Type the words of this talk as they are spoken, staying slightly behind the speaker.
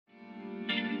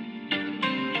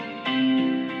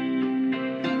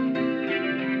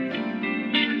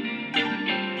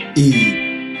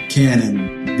E.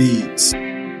 Cannon Beats.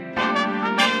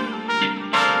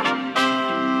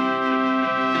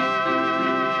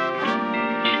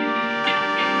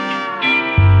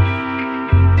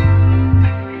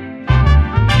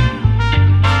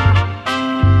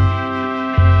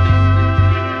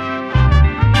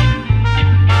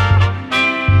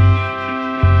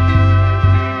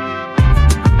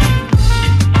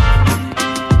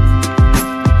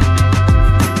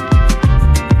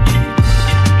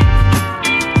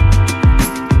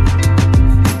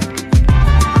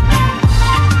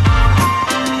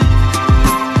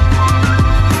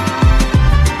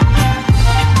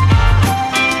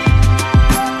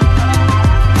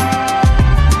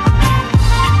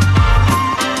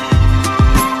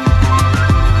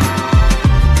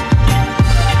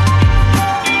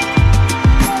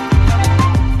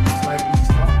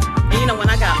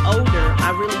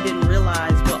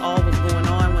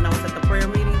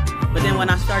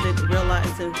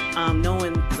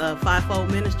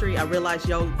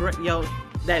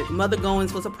 That Mother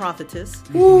Goins was a prophetess.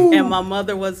 Ooh. And my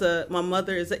mother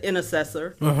is an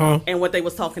intercessor. And what they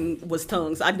was talking was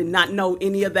tongues. I did not know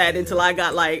any of that until I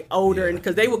got like older, and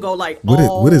because they would go like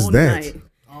what is that? Night.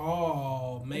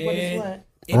 Oh man, what is what?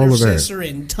 Intercessor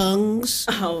in tongues.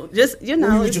 Oh, just you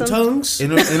know, your tongues.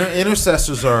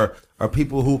 Intercessors are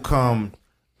people who come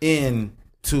in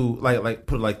to like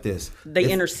put it like this. They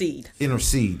intercede.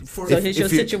 So here's your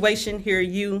situation. Here are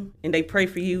you, and they pray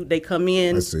for you. They come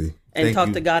in. I see. And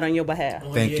talk to God on your behalf.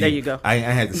 Thank you. There you go. I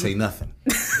had to say nothing.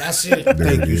 That's it.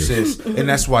 Thank you, sis. And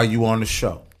that's why you on the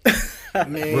show.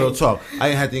 Man. Real talk. I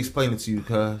ain't had to explain it to you,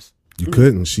 cuz. You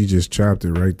couldn't. She just chopped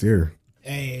it right there.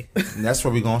 Hey. And that's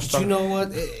where we going to start. You know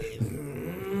what?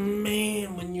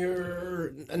 Man, when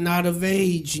you're not of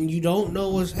age and you don't know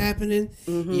what's happening,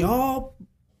 y'all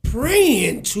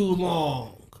praying too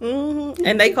long.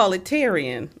 And they call it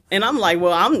tarrying, and I'm like,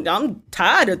 well, I'm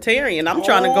tired of tarrying. I'm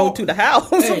trying to go to the house.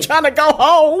 Hey. I'm trying to go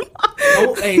home.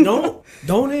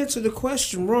 Don't answer the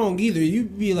question wrong either. You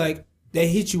be like, they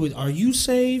hit you with, "Are you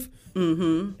saved?"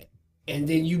 And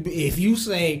then if you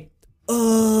say,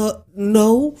 no.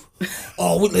 Oh,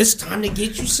 well, it's time to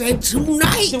get you saved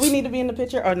tonight. Do we need to be in the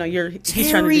picture? Oh no, he's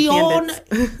trying to defend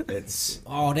it.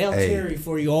 They'll tarry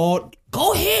for you all.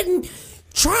 Go ahead and.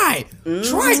 Try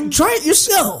it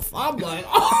yourself. I'm like,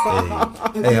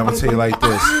 hey, I'm gonna tell you like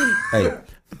this. Hey,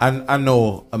 I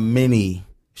know many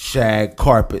shag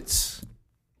carpet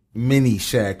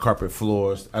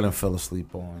floors I done fell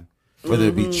asleep on. Whether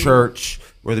it be church,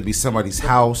 whether it be somebody's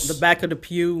house, the back of the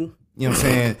pew. You know what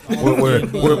I'm saying?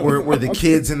 where the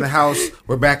kids in the house,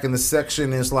 we're back in the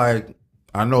section. It's like,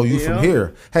 I know you from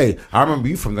here. Hey, I remember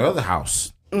you from the other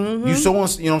house. You so on,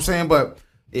 you know what I'm saying? But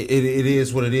It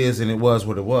is what it is, and it was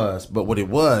what it was. But what it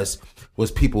was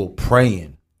people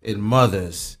praying, and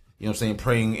mothers, you know what I'm saying,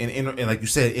 praying, and like you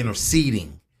said,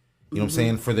 interceding, you know what I'm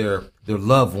saying, for their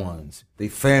loved ones, their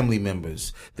family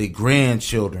members, their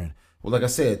grandchildren. Well, like I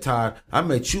said, Todd, I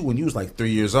met you when you was like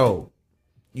 3 years old.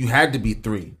 You had to be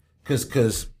 3,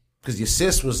 because your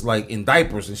sis was like in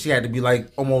diapers, and she had to be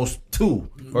like almost 2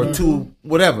 or 2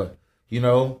 whatever, you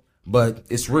know. But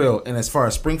it's real. And as far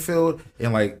as Springfield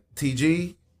and like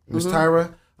TG, Miss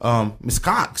Tyra, Miss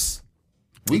Cox,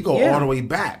 we go all the way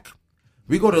back.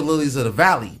 We go to Lilies of the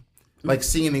Valley, like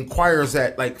singing in choirs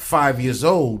at like 5 years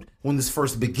old when this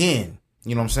first began.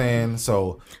 You know what I'm saying?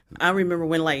 So I remember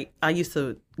when like I used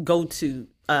to go to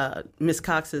Miss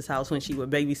Cox's house when she would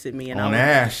babysit me,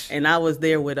 and I was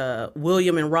there with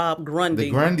William and Rob Grundy.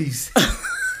 The Grundys.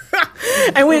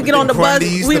 And we'd get on the bus.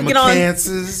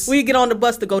 We'd get on the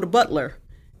bus to go to Butler,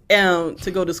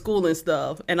 to go to school and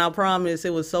stuff. And I promise,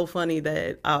 it was so funny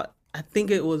that I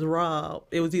think it was Rob.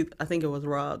 I think it was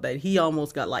Rob that he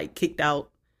almost got like kicked out.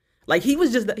 Like he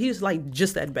was like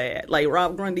just that bad. Like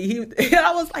Rob Grundy.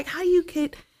 I was like, how you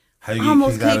get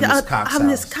almost kicked out of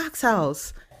Miss Cox's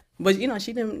house? But you know,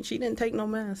 she didn't take no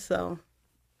mess. So,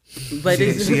 but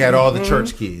she had all the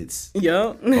church kids.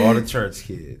 Yep, all the church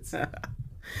kids.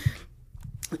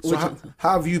 So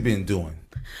how have you been doing?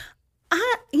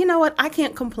 You know what? I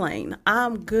can't complain.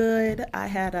 I'm good. I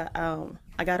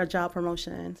got a job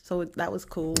promotion, so that was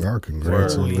cool. Oh,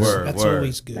 congratulations! That's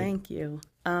always good. Thank you.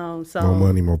 No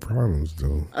money, more problems,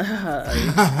 though.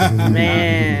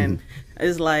 Man,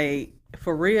 it's like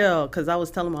for real. Because I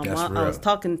was telling my mom, I was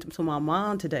talking to my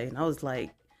mom today, and I was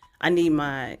like, I need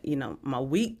my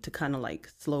week to kind of like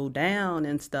slow down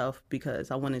and stuff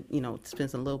because I want to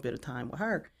spend a little bit of time with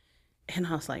her. And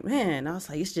I was like,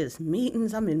 it's just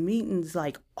meetings. I'm in meetings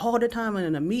like all the time. I'm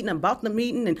in a meeting about the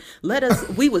meeting, and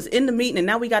we was in the meeting, and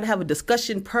now we got to have a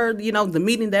discussion per, the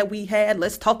meeting that we had.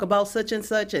 Let's talk about such and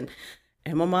such. And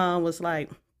my mom was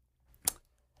like,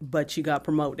 but you got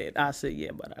promoted. I said,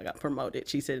 yeah, but I got promoted.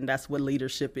 She said, and that's what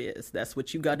leadership is. That's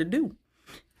what you got to do.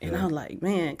 And I was like,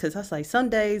 man, because I was like, some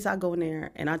days I go in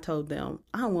there and I told them,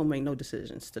 I don't want to make no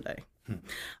decisions today.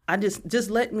 I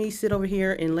just let me sit over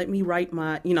here and let me write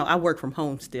my, I work from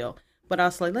home still. But I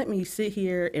was like, let me sit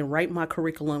here and write my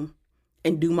curriculum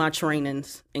and do my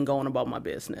trainings and go on about my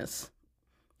business.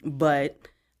 But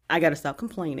I got to stop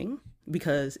complaining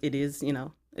because it is,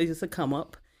 it's a come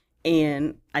up.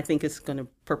 And I think it's going to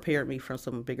prepare me for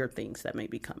some bigger things that may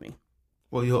be coming.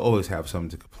 Well, you'll always have something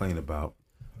to complain about.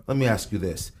 Let me ask you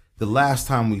this. The last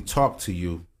time we talked to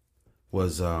you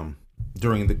was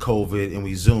during the COVID and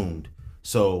we Zoomed.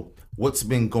 So what's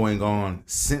been going on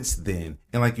since then?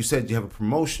 And like you said, you have a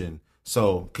promotion.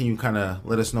 So can you kind of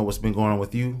let us know what's been going on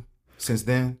with you since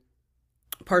then?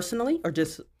 Personally or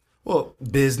just? Well,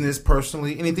 business,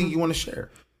 personally, anything you want to share.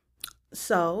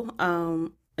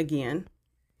 So, again,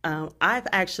 I've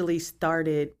actually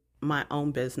started my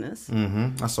own business.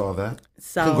 I saw that.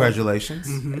 So congratulations.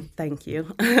 Thank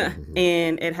you.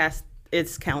 And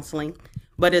it's counseling,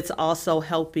 but it's also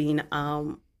helping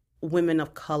women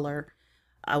of color.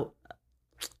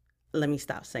 Let me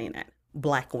stop saying that.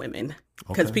 Black women,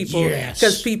 because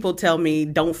people tell me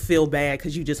don't feel bad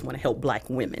because you just want to help Black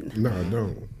women. No, I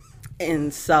don't.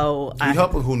 And so you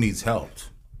help who needs help.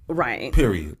 Right.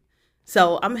 Period.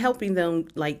 So I'm helping them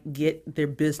get their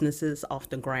businesses off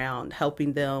the ground,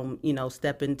 helping them,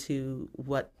 step into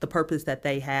what the purpose that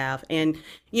they have and,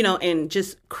 and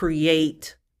just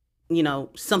create,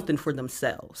 something for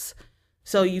themselves.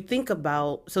 So you think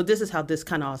about, so this is how this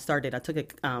kind of all started. I took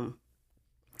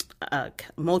a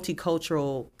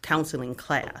multicultural counseling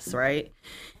class, right?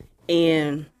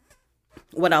 And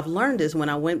what I've learned is when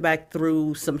I went back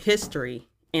through some history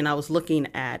and I was looking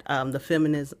at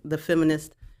the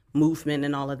feminist movement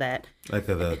and all of that. Like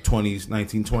the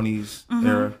 1920s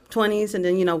era? 20s, and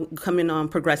then, coming on,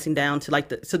 progressing down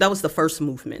to so that was the first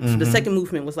movement. The second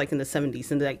movement was in the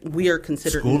 70s, and we are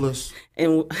considered. School us.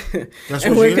 And, That's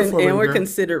and, we're we're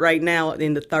considered right now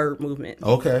in the third movement.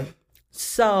 Okay.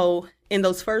 So in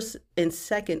those first and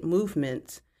second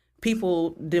movements,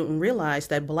 people didn't realize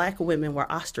that Black women were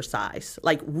ostracized.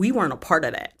 We weren't a part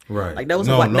of that. Right. That was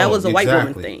a white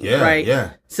woman thing. Yeah, right.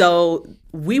 Yeah. So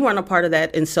we weren't a part of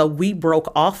that. And so we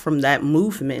broke off from that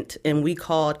movement and we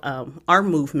called our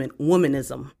movement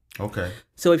womanism. Okay.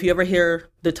 So if you ever hear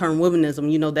the term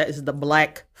womanism, that is the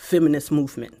Black feminist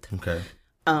movement. Okay.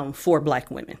 For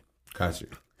Black women. Gotcha.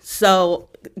 So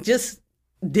just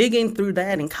digging through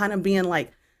that and kind of being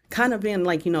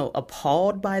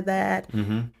appalled by that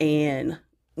and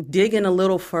digging a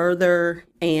little further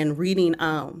and reading,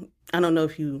 I don't know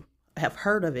if you have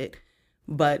heard of it,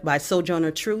 but by Sojourner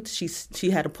Truth,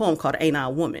 she had a poem called Ain't I a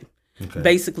Woman? Okay.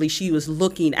 Basically, she was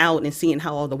looking out and seeing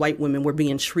how all the white women were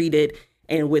being treated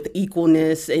and with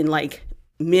equalness and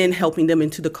men helping them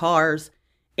into the cars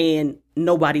and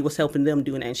nobody was helping them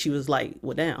doing that. And she was like,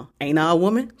 well, damn, ain't I a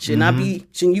woman? Shouldn't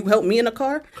you help me in the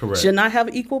car? Correct. Shouldn't I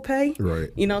have equal pay? Right.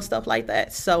 Stuff like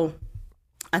that. So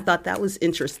I thought that was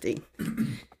interesting.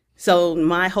 So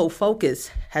my whole focus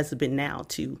has been now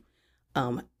to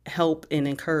help and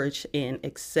encourage and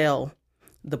excel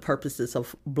the purposes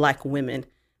of Black women,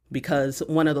 because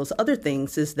one of those other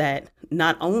things is that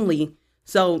not only,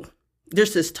 so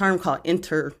there's this term called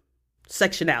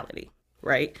intersectionality,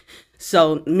 right?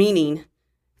 So meaning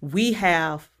we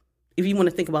have, if you want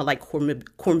to think about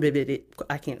comorbidity,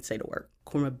 I can't say the word,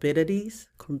 comorbidities,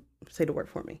 say the word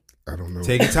for me. I don't know.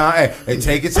 Take your time. Hey,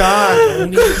 take your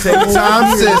time. Take your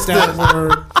time, sister.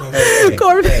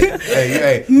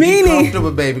 Hey, meaning, be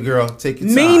comfortable, baby girl. Take your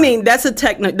time. Meaning, that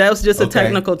was just a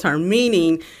technical term.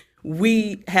 Meaning,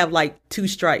 we have two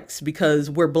strikes because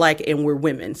we're Black and we're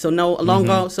women. So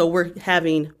so we're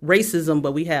having racism,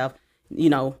 but we have,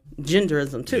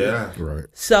 genderism too. Yeah. Right.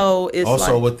 So it's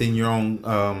also within your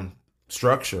own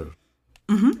structure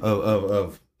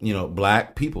of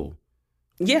Black people.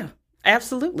 Yeah,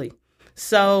 absolutely.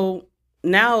 So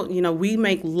now, we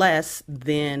make less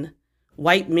than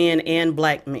white men and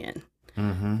Black men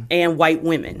and white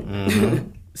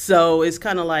women. So it's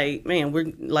kind of man, we're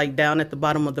down at the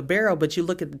bottom of the barrel, but you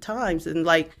look at the times and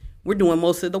we're doing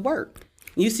most of the work.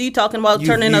 You see, talking about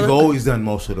turning. You've always done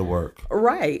most of the work,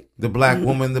 right? The Black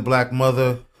woman, the Black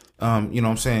mother. You know what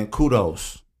I'm saying?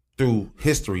 Kudos through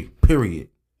history. Period.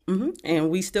 And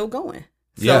we still going.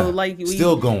 So yeah, we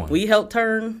still going. We helped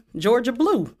turn Georgia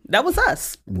blue. That was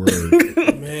us. Word.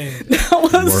 Man. That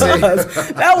was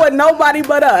us. That was nobody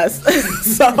but us.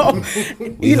 So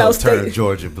we helped turn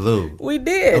Georgia blue. We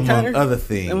did, among other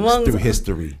things through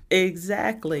history.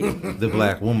 Exactly. The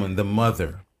Black woman, the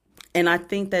mother. And I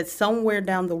think that somewhere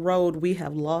down the road, we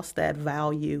have lost that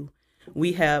value.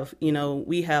 We have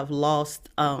lost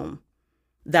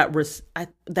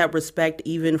that respect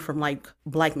even from like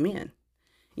Black men,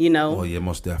 Oh yeah,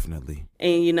 most definitely.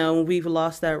 And we've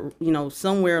lost that.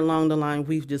 Somewhere along the line,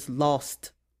 we've just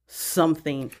lost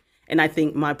something. And I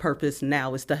think my purpose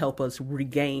now is to help us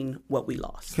regain what we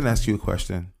lost. Can I ask you a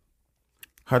question?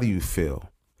 How do you feel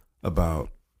about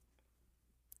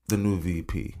the new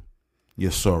VP?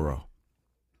 Your sorrow.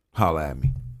 Holla at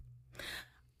me.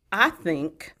 I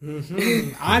think.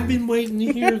 I've been waiting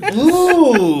to hear this.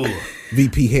 Ooh.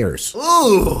 VP Harris.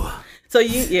 Ooh. So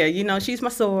she's my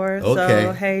sword. Okay.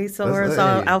 So hey, sword.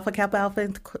 So Alpha Kappa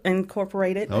Alpha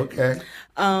Incorporated. Okay.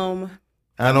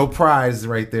 I know prize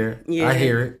right there. Yeah, I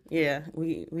hear it. Yeah,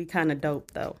 we kind of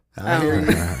dope though. I hear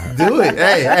it. Do it.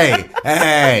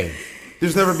 Hey.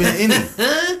 There's never been any.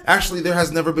 Actually, there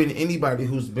has never been anybody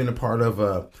who's been a part of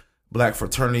a Black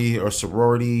fraternity or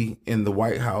sorority in the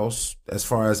White House as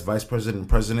far as vice president and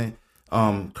president.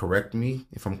 Correct me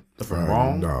if I'm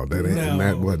wrong. No, that ain't. No.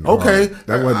 That wasn't Okay. hard.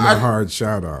 That wasn't a hard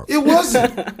shout out. It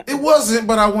wasn't.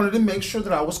 But I wanted to make sure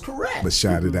that I was correct. But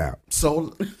shout it out.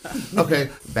 So, okay,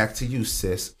 back to you,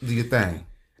 sis. Do your thing.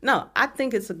 No, I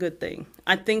think it's a good thing.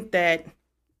 I think that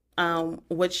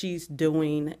what she's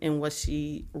doing and what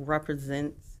she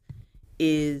represents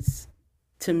is,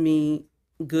 to me,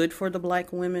 good for the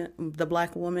Black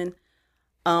woman.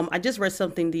 I just read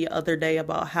something the other day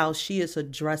about how she is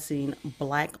addressing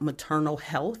Black maternal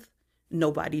health.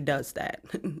 Nobody does that.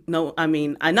 No, I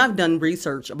mean, and I've done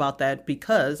research about that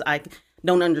because I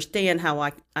don't understand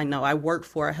how I know I work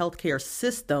for a healthcare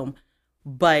system,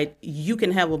 but you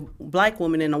can have a Black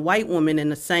woman and a white woman in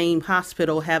the same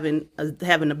hospital having a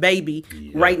baby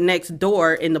right next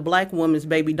door, and the Black woman's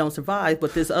baby don't survive,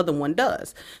 but this other one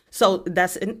does. So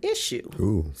that's an issue.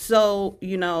 Ooh. So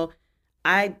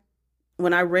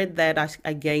when I read that,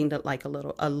 I gained a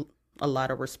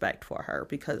lot of respect for her,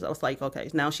 because I was like, okay,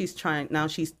 now she's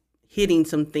hitting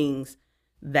some things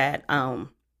that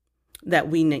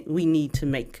we need to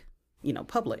make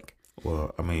public.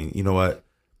 Well, I mean, you know what?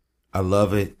 I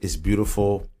love it. It's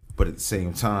beautiful, but at the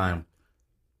same time,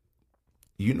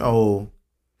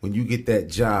 when you get that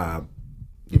job,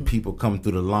 your people come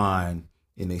through the line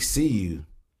and they see you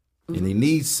and they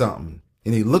need something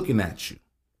and they looking at you.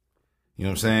 You know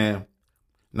what I'm saying?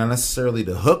 Not necessarily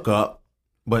the hookup,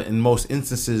 but in most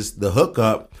instances, the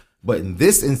hookup. But in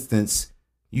this instance,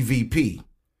 you VP,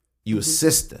 you a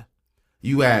sister.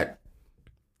 You at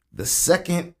the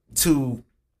second to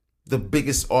the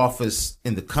biggest office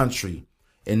in the country.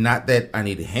 And not that I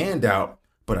need a handout,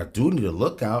 but I do need a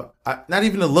lookout. Not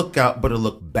even a lookout, but a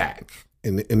look back.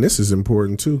 And this is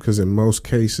important, too, because in most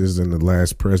cases in the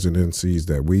last presidencies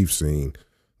that we've seen,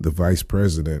 the vice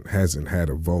president hasn't had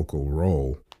a vocal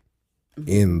role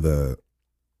in the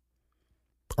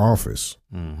office.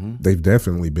 Mm-hmm. They've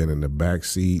definitely been in the back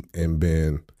seat and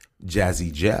been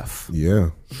Jazzy Jeff.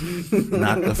 Yeah.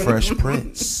 Not the Fresh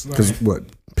Prince. Because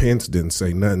Pence didn't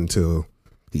say nothing until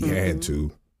he had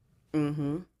to.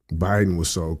 Mm-hmm. Biden was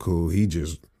so cool. He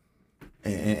just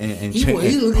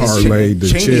parlayed the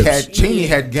chips. Cheney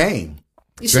had game.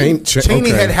 Cheney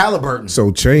had Halliburton.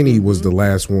 So Cheney was the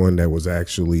last one that was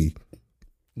actually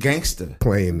gangster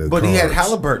playing the but cards. He had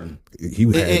Halliburton. He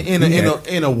had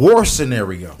in a war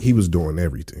scenario. He was doing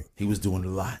everything. He was doing a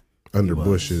lot under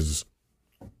Bush's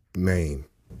name.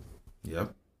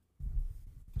 Yep.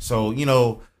 So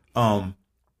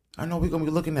I know we're gonna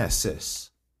be looking at sis.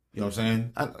 You know what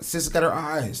I'm saying? Sis got her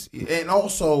eyes, and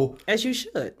also as you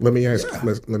should. Let me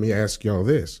ask y'all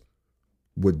this: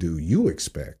 what do you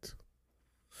expect?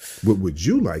 What would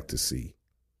you like to see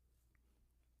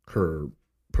her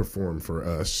perform for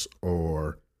us,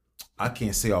 or I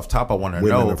can't say off top. I want to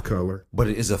know women of color, but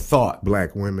it is a thought.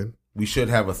 Black women. We should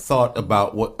have a thought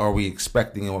about what are we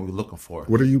expecting and what we're looking for.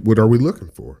 What are we looking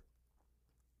for?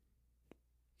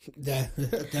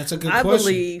 That's a good question. I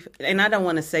believe, and I don't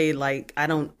want to say I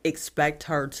don't expect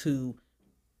her to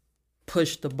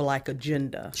push the Black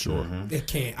agenda. Sure, it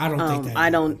can't. I don't think that. I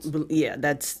don't. Yeah,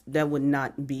 that would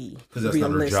not be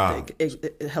realistic.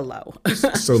 Hello.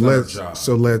 So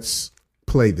let's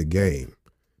play the game.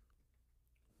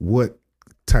 What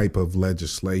type of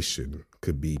legislation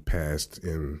could be passed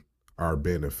in our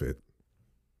benefit?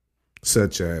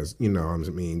 Such as,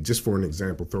 just for an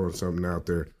example, throwing something out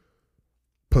there,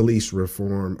 police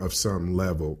reform of some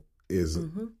level is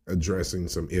addressing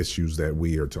some issues that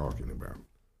we are talking about.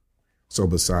 So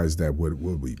besides that, what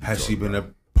would we be Has she been a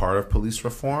part of police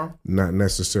reform? Not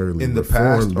necessarily in the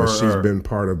past, but she's been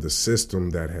part of the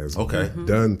system that has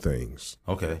done things.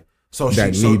 Okay. So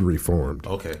that need reformed.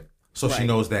 Okay. So she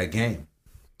knows that game.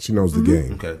 She knows the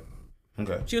game.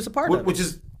 Okay. She was a part of it. Which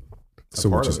is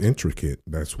intricate.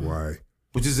 That's why.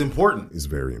 Which is important. It's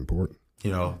very important.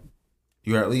 You know,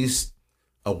 you're at least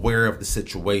aware of the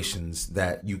situations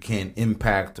that you can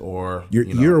impact, or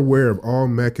you're aware of all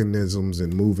mechanisms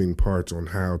and moving parts on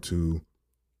how to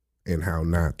and how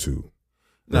not to.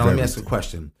 Now, let me ask a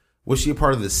question. Was she a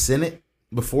part of the Senate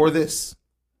before this?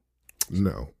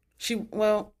 No. She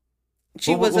was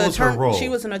her role? She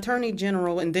was an attorney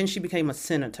general, and then she became a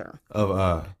senator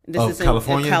of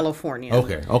California. In California.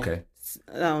 Okay.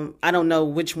 I don't know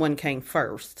which one came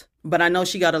first, but I know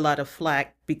she got a lot of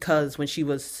flack because when she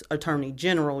was attorney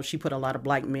general, she put a lot of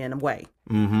black men away.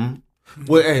 Mm-hmm.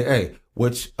 Well,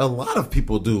 which a lot of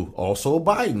people do. Also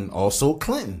Biden, also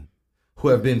Clinton, who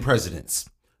have been presidents.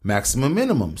 Maximum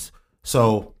minimums.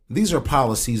 So these are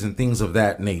policies and things of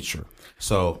that nature.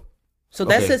 So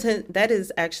that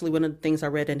is actually one of the things I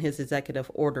read in his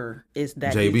executive order is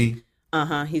that JB.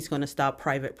 He's going to stop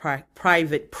private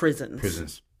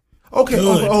prisons. Okay.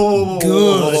 Good. Hold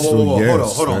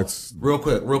on.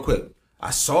 Real quick.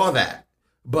 I saw that,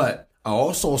 but I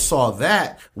also saw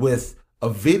that with a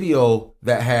video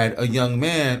that had a young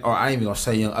man, or I ain't even gonna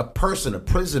say young, a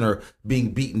prisoner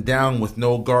being beaten down with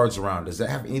no guards around. Does that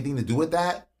have anything to do with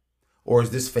that? Or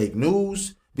is this fake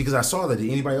news? Because I saw that.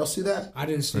 Did anybody else see that? I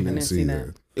didn't see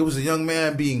that. It was a young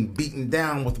man being beaten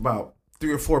down with about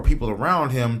 3 or 4 people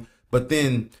around him. But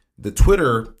then the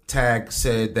Twitter tag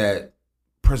said that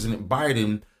President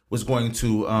Biden was going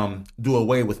to do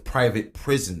away with private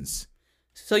prisons.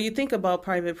 So you think about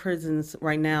private prisons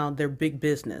right now; they're big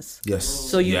business. Yes.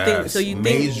 So you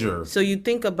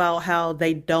think about how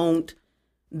they don't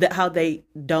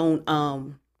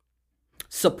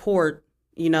support,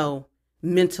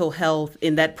 mental health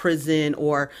in that prison,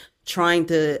 or trying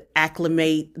to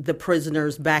acclimate the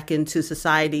prisoners back into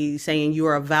society, saying you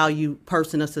are a valued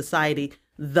person of society.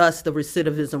 Thus, the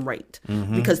recidivism rate,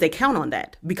 because they count on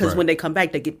that. Because when they come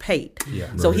back, they get paid. Yeah.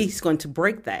 So he's going to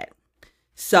break that.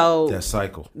 So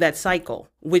that cycle,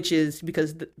 which is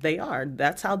because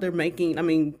that's how they're making. I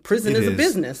mean, prison is a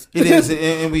business. It is,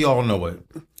 and we all know it.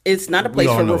 It's not a place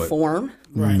for reform,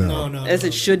 right? No, as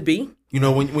it should be.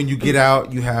 When you get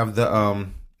out, you have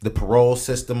the parole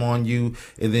system on you,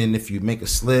 and then if you make a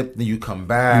slip, then you come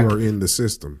back. You are in the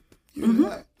system.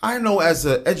 I know as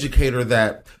an educator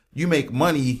that you make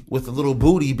money with a little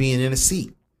booty being in a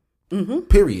seat.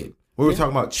 Period. We were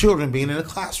talking about children being in a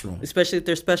classroom. Especially if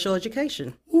they're special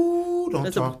education. Ooh,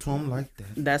 don't talk to them like that.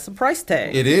 That's a price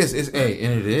tag. It is. And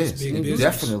it is. It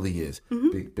definitely is.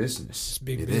 Mm-hmm. Big business. It's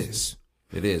big business.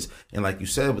 It is. And like you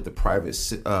said, with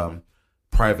the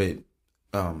private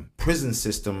prison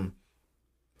system,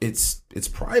 it's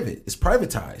private. It's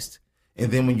privatized.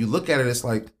 And then when you look at it, it's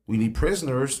like, we need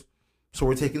prisoners, so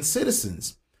we're taking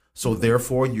citizens. So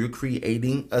therefore, you're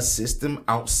creating a system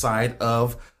outside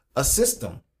of a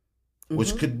system,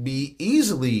 which could be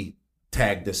easily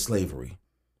tagged as slavery.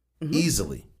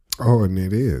 Easily. Oh, and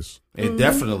it is. It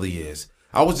definitely is.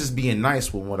 I was just being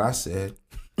nice with what I said.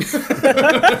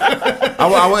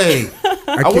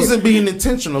 I wasn't being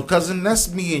intentional, cousin.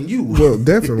 That's me and you. Well,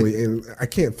 definitely. And I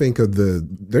can't think of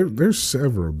there's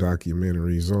several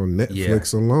documentaries on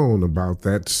Netflix alone about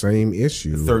that same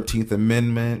issue. 13th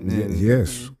Amendment.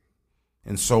 Yes.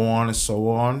 And so on and so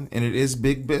on. And it is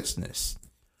big business.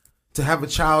 To have a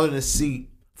child in a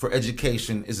seat for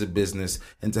education is a business.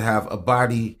 And to have a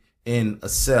body in a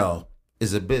cell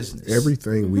is a business.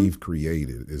 Everything we've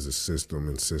created is a system,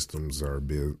 and systems are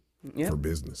for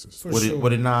businesses. What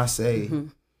did Nas say? You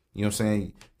know what I'm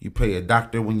saying? You pay a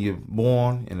doctor when you're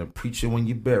born and a preacher when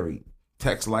you're buried.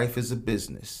 Tax life is a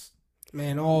business.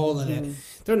 Man, all of that.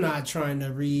 They're not trying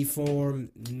to reform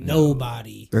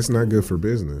nobody. That's not good for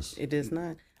business. It is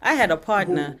not. I had a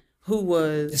partner who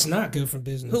was... It's not good for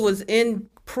business. Who was in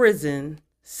prison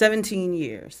 17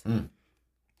 years.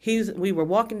 We were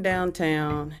walking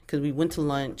downtown because we went to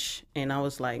lunch, and I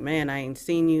was like, "Man, I ain't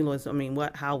seen you."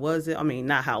 How was it? I mean,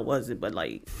 not how was it, but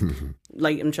like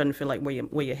I'm trying to feel like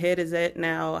where your head is at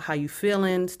now, how you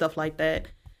feeling, stuff like that.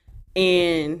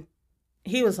 And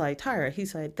he was like, "Tyra," he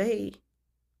said,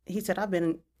 "I've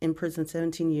been in prison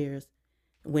 17 years.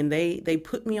 When they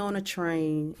put me on a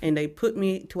train and they put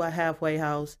me to a halfway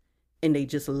house, and they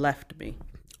just left me."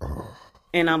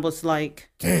 And I was like,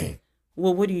 "Dang."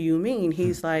 Well, what do you mean?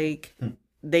 He's like,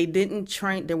 they didn't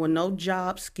train. There were no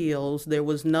job skills. There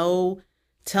was no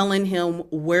telling him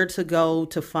where to go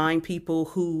to find people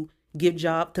who give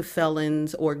job to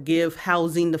felons or give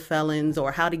housing to felons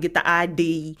or how to get the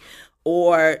ID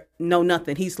or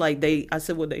nothing. He's like, I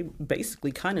said, well, they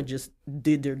basically kind of just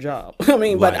did their job. But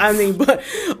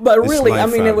really,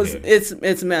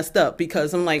 it's messed up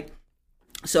because I'm like,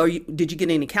 so did you get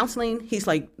any counseling? He's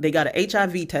like, they got an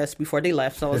HIV test before they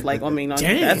left. So I was like, I mean, that's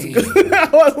good. I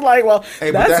was like, well, hey,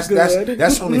 that's good.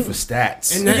 That's only for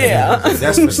stats. And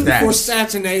that's for stats. For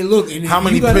stats, and they look. And how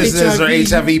many prisoners are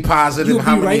HIV positive?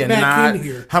 How many are not?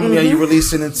 How many are you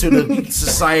releasing into the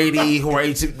society who are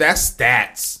HIV? That's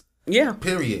stats. Yeah.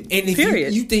 Period. And if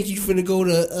you think you're finna go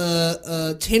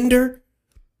to Tinder,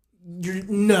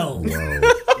 no.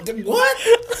 What?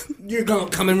 You're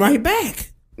coming right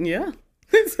back. Yeah.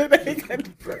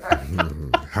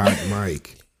 Hot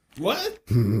mic. What?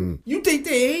 You think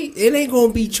it ain't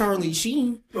gonna be Charlie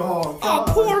Sheen? Oh,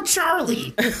 poor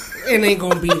Charlie. It ain't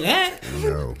gonna be that.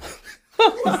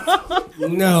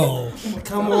 No.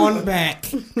 Come on back.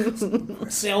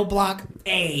 Cell block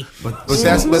A. But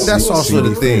that's also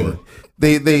the thing.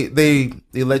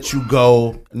 They let you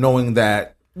go knowing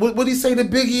that what did he say to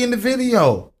Biggie in the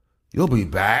video? You'll be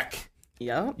back.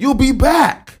 Yeah. You'll be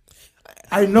back.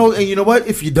 I know, and you know what?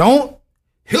 If you don't,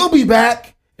 he'll be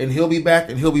back, and he'll be back,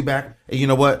 and he'll be back. And you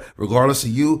know what? Regardless of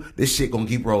you, this shit gonna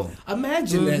keep rolling.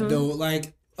 Imagine that though.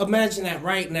 Like, imagine that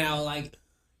right now. Like,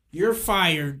 you're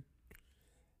fired.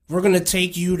 We're gonna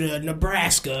take you to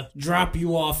Nebraska, drop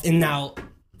you off, and now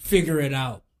figure it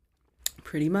out.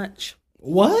 Pretty much.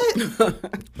 What?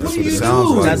 What do you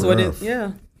do? Like that's what it.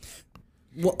 Yeah.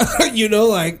 You know,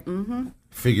 like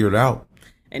figure it out.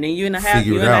 And then you're in a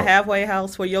halfway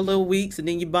house for your little weeks, and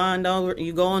then you bond over, and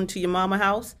you go on to your mama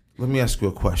house. Let me ask you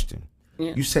a question.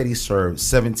 Yeah. You said he served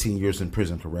 17 years in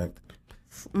prison, correct?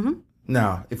 Mm-hmm.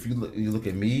 Now, if you look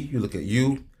at me, you look at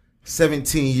you,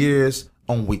 17 years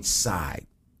on which side?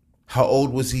 How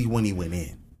old was he when he went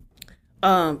in?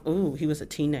 He was a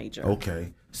teenager.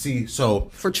 Okay. See, so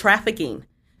for trafficking,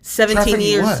 17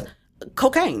 years. What?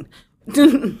 Cocaine.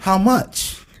 How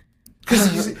much?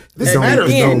 Because this matters.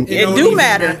 It do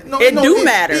matter.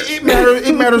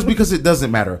 It matters because it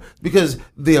doesn't matter. Because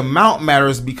the amount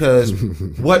matters because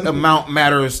what amount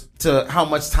matters to how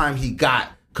much time he got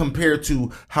compared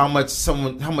to how much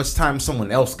time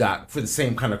someone else got for the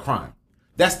same kind of crime.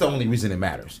 That's the only reason it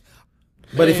matters.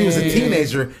 But if he was a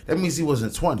teenager, that means he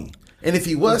wasn't 20. And if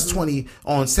he was 20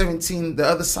 on 17, the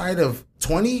other side of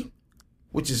 20,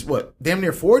 which is what, damn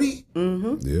near 40?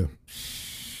 Mm-hmm. Yeah.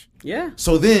 Yeah.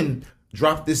 So then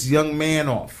drop this young man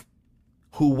off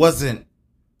who wasn't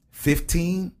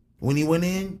 15 when he went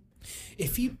in.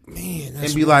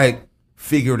 And be like,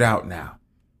 figure it out now.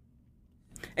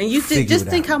 And you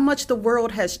think how much the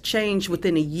world has changed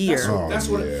within a year. That's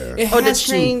what the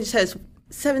change has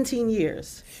 17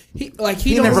 years. He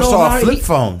never saw a flip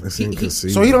phone.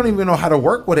 So he don't even know how to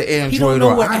work with an Android he don't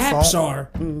know or what iPhone. Apps are.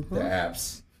 Mm-hmm. The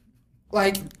apps.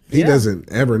 Like he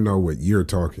doesn't ever know what you're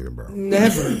talking about.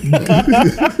 Never.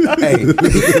 Hey,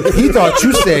 he thought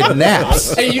you said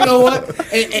naps. And you know what?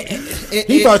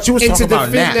 He thought you was talking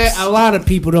about naps. That, a lot of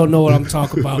people don't know what I'm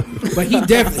talking about, but he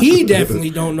definitely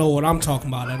don't know what I'm talking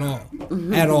about at all.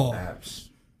 Mm-hmm. At all. Apps.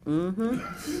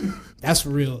 Mm-hmm. That's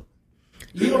real.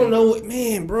 You don't know what,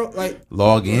 man, bro. Like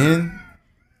log in.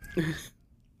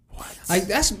 Like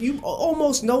that's you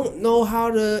almost don't know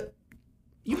how to.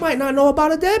 You might not know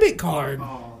about a debit card.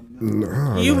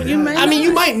 No, you may. I mean,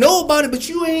 you might know about it, but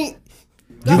you ain't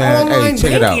got online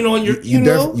banking on your.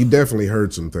 You definitely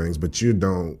heard some things, but you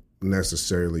don't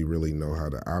necessarily really know how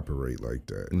to operate like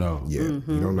that. No, yet you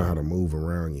don't know how to move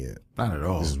around yet. Not at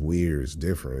all. It's weird. It's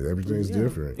different. Everything's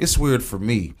different. It's weird for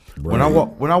me. Right.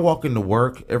 When I walk into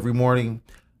work every morning,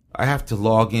 I have to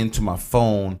log into my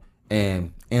phone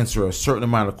and answer a certain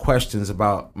amount of questions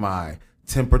about my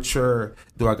temperature.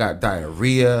 Do I got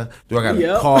diarrhea? Do I got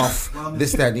a cough?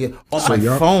 This, that, the on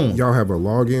my phone. Y'all have a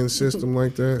login system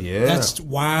like that? Yeah. That's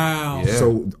wow. Yeah.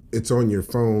 So it's on your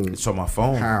phone. It's on my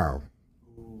phone. How?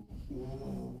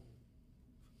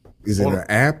 Is it an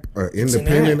app? An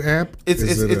independent app?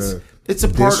 It's a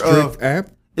part of app.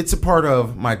 It's a part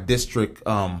of my district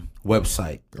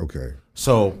website. Okay.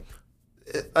 So,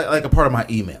 like a part of my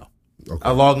email. Okay.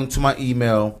 I log into my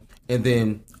email and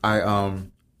then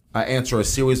I answer a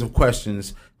series of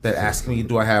questions that ask me,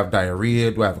 do I have diarrhea?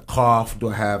 Do I have a cough?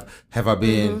 Have I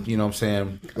been, you know what I'm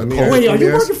saying? Wait, are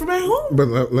you working from at home?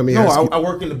 But let me ask you. I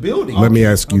work in the building. Let me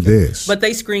ask you this. But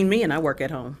they screen me and I work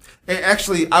at home. And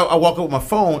actually, I walk up with my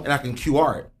phone and I can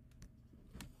QR it.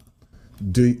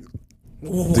 Do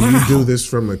you do this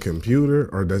from a computer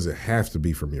or does it have to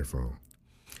be from your phone?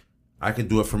 I can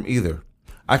do it from either.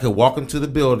 I could walk into the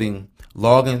building,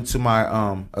 log into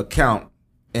my account,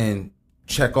 and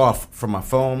check off from my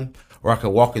phone, or I could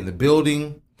walk in the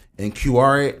building and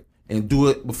QR it and do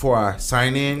it before I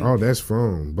sign in. Oh, that's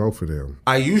phone, both of them.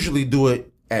 I usually do it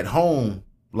at home.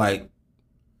 Like,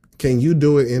 can you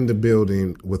do it in the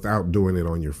building without doing it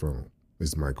on your phone?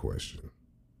 Is my question.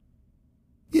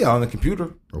 Yeah, on the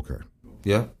computer. Okay.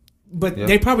 Yeah. But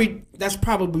that's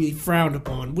probably frowned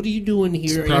upon. What are you doing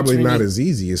here? It's probably not as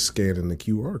easy as scanning the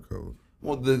QR code.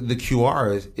 Well, the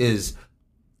QR is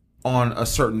on a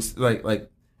certain like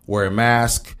wear a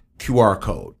mask, QR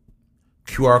code,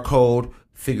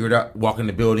 figure it out, walk in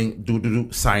the building,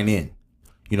 do, sign in.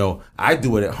 You know, I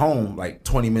do it at home like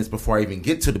 20 minutes before I even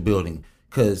get to the building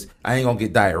because I ain't gonna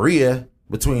get diarrhea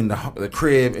between the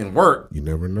crib and work. You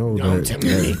never know.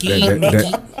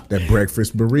 That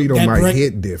breakfast burrito might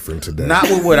hit different today. Not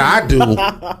with what I do.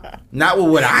 Not with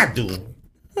what I do.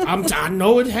 I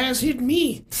know it has hit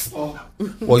me.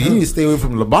 Well, you need to stay away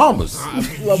from La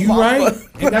Bambas. You right,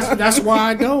 and that's why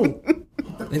I don't.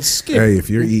 And skip. Hey, if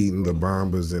you're eating the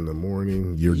Bombas in the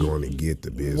morning, you're going to get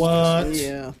the business. What?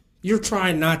 Yeah. You're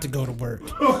trying not to go to work.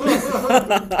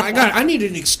 I need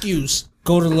an excuse.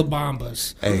 Go to La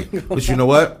Bambas. Hey, but you know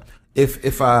what?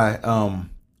 If I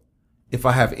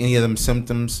have any of them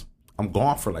symptoms, I'm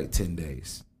gone for like 10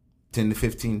 days, 10 to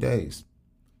 15 days.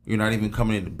 You're not even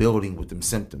coming in the building with them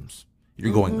symptoms.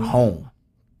 You're going home.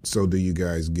 So do you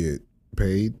guys get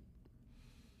paid?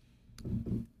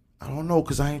 I don't know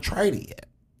because I ain't tried it yet.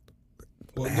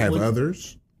 Have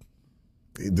others?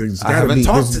 There's I haven't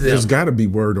talked to them. There's got to be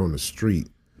word on the street.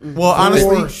 Well,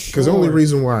 honestly, because the only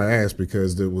reason why I asked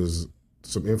because there was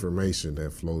some information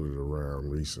that floated around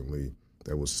recently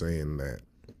that was saying that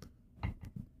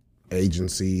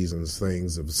agencies and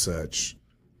things of such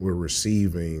were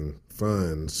receiving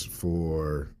funds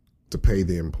to pay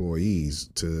the employees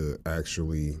to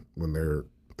actually when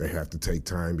they have to take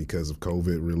time because of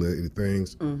COVID related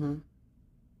things. Mm-hmm.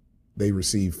 They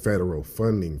receive federal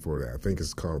funding for that. I think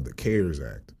it's called the CARES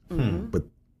Act. Mm-hmm. But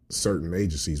certain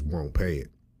agencies won't pay it.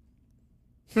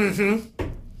 Mm-hmm.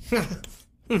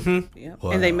 Mm-hmm. Yep.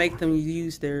 Wow. And they make them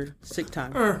use their sick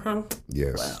time. Uh-huh.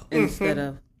 Yes. Wow.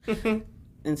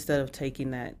 Instead of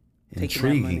taking that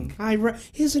intriguing.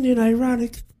 Isn't it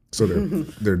ironic? So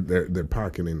they're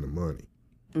pocketing the money.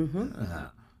 Mm-hmm.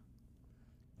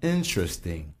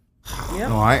 Interesting. Yep.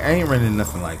 No, I ain't running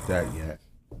nothing like that yet.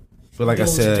 But like I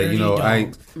said,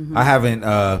 I haven't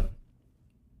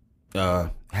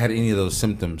had any of those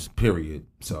symptoms. Period.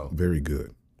 So very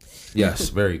good. Yes,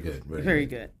 very good. Very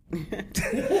good.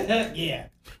 Yeah.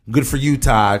 Good for you,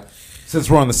 Todd. Since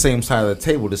we're on the same side of the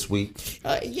table this week.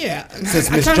 Yeah.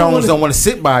 Since Miss Jones don't want to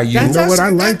sit by you. You know what? I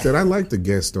like that. I like the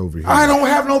guest over here. I don't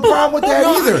have no problem with that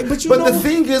either. But the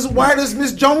thing is, why does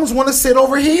Miss Jones want to sit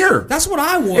over here? That's what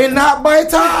I want. And not by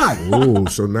Todd. Oh,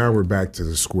 so now we're back to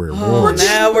the square one.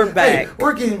 Now we're back. Hey,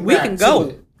 we're getting we back can go.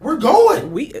 To it. We're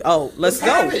going. Let's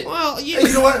go. Well, yeah. Hey,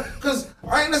 you know what? Because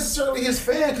I ain't necessarily his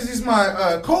fan because he's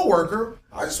my co-worker.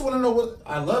 I just want to know what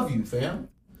I love you, fam.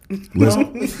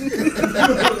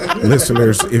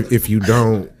 Listeners, if you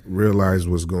don't realize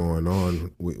what's going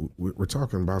on, we're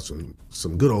talking about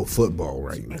some good old football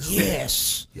right now.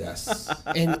 Yes.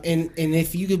 And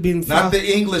if you could been not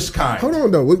the English kind. Hold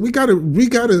on though, we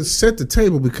gotta set the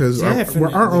table because we're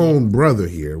our own brother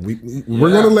here. We're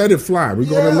gonna let it fly. We're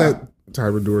gonna let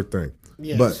Tyra do her thing.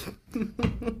 Yes. But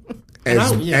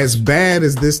as bad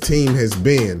as this team has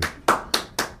been,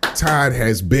 Todd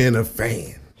has been a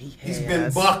fan. He's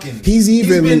been bucking. He's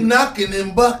been knocking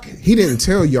and bucking. He didn't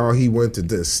tell y'all he went to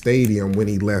the stadium when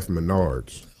he left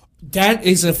Menards. That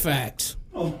is a fact.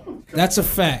 That's a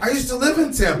fact. I used to live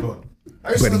in Tampa.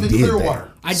 I used to live in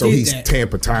Clearwater. He's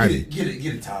Tampa Toddy. Get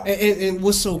it, Todd. And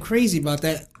what's so crazy about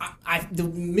that? The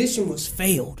mission was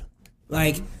failed.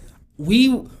 Like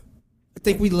I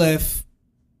think we left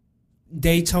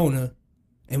Daytona,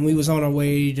 and we was on our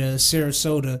way to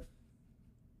Sarasota.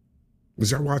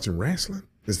 Was y'all watching wrestling?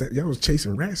 Is that y'all was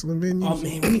chasing wrestling venues? Oh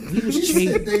man, we was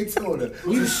chasing Daytona.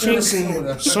 We was chasing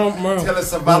something else.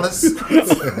 Telesavalas.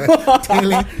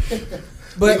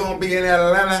 We're gonna be in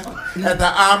Atlanta at the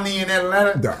Omni in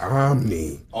Atlanta. The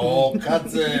Omni. Oh,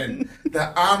 cousin.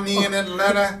 The Omni in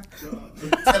Atlanta.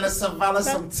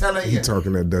 Telesavalas, I'm telling you. He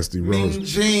talking that Dusty Rose. Mean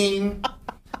Gene.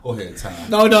 Go ahead,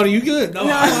 Tom. No, you good. No,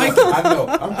 I like it. I know.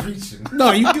 I'm preaching.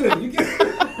 No, you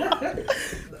good.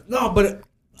 No, but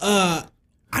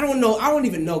I don't know. I don't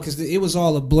even know because it was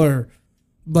all a blur.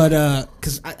 But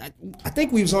because I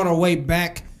think we was on our way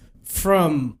back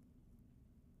from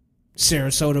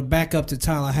Sarasota back up to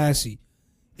Tallahassee,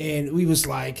 and we was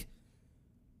like,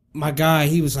 my guy,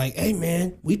 he was like, "Hey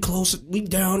man, we close. We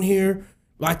down here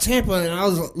by Tampa," and I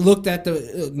looked at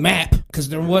the map because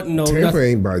there wasn't no. Tampa nothing.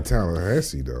 ain't by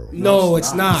Tallahassee though. No,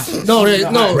 it's not. No.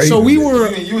 So we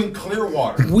were. You in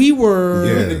Clearwater. We were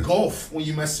in the Gulf when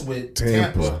you mess with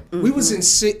Tampa. Mm-hmm. We was in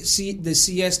the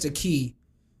Siesta Key.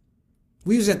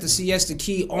 We was at the Siesta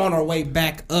Key on our way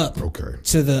back up. Okay.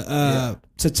 To the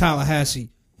to Tallahassee,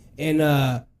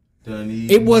 and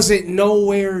it wasn't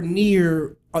nowhere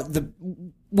near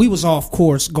we was off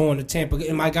course going to Tampa,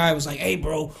 and my guy was like, "Hey,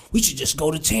 bro, we should just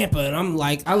go to Tampa." And I'm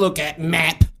like, I look at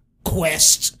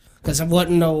MapQuest because there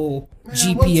wasn't no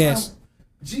GPS.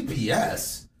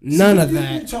 GPS? None of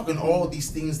that. You're talking all these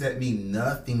things that mean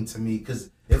nothing to me because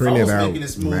if Print I was it out, making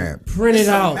this move, map. Print it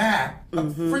out. A map, a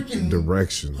freaking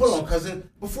Directions. Hold on, cousin.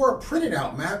 Before a printed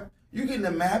out map, you're getting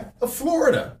a map of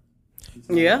Florida.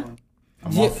 Yeah.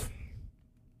 I'm off.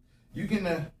 You're getting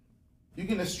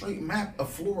a straight map of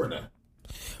Florida.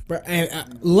 But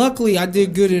luckily, I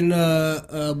did good in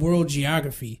world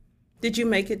geography. Did you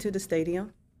make it to the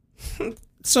stadium?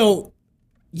 So,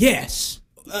 yes.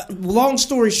 Long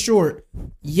story short,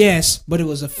 yes, but it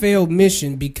was a failed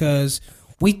mission because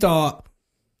we thought,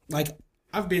 like,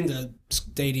 I've been to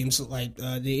stadiums like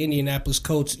the Indianapolis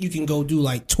Colts. You can go do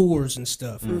like tours and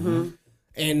stuff, and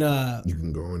You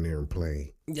can go in there and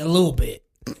play. a little bit.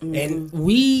 And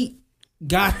we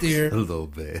got there, A little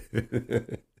bit.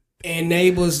 and they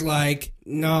was like,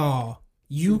 "No,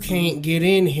 you can't get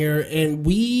in here," and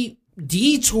we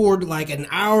detoured like an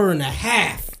hour and a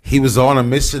half. He was on a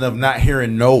mission of not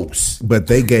hearing no's. But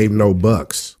they gave no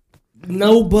bucks.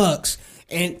 No bucks,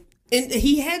 and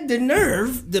he had the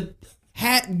nerve to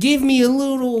give me a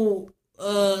little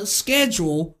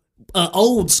schedule,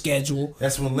 old schedule.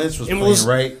 That's when Lynch was It playing, was-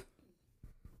 right?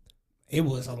 It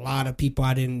was a lot of people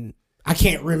I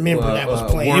can't remember that was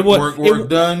playing. Work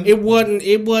done. It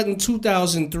wasn't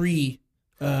 2003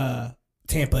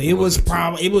 Tampa. It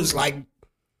was like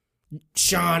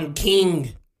Sean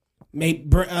King,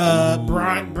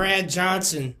 Brad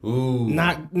Johnson. Ooh.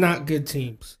 Not good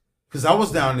teams. Because I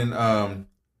was down in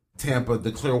Tampa,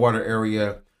 the Clearwater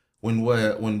area, when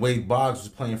Wade Boggs was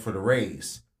playing for the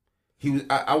Rays.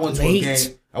 I went to a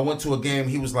game. I went to a game.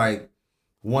 He was like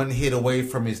one hit away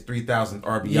from his 3,000th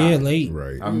RBI. Yeah, late.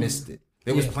 Right. I missed it.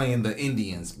 They was playing the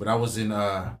Indians, but I was in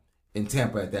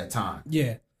Tampa at that time.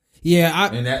 Yeah.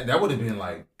 And that would have been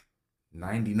like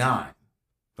 99.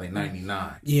 Like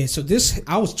 99. Yeah, so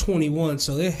I was 21,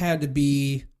 so it had to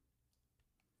be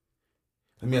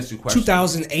Let me ask you a question.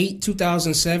 2008,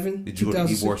 2007. Did you go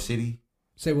to Ybor City?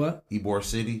 Say what? Ybor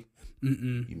City?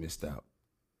 Mm-mm. You missed out.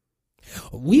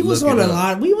 We was on a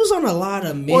lot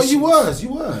of missions. Well, you was.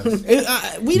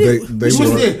 We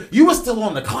didn't. You was still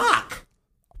on the clock.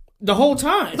 The whole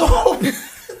time. The whole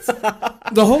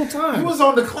time. You was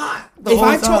on the clock.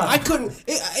 I couldn't.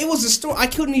 It was a story. I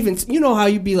couldn't even. You know how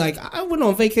you'd be like, I went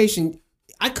on vacation.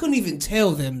 I couldn't even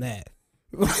tell them that.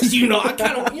 I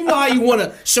kind of. You know how you want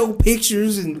to show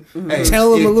pictures and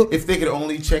tell them a little. If they could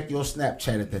only check your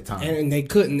Snapchat at that time, and they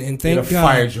couldn't. And thank God.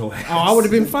 Fired your ass. Oh, I would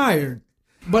have been fired.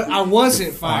 But I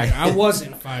wasn't fired.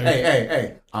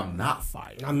 Hey, I'm not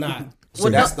fired. I'm not. So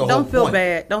that's the whole don't feel point.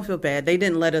 bad. Don't feel bad. They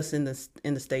didn't let us in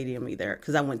the stadium either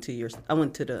because I went to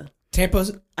the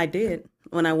Tampa's. I did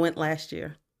when I went last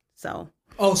year. So.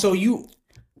 Oh, so you?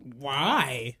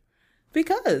 Why?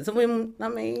 Because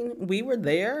we were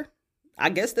there. I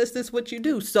guess that's just what you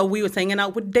do. So we was hanging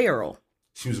out with Daryl.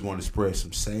 She was going to spread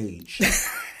some sage.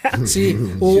 See,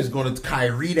 she was going to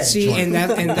Kyrie that joint. and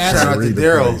that's shout out to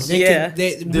Daryl.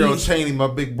 Daryl Cheney, my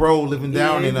big bro, living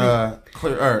down in the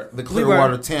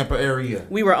Clearwater, Tampa area.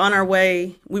 We were on our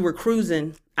way. We were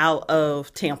cruising out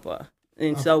of Tampa,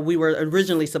 and so we were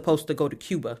originally supposed to go to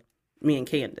Cuba, me and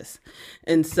Candace,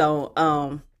 and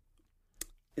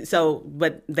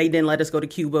but they didn't let us go to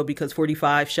Cuba because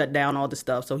 45 shut down all the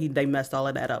stuff. So they messed all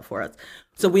of that up for us.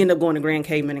 So we ended up going to Grand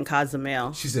Cayman and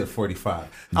Cozumel. She said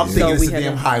 45. I'm thinking it's a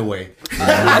damn highway.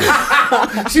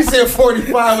 She said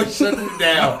 45 was shutting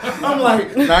down. I'm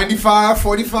like 95,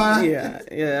 45.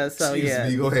 Yeah. So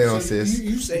Excuse me, go ahead on sis.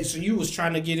 You say so? You was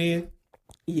trying to get in?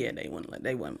 Yeah, they wouldn't.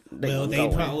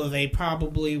 They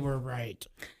probably were right.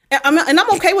 And I'm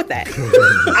okay with that.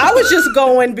 I was just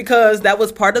going because that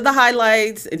was part of the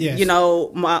highlights. Yes.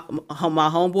 My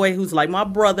homeboy, who's like my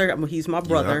brother. He's my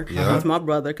brother. Yeah. He's my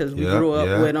brother because we grew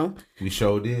up with him. We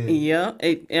sure did. Yeah.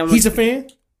 He's a fan?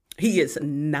 He is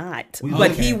not.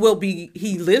 But he will be.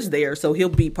 He lives there, so he'll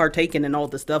be partaking in all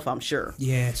the stuff, I'm sure.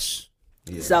 Yes.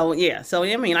 Yeah. So,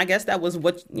 I guess that was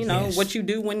what, what you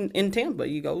do when in Tampa.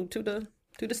 You go to the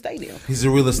stadium. He's a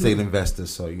real estate investor,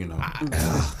 so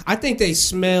I think they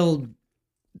smelled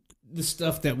the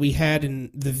stuff that we had in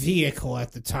the vehicle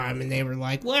at the time, and they were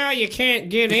like, "Well, you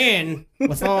can't get in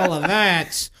with all of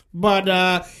that,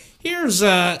 but here's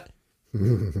a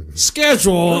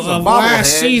schedule of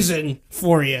last season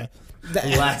for you."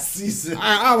 Last season,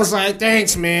 I was like,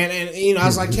 "Thanks, man," and I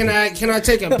was like, "Can I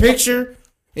take a picture?"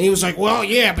 And he was like, well,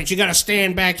 yeah, but you got to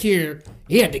stand back here.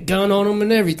 He had the gun on him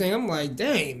and everything. I'm like,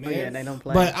 dang, man. Oh, yeah, they don't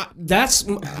play. But I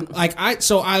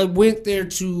went there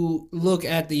to look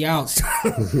at the outside,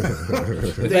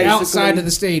 the outside of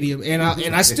the stadium. And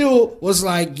I still was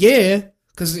like, yeah,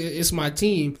 because it's my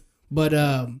team. But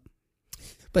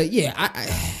yeah,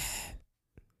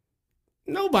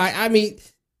 nobody, I mean,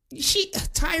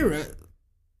 Tyra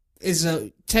is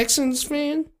a Texans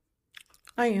fan.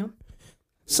 I am.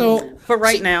 So for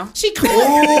right now, she called.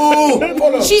 I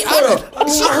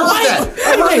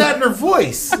heard that in her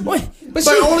voice, but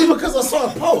only because I saw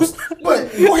a post.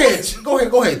 But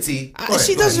go ahead, T.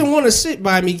 She doesn't want to sit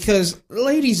by me because,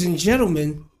 ladies and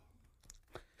gentlemen,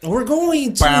 we're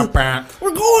going to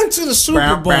the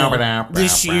Super Bowl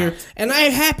this year, and I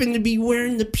happen to be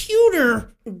wearing the pewter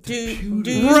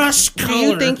rush color. Do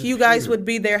you think you guys would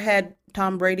be there had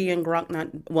Tom Brady and Gronk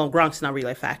Gronk's not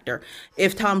really a factor.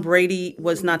 If Tom Brady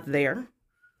was not there,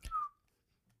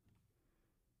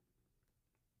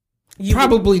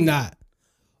 probably not.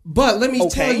 But let me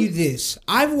tell you this: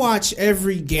 I've watched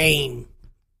every game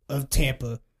of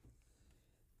Tampa,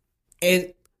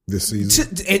 and this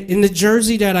season, and the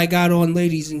jersey that I got on,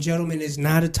 ladies and gentlemen, is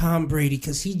not a Tom Brady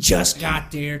because he just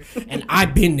got there, and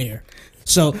I've been there.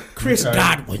 So Chris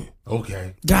Godwin.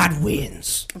 Okay. God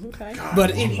wins. Okay.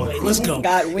 But anyway, let's go.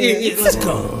 God wins. Let's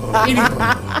go.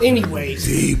 Anyways.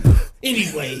 Deep.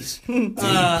 Anyways.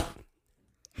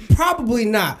 Probably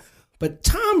not. But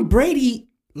Tom Brady,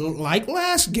 like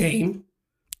last game,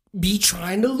 be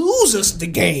trying to lose us the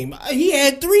game. He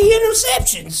had 3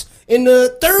 interceptions in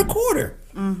the third quarter.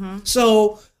 Mm-hmm.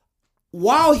 So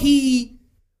while he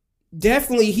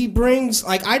brings,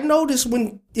 like, I notice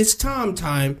when it's Tom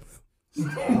time. I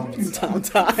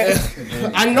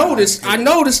noticed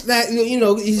that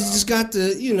he's just got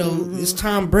the it's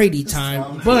Tom Brady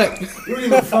time, but you don't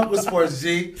even fuck with sports,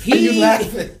 G. He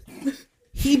ain't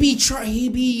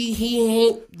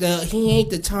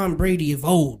the Tom Brady of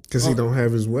old because he don't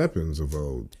have his weapons of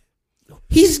old.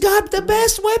 He's got the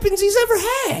best weapons he's ever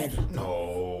had.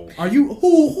 No, are you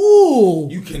who?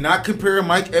 You cannot compare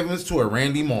Mike Evans to a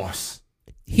Randy Moss.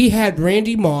 He had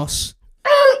Randy Moss.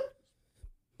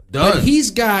 Done. But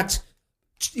he's got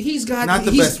not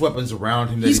the best weapons around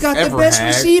him that he's got ever the best had.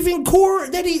 Receiving core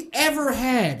that he ever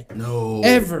had. No.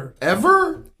 Ever.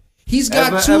 He's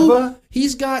got two.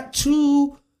 He's got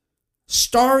 2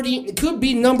 starting, could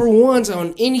be number ones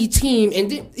on any team,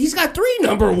 and then he's got 3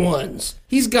 number ones.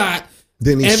 He's got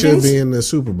then he Evans, should be in the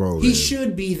Super Bowl. He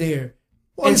should be there.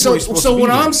 And so what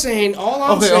I'm saying, saying,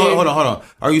 hold on.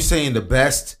 Are you saying the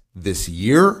best this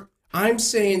year? I'm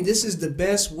saying this is the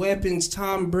best weapons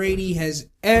Tom Brady has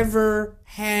ever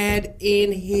had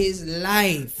in his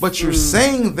life. But you're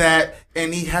saying that,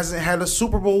 and he hasn't had a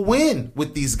Super Bowl win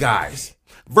with these guys.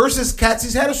 Versus Cats,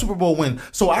 he's had a Super Bowl win.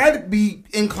 So I'd be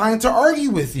inclined to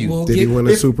argue with you. Well, did he win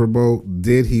a Super Bowl?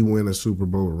 Did he win a Super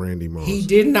Bowl with Randy Moss? He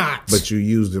did not. But you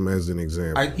used him as an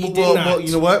example. He did not. Well,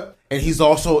 you know what? And he's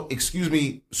also,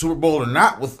 Super Bowl or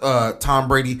not with Tom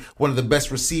Brady, one of the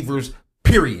best receivers,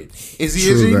 period. Is he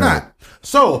or is he not?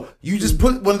 So you just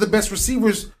put one of the best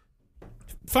receivers.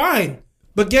 Fine.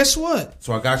 But guess what?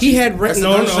 So I got you. He had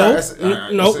no. That's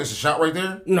a shot right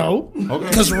there. No,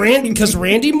 because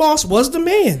Randy Moss was the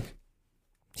man.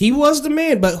 He was the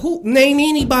man. But name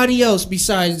anybody else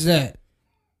besides that?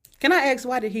 Can I ask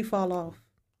why did he fall off?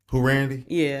 Who, Randy?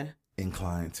 Yeah,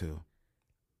 inclined to.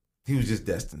 He was just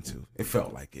destined to. It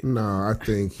felt like it. No, I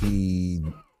think he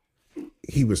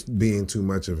was being too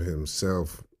much of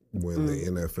himself when the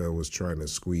NFL was trying to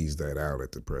squeeze that out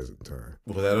at the present time.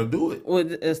 Well, that'll do it. Well,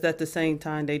 is that the same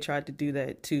time they tried to do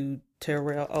that to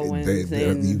Terrell Owens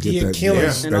and you get that,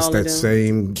 Killers? that's that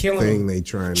same thing they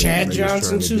trying to Chad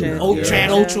Johnson too. Chad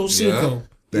Ochocinco.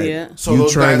 So you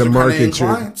trying to market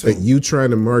you trying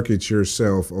to market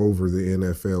yourself over the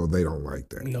NFL. They don't like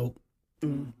that. Nope.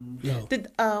 No. Did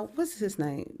what's his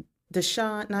name?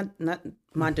 Deshaun, not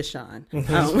my Deshaun.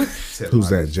 Who's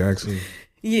that? Jackson.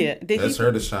 Yeah, that's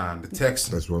her Deshaun, the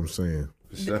Texan. That's what I'm saying.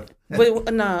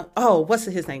 But no, what's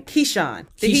his name? Keyshawn.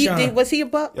 Was he a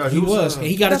buck? Yeah, he was.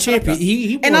 He got a champion.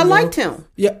 He and I liked him.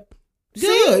 Yeah.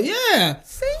 Good, yeah.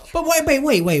 See? But wait.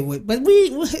 But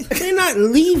we're not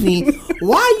leaving.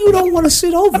 Why you don't want to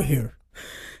sit over here?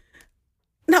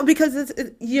 No, because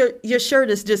your shirt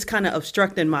is just kind of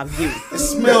obstructing my view. It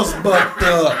smells bucked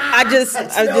up. I just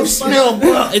smell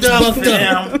bucked up.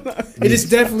 It is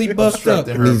definitely bucked up.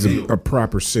 It needs a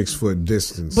proper 6-foot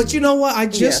distance. But you know what? I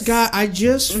just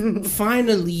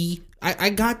finally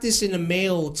got this in the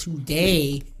mail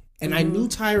today, and I knew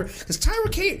Tyra, because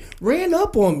Tyra ran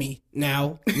up on me.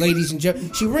 Now, ladies and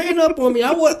gentlemen, she ran up on me.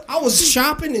 I was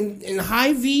shopping in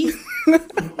Hy-Vee.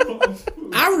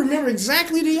 I remember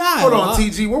exactly the aisle. Hold on,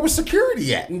 TG. Where was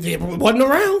security at? It wasn't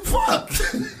around. Fuck.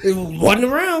 It wasn't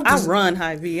around. I run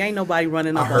high V. Ain't nobody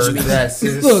running I up heard on me. that,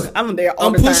 sis. Look, I'm there all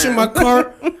I'm the time. pushing my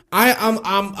cart.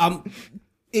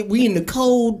 We in the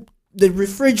cold, the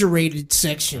refrigerated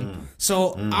section.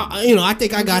 So I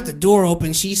think I got the door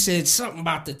open. She said something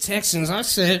about the Texans. I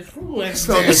said, "Who is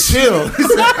this? Chill.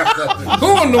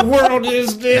 Who in the world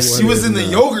is this?" She was in the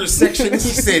yogurt section and she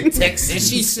said Texas. And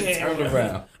she said, Turn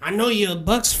around. "I know you're a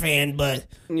Bucks fan, but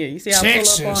Yeah, you see how I pull up on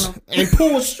Texans," them? and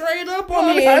pulled straight up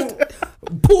on me and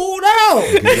pulled out.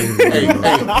 Hey,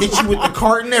 hit you with the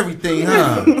cart and everything,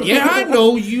 huh? Yeah, I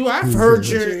know you. I've heard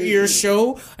your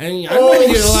show, and I know Oh,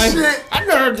 you like. shit. I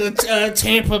heard the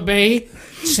Tampa Bay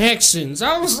Texans.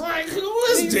 I was like, "Who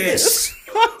is this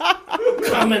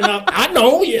coming up?" I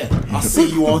know you. I'll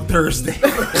see you on Thursday.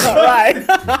 All right.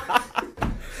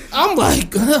 I'm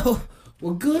like, oh,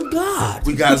 well, good God.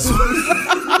 We got some.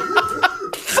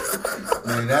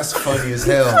 Man, that's funny as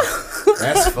hell.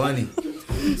 That's funny.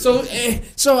 So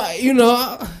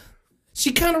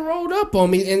she kind of rolled up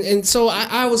on me, and so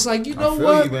I was like, you know I feel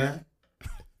what? you, man.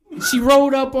 She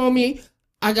rolled up on me.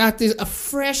 I got a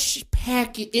fresh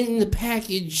packet in the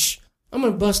package. I'm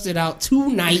gonna bust it out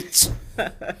tonight.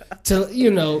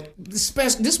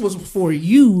 This was for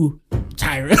you,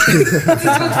 Tyra.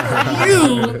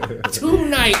 You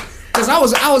tonight, because I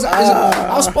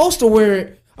was supposed to wear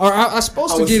it, or I was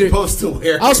supposed to get it.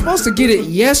 I was supposed to get it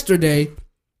yesterday,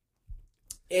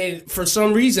 and for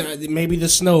some reason, maybe the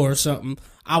snow or something,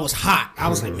 I was hot. I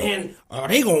was like, man, are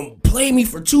they gonna play me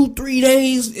for 2-3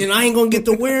 days, and I ain't gonna get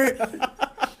to wear it?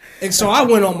 And so I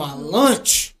went on my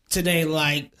lunch today,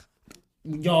 like,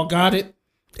 y'all got it?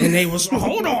 And they was,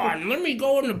 hold on, let me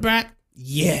go in the back.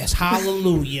 Yes,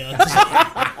 hallelujah.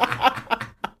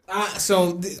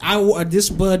 This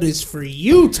bud is for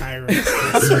you, Tyra.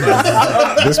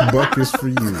 This buck is for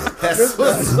you. That's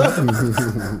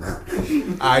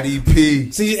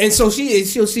IDP. See, and so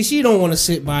she don't want to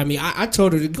sit by me. I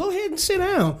told her to go ahead and sit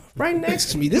down right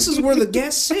next to me. This is where the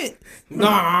guests sit. No,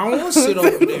 I don't want to sit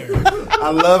over there.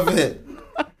 I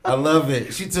love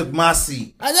it. She took my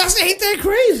seat. Ain't that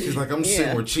crazy? She's like, I'm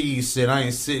sitting where Cheese sit. I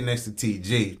ain't sitting next to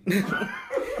TG.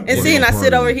 And see, and I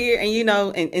sit over here, and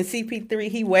and CP3,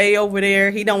 he way over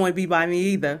there. He don't want to be by me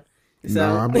either.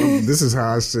 So This is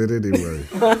how I sit anyway.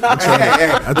 When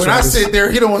I sit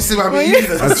there, he don't want to sit by me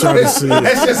either. I try to see.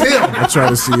 That's just him. I try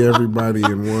to see everybody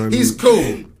in one. He's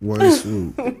cool. One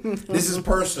swoop. This is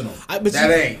personal. But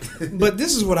ain't. But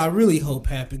this is what I really hope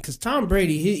happened, because Tom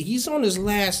Brady, he's on his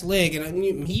last leg, and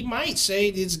he might say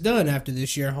it's done after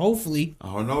this year. Hopefully.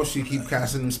 Oh no, she keep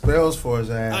casting them spells for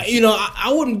his ass.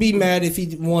 I wouldn't be mad if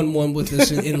he won one with us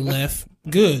and left.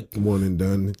 Good. One and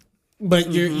done.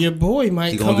 But your boy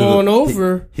might come on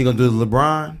over. He gonna do the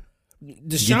LeBron.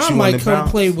 Deshaun might come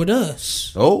play with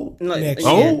us. Oh,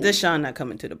 Deshaun not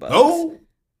coming to the Bucks. oh.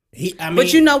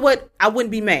 But you know what? I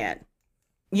wouldn't be mad.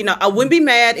 I wouldn't be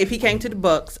mad if he came to the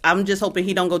Bucks. I'm just hoping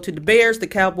he don't go to the Bears, the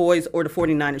Cowboys, or the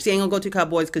 49ers. He ain't gonna go to the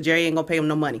Cowboys because Jerry ain't gonna pay him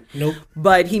no money. Nope.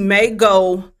 But he may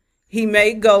go.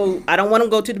 I don't want him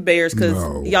to go to the Bears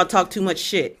because y'all talk too much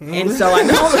shit, and so I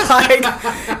know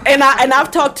and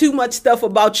I've talked too much stuff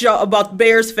about y'all, about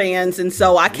Bears fans, and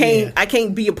so I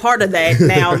can't be a part of that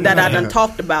now that I done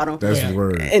talked about them. That's the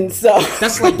word. And so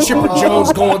that's like Chipper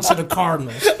Jones going to the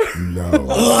Cardinals. No,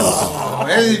 that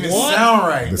doesn't even sound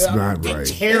right. that's not right.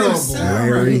 Terrible.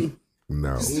 Larry,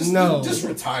 no. Just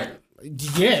retire.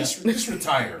 Yeah. Just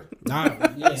retire.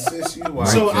 Yeah. Sis, you are.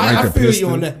 So I feel Piston.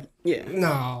 you on that. yeah.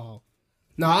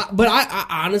 No, but I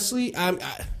honestly, I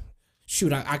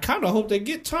kind of hope they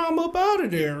get Tom up out of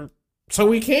there so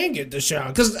we can get Deshaun.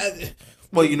 Because,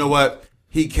 well, you know what?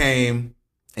 He came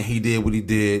and he did what he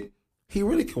did. He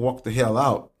really can walk the hell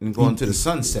out and go into the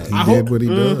sunset. He did what he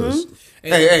does.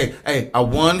 Hey, I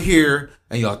won here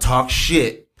and y'all talk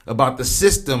shit about the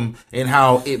system and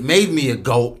how it made me a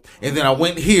GOAT. And then I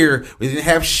went here, we didn't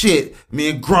have shit, me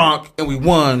and Gronk, and we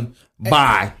won.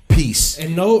 Bye. Peace.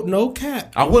 And no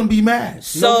cap. I wouldn't be mad.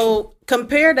 So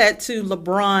compare that to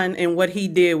LeBron and what he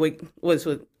did with what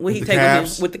he taken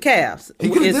with the Cavs. He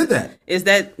could have did that. Is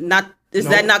that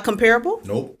not comparable?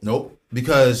 Nope.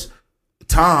 Because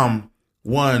Tom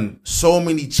won so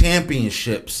many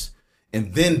championships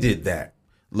and then did that.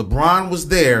 LeBron was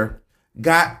there,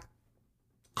 got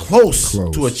close.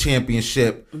 To a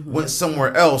championship, went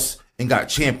somewhere else and got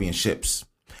championships,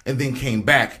 and then came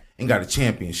back and got a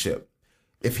championship.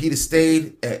 If he'd have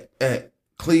stayed at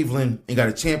Cleveland and got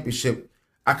a championship,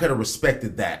 I could have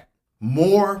respected that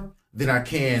more than I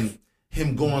can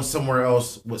him going somewhere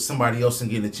else with somebody else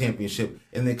and getting a championship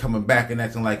and then coming back and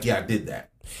acting like, yeah, I did that.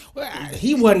 Well,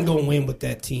 he wasn't going to win with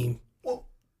that team. Well,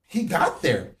 he got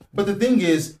there. But the thing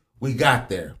is, we got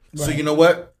there. Right. So you know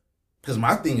what? Because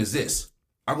my thing is this.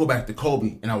 I go back to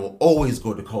Kobe, and I will always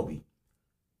go to Kobe.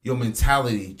 Your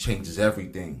mentality changes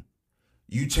everything.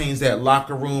 You change that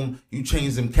locker room. You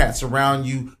change them cats around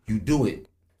you. You do it.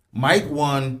 Mike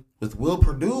won with Will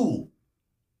Perdue.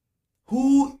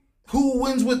 Who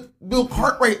wins with Bill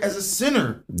Cartwright as a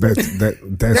center?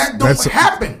 That don't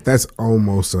happen. That's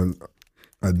almost a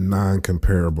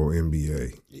non-comparable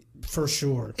NBA. For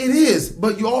sure. It is.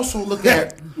 But you also look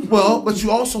at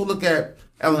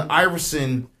Allen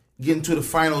Iverson getting to the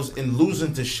finals and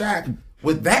losing to Shaq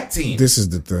with that team. This is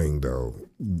the thing, though.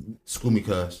 School me,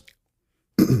 cuz.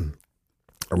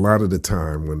 A lot of the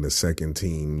time when the second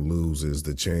team loses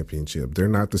the championship, they're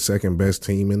not the second best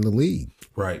team in the league.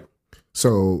 Right.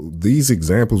 So these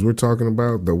examples we're talking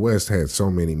about, the West had so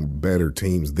many better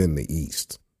teams than the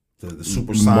East. The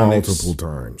Supersonics. Multiple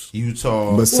times.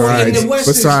 Utah.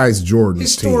 Besides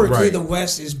Jordan's team. Historically, the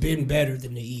West has been better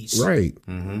than the East. Right.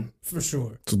 Mm-hmm. For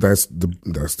sure. So that's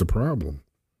the problem.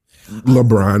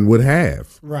 LeBron would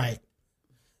have. Right.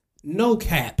 No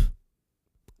cap.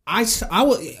 I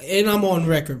would, and I'm on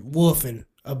record woofing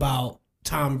about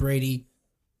Tom Brady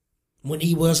when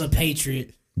he was a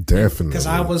Patriot. Definitely. Because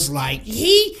I was like,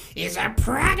 he is a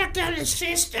product of the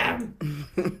system.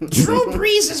 Drew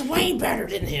Brees is way better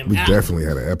than him. We definitely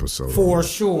had an episode. For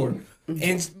sure.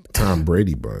 And Tom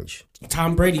Brady Bunch.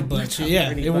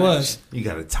 Yeah, it was. You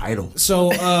got a title.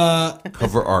 So,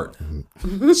 cover art.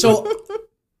 So,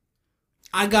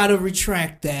 I got to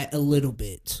retract that a little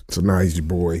bit. So now he's your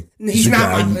boy. He's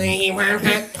not my thing. Now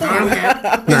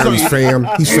he's fam.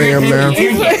 He's fam now.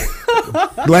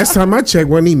 Last time I checked,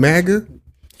 wasn't he MAGA?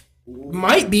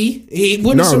 Might be. He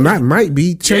wouldn't. Not might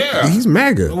be. Check. Yeah. He's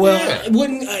MAGA. Well,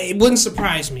 it wouldn't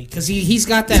surprise me because he's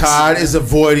got that. Todd is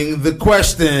avoiding the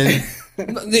question.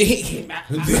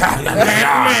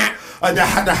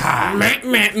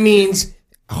 Matt means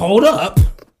hold up.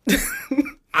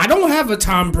 I don't have a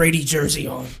Tom Brady jersey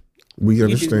on. We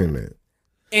understand that.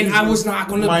 And I was not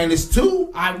going to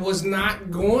 -2. I was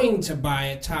not going to buy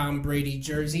a Tom Brady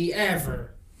jersey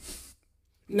ever.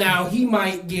 Now he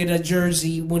might get a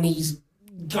jersey when he's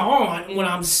gone, when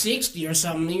I'm 60 or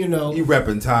something, you know. You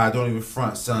repping, Todd. Don't even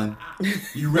front, son.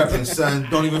 You repping, son.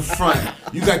 Don't even front.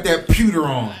 You got that pewter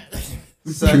on.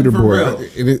 Son, pewter boy.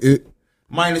 It,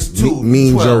 -2.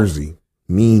 Mean 12. jersey.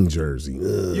 Mean jersey.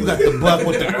 Ugh. You got the buck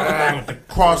with the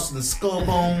cross and the skull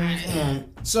bones.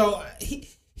 So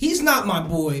he's not my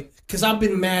boy because I've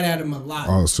been mad at him a lot.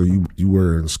 Oh, so you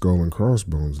wearing skull and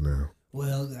crossbones now?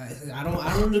 Well, I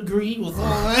don't agree with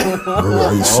all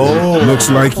that. Looks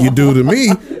like you do to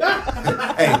me.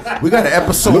 Hey, we got an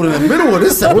episode in the middle of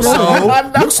this episode.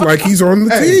 Looks like he's on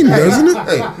the team, doesn't it?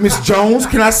 Hey, Miss Jones,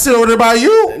 can I sit over there by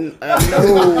you?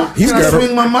 No. He's got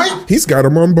swing my mic. He's got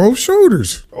him on both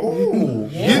shoulders. Oh,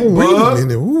 yeah, wait a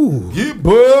minute. Ooh. Get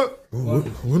bug.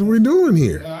 What are we doing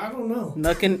here? I don't know.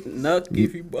 Nuck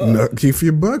if you buck. Nuck if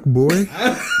you buck, boy.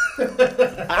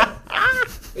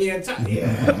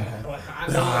 I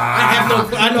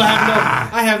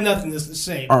have nothing to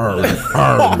say.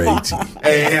 Matey.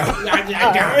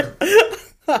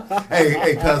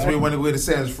 Hey, cuz where the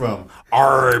sounds from?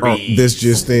 Arby's. This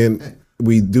just in,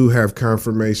 we do have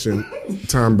confirmation.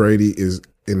 Tom Brady is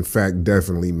in fact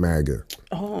definitely MAGA.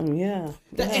 Oh yeah.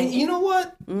 And you know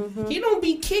what? Mm-hmm. He don't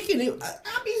be kicking it.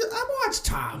 I watched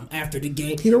Tom after the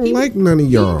game. He don't like none of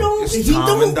y'all. It's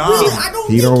Tom and Dom.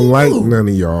 He don't like none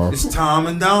of y'all. It's Tom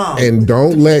and Dom. And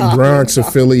don't let Gronk's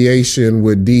affiliation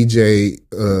with DJ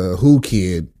Who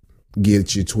Kid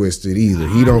get you twisted either.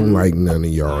 He don't like none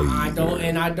of y'all either.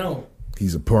 I don't.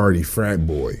 He's a party frat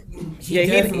boy. He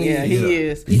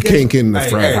is. You can't get in the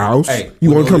frat house.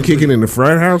 You want to come kicking in the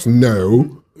frat house?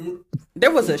 No. There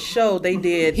was a show they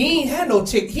did. He ain't had no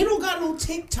He don't got no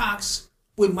TikToks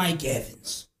with Mike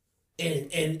Evans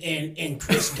and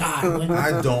Chris Godwin.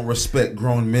 I don't respect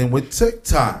grown men with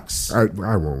TikToks.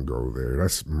 I won't go there.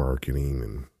 That's marketing,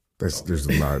 and there's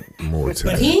a lot more to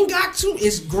but that. He ain't got to.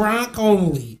 It's Gronk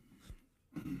only.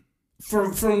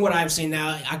 From what I've seen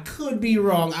now, I could be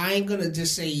wrong. I ain't gonna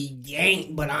just say he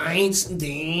ain't, but I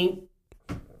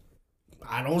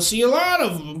don't see a lot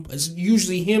of them. It's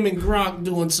usually him and Gronk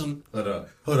doing some. Hold up.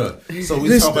 So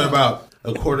we talking about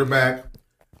a quarterback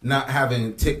not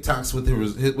having TikToks with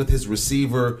his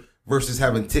receiver versus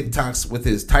having TikToks with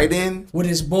his tight end, with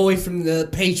his boy from the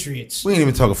Patriots. We ain't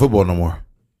even talking football no more.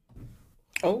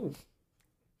 Oh.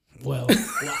 Well,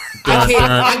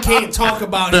 I can't talk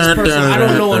about his personal. I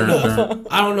don't know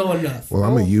enough. Well,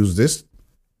 I'm gonna use this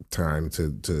time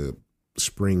to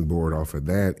springboard off of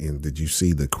that, and did you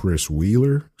see the Chris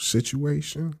Wheeler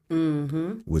situation,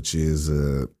 which is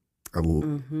a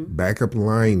backup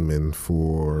lineman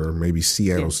for maybe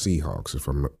Seattle Seahawks, if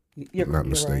I'm not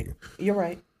mistaken. You're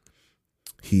right.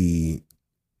 He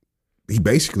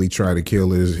basically tried to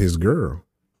kill his girl.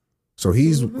 So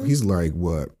he's like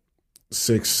what,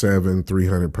 6'7",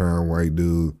 300-pound white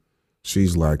dude.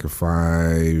 She's like a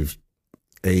 5'8",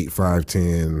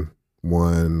 5'10",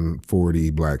 140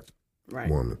 black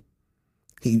woman.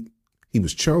 He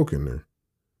was choking her,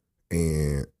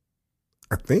 and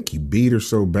I think he beat her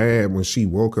so bad when she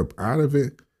woke up out of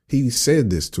it. He said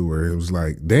this to her. It was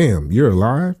like, "Damn, you're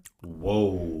alive."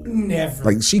 Whoa. Never.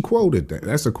 Like, she quoted that.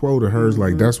 That's a quote of hers.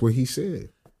 Like, that's what he said.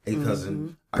 Hey,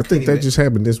 cousin. I think that just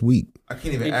happened this week. I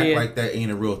can't even act like that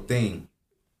ain't a real thing,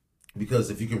 because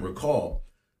if you can recall,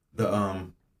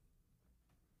 the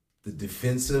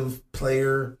defensive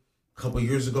player a couple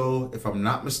years ago, if I'm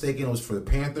not mistaken, it was for the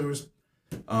Panthers,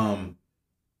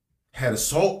 had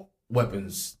assault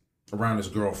weapons around his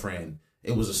girlfriend.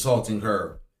 It was assaulting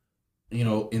her,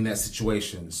 in that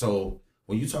situation. So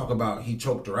when you talk about he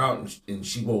choked her out and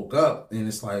she woke up, and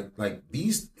it's like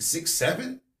these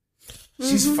 6'7",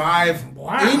 she's 5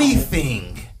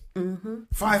 anything.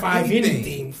 Five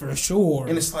anything for sure.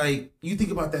 And it's like, you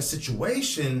think about that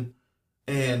situation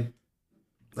and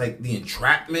like the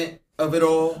entrapment of it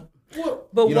all.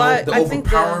 But why? The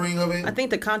overpowering of it. I think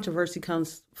the controversy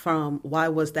comes from, why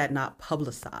was that not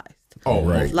publicized? Oh,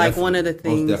 right. Like, one of the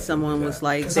things someone was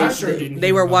like,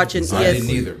 they were watching. I didn't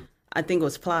either. I think it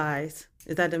was Plies.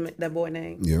 Is that that boy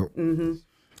name? Yep.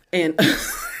 And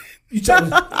you tell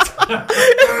me.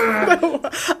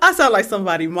 I sound like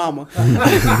somebody mama.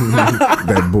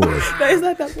 That boy. Is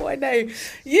that boy name?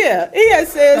 Yeah, he had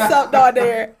said something on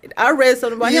there. I read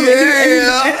something about him,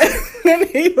 and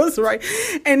he was right.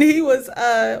 And he was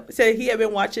said he had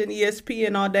been watching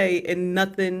ESPN all day, and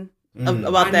nothing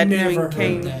about that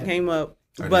came up.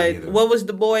 But what was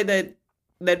the boy that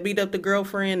beat up the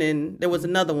girlfriend? And there was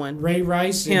another one, Ray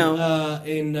Rice,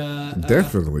 and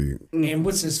definitely. And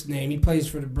what's his name? He plays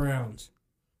for the Browns.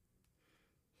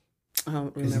 I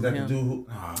don't Is remember that him. the dude who,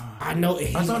 I know.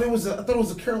 I thought it was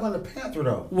a Carolina Panther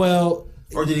though. Well,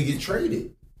 or did he get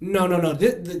traded? No.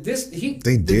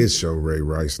 They did show Ray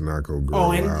Rice knock a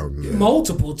girl out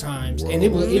multiple times, and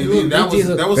it was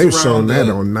they were showing that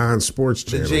on non-sports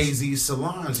channels. The Jay-Z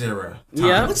Salons era.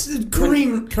 Yeah, what's the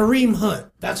Kareem Hunt?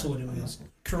 That's what it was.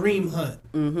 Kareem Hunt.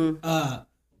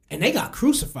 And they got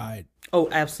crucified. Oh,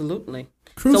 absolutely.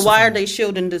 So why are they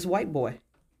shielding this white boy?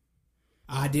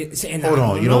 I did. Hold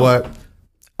on. You know what?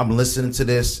 I'm listening to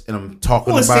this and I'm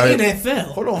talking about it. It's the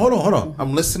NFL. Hold on.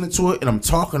 I'm listening to it and I'm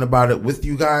talking about it with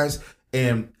you guys.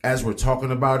 And as we're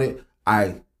talking about it,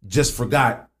 I just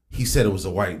forgot he said it was a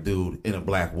white dude and a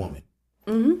black woman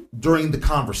during the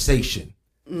conversation.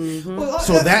 Well,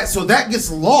 so that gets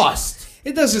lost.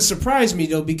 It doesn't surprise me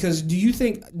though, because do you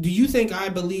think I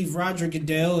believe Roger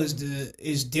Goodell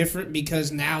is different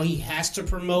because now he has to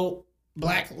promote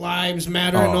Black Lives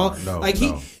Matter and all? No,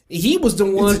 he was the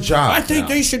one. It's a job. I think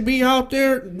they should be out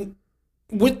there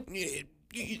with,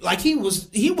 like, he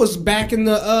was back in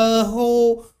the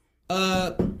whole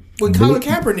when Colin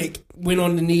Kaepernick went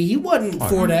on the knee. He wasn't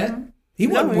for that. He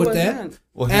wasn't with that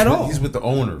at all. He's with the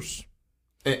owners,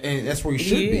 and that's where he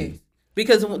should be.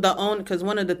 Because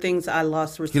one of the things I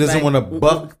lost respect. He doesn't want to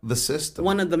buck the system.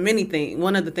 One of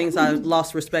the things I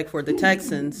lost respect for the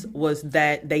Texans was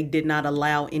that they did not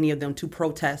allow any of them to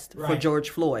protest for George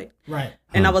Floyd. Right.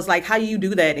 And I was like, how you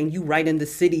do that? And you right in the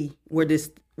city where this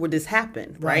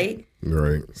happened, right?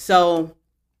 Right. So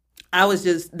I was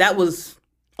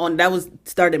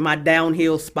started my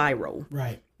downhill spiral.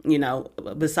 Right.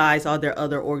 Besides all their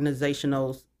other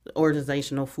organizational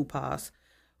faux pas.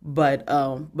 But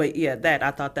yeah, I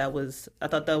thought that was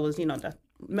that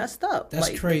messed up.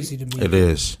 That's crazy to me. It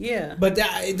is. Yeah. But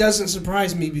it doesn't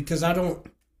surprise me because I don't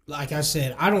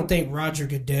think Roger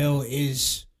Goodell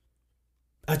is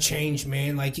a changed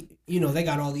man. Like, they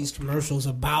got all these commercials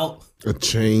about a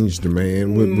changed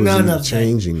man. What was he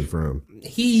changing from?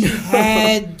 He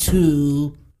had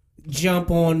to jump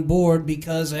on board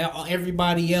because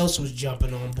everybody else was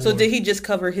jumping on board. So did he just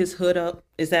cover his hood up?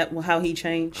 Is that how he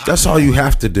changed? That's all you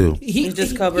have to do. He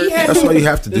just covered. That's all you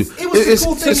have to do.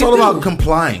 It's all about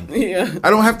complying. Yeah. I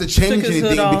don't have to change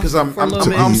anything because I'm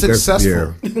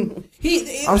successful.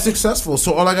 I'm successful.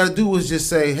 So all I got to do is just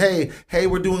say, hey,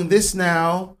 we're doing this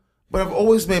now. But I've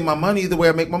always made my money the way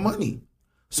I make my money.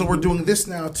 So we're doing this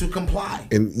now to comply.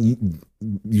 And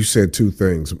you said two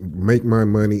things: make my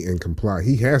money and comply.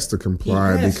 He has to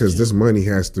comply because this money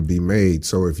has to be made.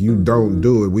 So if you don't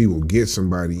do it, we will get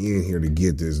somebody in here to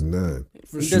get this done.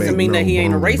 It doesn't mean that he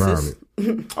ain't a racist.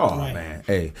 Oh, right. Man.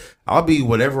 Hey, I'll be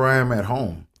whatever I am at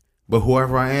home. But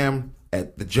whoever I am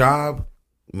at the job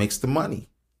makes the money,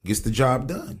 gets the job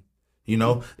done. You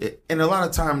know? And a lot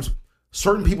of times,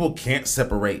 certain people can't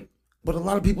separate, but a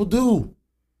lot of people do.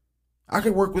 I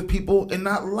can work with people and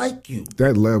not like you.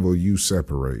 That level you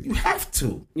separate. You have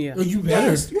to. Yeah. Well, you better.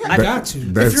 Yes, you got to.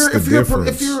 That's the difference.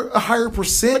 If you're a higher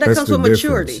percent. But that comes with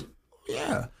maturity.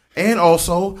 Yeah. And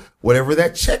also, whatever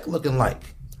that check looking like.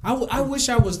 I wish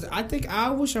I was. I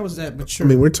wish I was that mature. I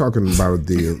mean, we're talking about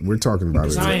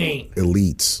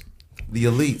elites. The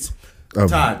elites.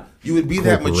 Todd, you would be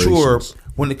that mature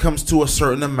when it comes to a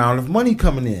certain amount of money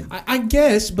coming in. I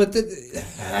guess, but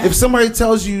if somebody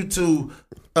tells you to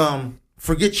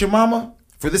forget your mama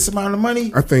for this amount of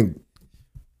money, I think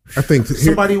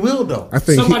somebody will though.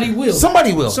 Somebody will.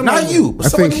 Not you. I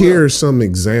think here are some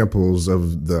examples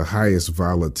of the highest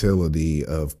volatility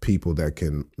of people that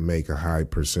can make a high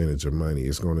percentage of money.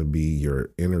 It's going to be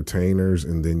your entertainers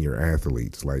and then your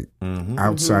athletes. Like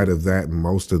outside of that,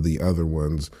 most of the other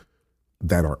ones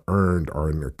that are earned are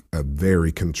in a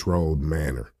very controlled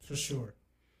manner. For sure.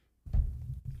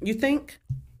 You think?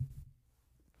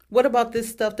 What about this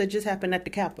stuff that just happened at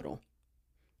the Capitol,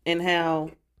 and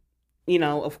how, you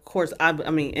know, of course, I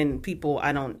mean, and people,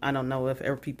 I don't know if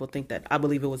ever people think that. I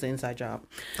believe it was an inside job.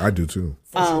 I do too.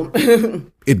 Sure.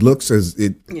 It looks as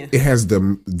it has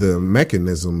the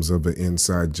mechanisms of an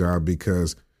inside job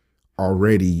because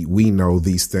already we know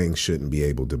these things shouldn't be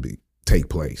able to take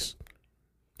place.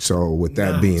 So with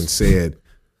that being said,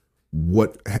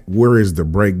 where is the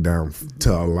breakdown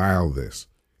to allow this?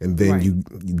 And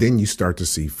then you start to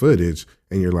see footage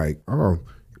and you're like, oh,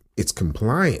 it's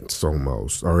compliance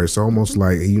almost. Or it's almost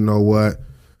like, you know what?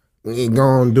 You ain't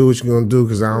going to do what you're going to do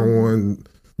because I don't want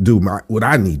to do what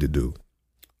I need to do.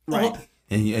 Right.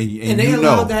 And they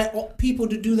allow people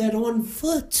to do that on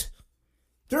foot.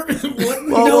 There wasn't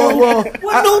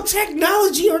no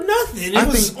technology or nothing.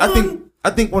 I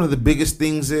think one of the biggest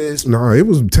things is it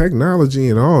was technology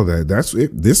and all that. That's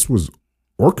it. This was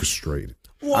orchestrated.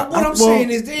 Well, what I'm saying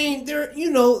is there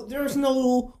ain't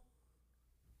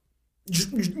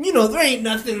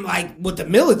nothing like what the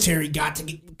military got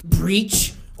to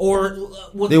breach or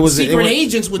what secret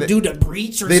agents would do to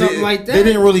breach or something like that. They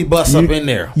didn't really bust up in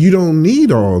there. You don't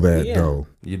need all that though.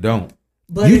 You don't.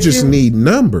 But you just need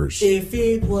numbers. If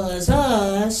it was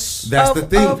us, that's the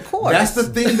thing. Of course. That's the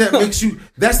thing that makes you.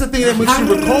 That's the thing that makes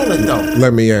you recall it, though.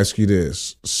 Let me ask you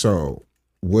this: so,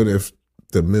 what if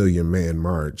the Million Man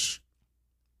March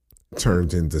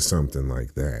turns into something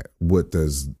like that? What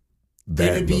does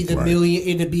that it'd be look like?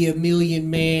 It'd be a Million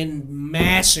Man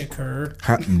massacre.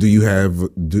 Do you have?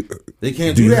 They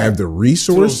can't. Do you have the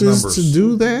resources to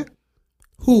do that?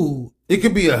 Who? It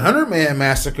could be 100-man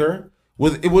massacre.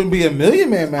 It wouldn't be a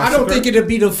 1,000,000-man massacre. I don't think it'd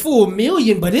be the full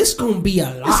million, but it's gonna be a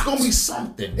lot. It's gonna be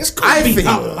something. It's gonna be a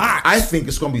lot. I think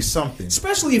it's gonna be something.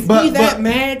 Especially if we that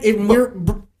mad and we're.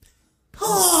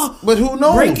 But who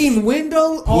knows? Breaking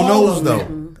windows. Who knows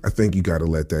though? I think you got to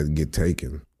let that get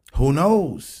taken. Who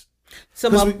knows?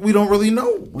 Because we don't really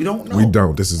know. We don't know. We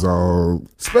don't. This is all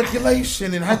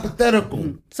speculation and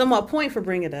hypothetical. So my point for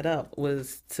bringing that up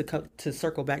was to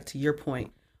circle back to your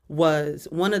point. Was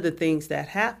one of the things that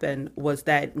happened was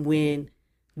that when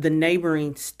the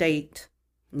neighboring state,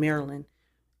 Maryland,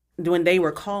 when they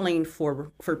were calling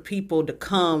for people to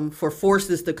come, for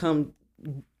forces to come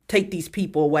take these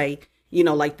people away, you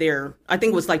know, like I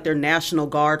think it was like their National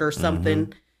Guard or something.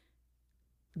 Mm-hmm.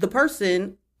 The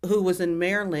person who was in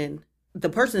Maryland, the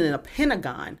person in the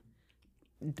Pentagon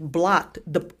blocked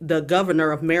the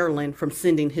governor of Maryland from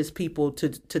sending his people to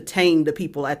tame the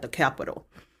people at the Capitol.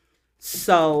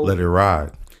 So let it ride.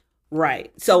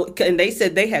 Right. So, and they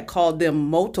said they had called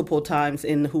them multiple times,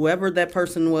 and whoever that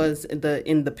person was in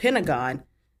the Pentagon,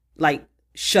 like,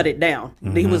 shut it down.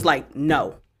 Mm-hmm. He was like,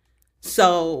 no.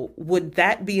 So would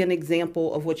that be an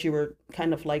example of what you were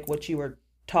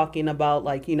talking about?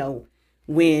 Like, you know,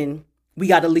 when we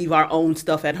got to leave our own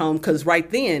stuff at home, because right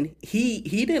then he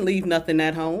didn't leave nothing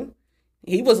at home.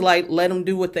 He was like, let them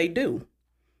do what they do,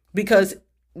 because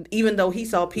even though he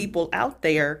saw people out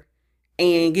there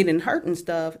and getting hurt and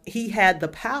stuff, he had the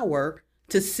power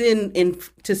to send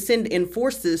in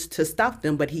forces to stop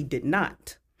them, but he did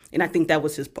not. And I think that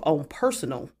was his own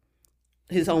personal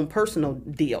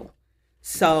deal.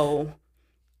 So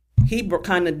he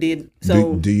kind of did.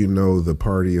 So do you know the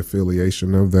party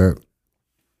affiliation of that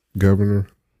governor?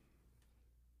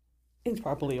 He's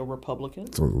probably a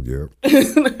Republican. So, yeah.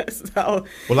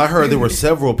 Well, I heard there were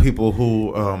several people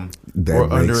who were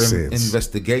under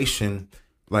investigation,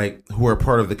 like who are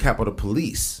part of the Capitol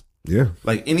Police. Yeah.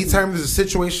 Like anytime there's a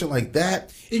situation like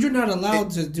that, you're not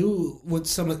allowed to do what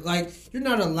someone like. You're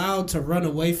not allowed to run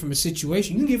away from a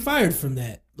situation. You can get fired from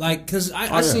that. Like, because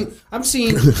I'm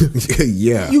seeing.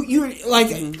 Yeah. You like,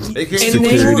 they can't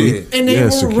and they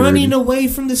were running away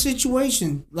from the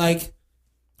situation. Like,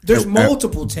 there's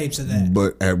multiple tapes of that.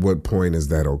 But at what point is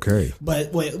that okay?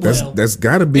 But that's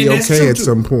got to be okay at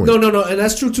some point. No, and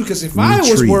that's true too. Because if I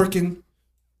was working,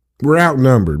 we're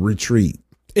outnumbered. Retreat.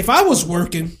 If I was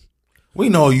working. We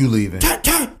know you leaving. I'm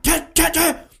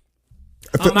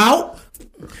out.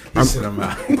 I'm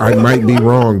out. I might be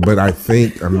wrong, but I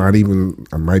think I might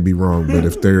be wrong, but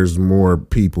if there's more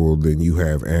people than you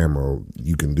have ammo,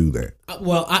 you can do that.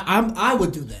 Well, I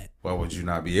would do that. Why would you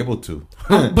not be able to?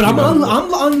 But I'm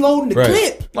unloading the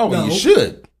clip. Oh, well, you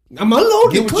should. I'm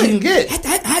unloading the clip. Get what you can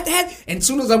get. And as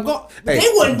soon as I'm gone, hey, they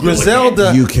wouldn't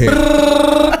Griselda. You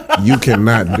can't. You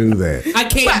cannot do that. I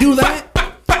can't do that.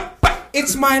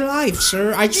 It's my life,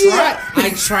 sir. I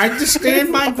tried to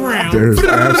stand my ground. There's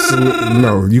absolutely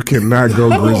no. You cannot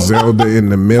go Griselda in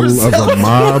the middle of a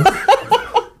mob.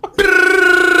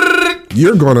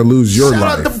 You're going to lose your life.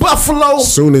 Shout out to Buffalo.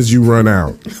 As soon as you run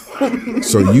out.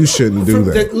 So you shouldn't do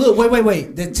that. Look,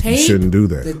 wait. The tape. You shouldn't do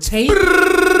that. The tape.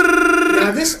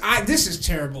 Now this is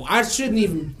terrible. I shouldn't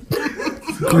even.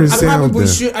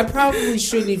 Griselda. I probably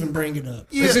shouldn't even bring it up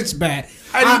because it's bad.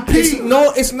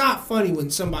 It's not funny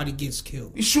when somebody gets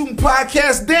killed. You shooting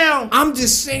podcasts down. I'm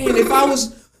just saying, if I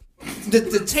was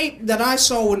the tape that I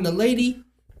saw when the lady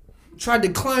tried to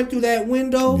climb through that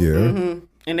window,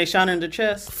 and they shot her in the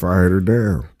chest, fired her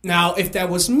down. Now, if that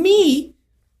was me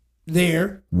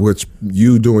there, which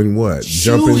you doing what?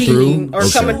 Jumping through or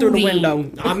coming through the window?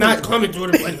 I'm not coming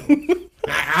through the window.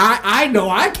 I know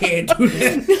I can't do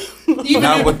that.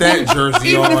 Not with that jersey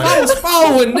even on. Even if I was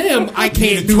following them, I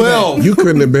can't do 12. that. You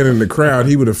couldn't have been in the crowd.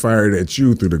 He would have fired at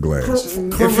you through the glass.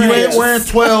 Correct. If you ain't wearing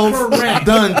 12,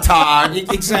 done, Todd.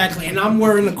 Exactly. And I'm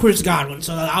wearing a Chris Godwin,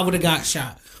 so I would have got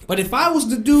shot. But if I was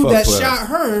the dude that shot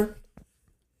her,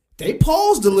 they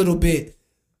paused a little bit.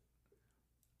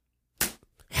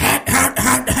 Hat.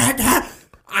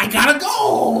 I gotta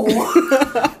go.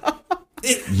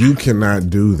 You cannot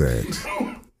do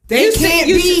that. They can't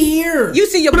be here. You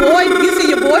see your boy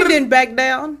didn't back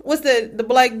down. What's the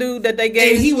black dude that they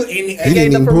gave? He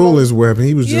didn't even pull his weapon.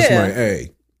 He was just like,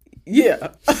 hey. Yeah.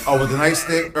 Oh, with the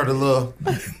nightstick or the little.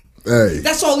 Hey.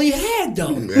 That's all he had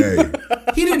though. Hey.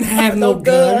 He didn't have no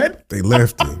gun. They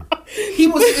left him. He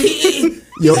was.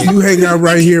 Yo, you hang out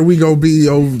right here. We gonna be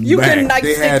over. You couldn't like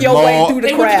stick your way through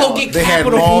the crowd. They had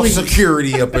mall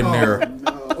security up in there.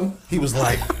 No. He was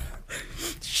like,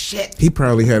 shit. He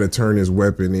probably had to turn his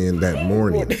weapon in that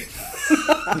morning.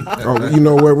 Oh, you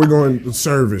know what? We're going to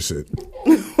service it.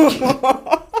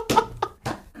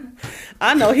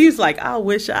 I know he's like, I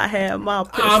wish I had my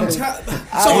pistol.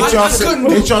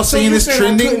 Ain't y'all seeing this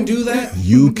trending? Couldn't do that.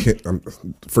 You can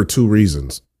for two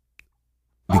reasons.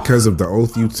 Because of the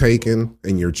oath you've taken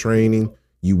and your training,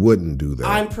 you wouldn't do that.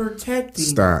 I'm protecting.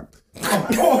 Stop.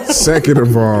 Second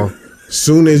of all,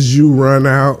 soon as you run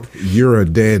out, you're a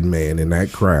dead man in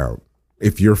that crowd.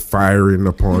 If you're firing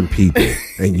upon people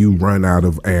and you run out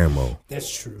of ammo,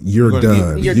 that's true. You're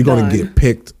done. You're going to get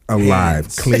picked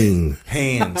alive, clean.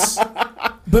 Hands.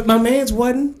 But my man's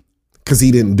wasn't. Because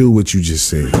he didn't do what you just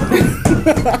said.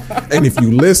 And if you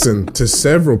listen to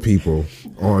several people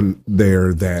on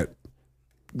there that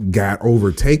got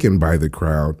overtaken by the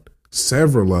crowd,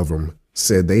 several of them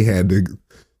said they had to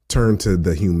turn to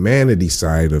the humanity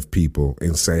side of people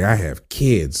and say, I have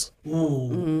kids.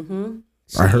 Mm-hmm.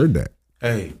 I heard that.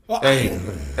 Hey.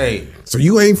 So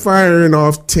you ain't firing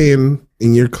off 10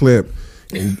 in your clip.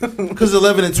 Because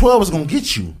 11 and 12 is going to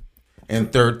get you. And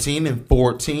 13 and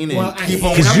 14 and keep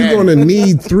on. Because you're going to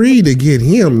need 3 to get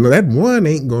him. That one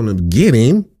ain't going to get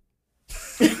him.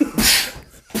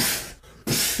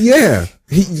 Yeah.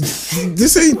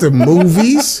 This ain't the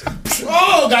movies.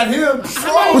 Oh, got him.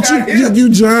 You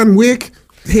John Wick?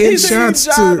 Headshots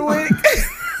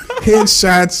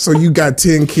headshots, so you got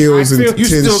 10 kills and 10 you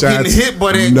still shots. Getting hit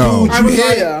by that no. dude.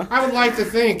 I would like to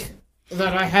think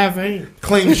that I have aim.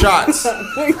 Clean shots.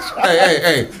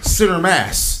 Hey. Center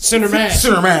mass. Center mass.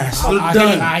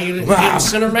 Done. I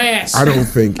center mass. I don't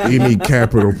think any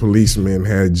Capitol policeman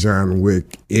had John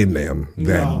Wick in them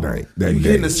that night. That day.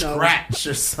 Getting a scratch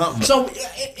or something.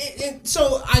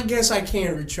 So I guess I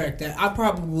can't retract that. I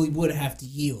probably would have to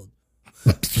yield.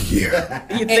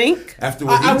 Yeah. You think? After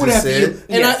what I would have said.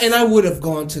 to yield. And I would have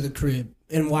gone to the crib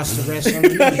and watched the rest on the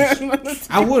news.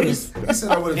 I would have.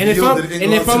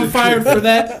 And if I'm fired for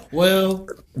that, well,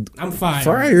 I'm fired.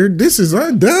 Fired? This is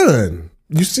undone.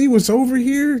 You see what's over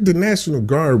here? The National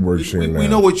Guard works here now. We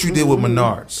know what you did with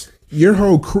Menards. Your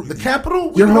whole crew, the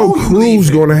Capitol. Your whole crew's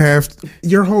gonna have.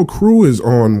 Your whole crew is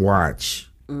on watch.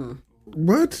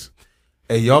 What?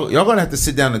 Hey, y'all gonna have to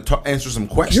sit down and answer some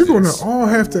questions. You're gonna all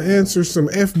have to answer some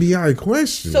FBI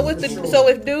questions. So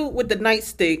if dude with the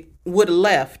nightstick would have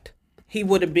left, he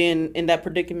would have been in that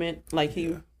predicament. Like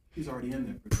he's already in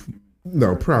that predicament.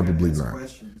 No, probably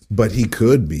not. But he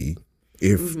could be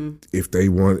if they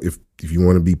want if you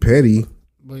want to be petty.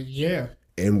 But yeah.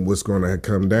 And what's going to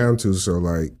come down to, so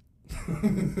like,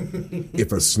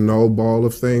 if a snowball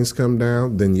of things come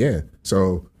down, then yeah.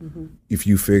 So if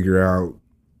you figure out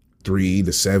 3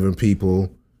 to 7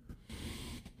 people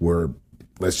were,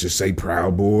 let's just say,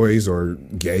 Proud Boys or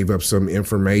gave up some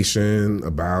information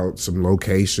about some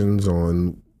locations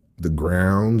on the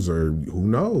grounds or who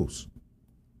knows.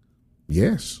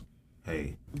 Yes.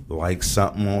 Hey, like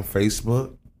something on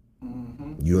Facebook.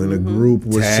 You in a group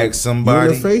with tag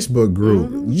somebody. You in a Facebook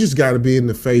group. You just got to be in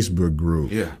the Facebook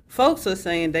group. Yeah. Folks are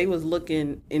saying they was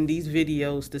looking in these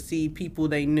videos to see people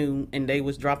they knew, and they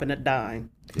was dropping a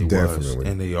dime. Definitely,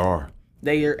 and they are.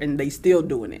 They are, and they still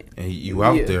doing it. And you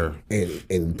out there.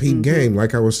 And peak game,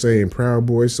 like I was saying, Proud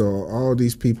Boys. So all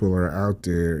these people are out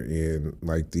there in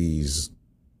like these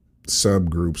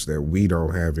subgroups that we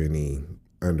don't have any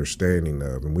understanding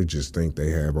of, and we just think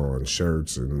they have on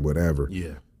shirts and whatever.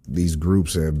 Yeah. These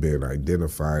groups have been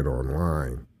identified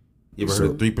online. You ever heard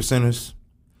of 3%ers?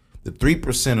 The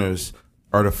 3%ers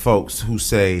are the folks who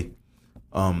say,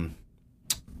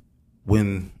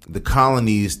 when the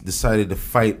colonies decided to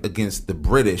fight against the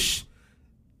British,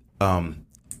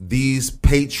 these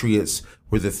patriots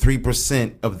were the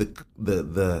 3% of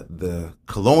the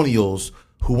colonials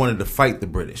who wanted to fight the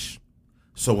British.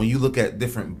 So when you look at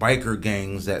different biker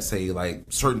gangs that say like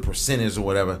certain percentage or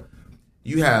whatever,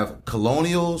 you have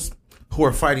colonials who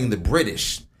are fighting the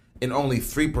British, and only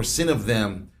 3% of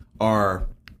them are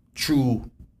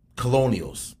true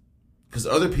colonials. Because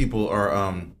other people are,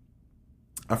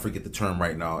 I forget the term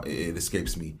right now, it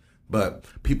escapes me, but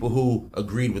people who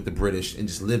agreed with the British and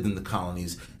just lived in the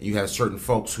colonies, and you have certain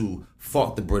folks who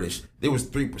fought the British, there was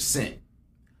 3%.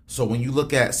 So when you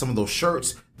look at some of those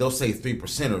shirts, they'll say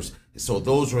 3%ers. So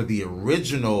those were the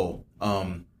original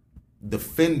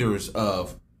defenders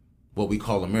of what we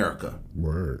call America.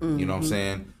 Word. You know what I'm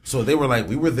saying? So they were like,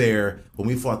 we were there when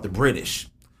we fought the British.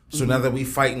 So now that we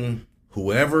fighting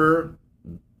whoever,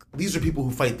 these are people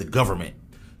who fight the government.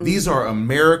 These are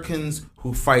Americans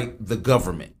who fight the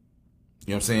government.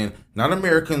 You know what I'm saying? Not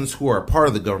Americans who are a part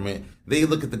of the government. They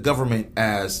look at the government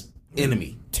as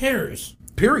enemy. Terrorists.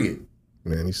 Period.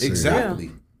 Man, he said, exactly.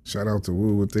 Yeah. Shout out to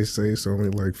Woo, what they say, it's only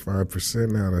like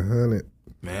 5% out of 100.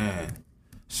 Man.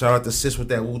 Shout out to sis with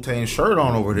that Wu-Tang shirt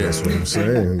on over there. That's what I'm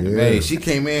saying, yeah. Hey, she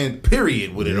came in,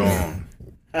 period, with it on.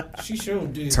 She sure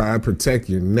did. Ty, protect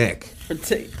your neck. For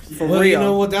real. real. You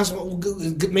know what? That's what,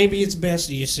 maybe it's best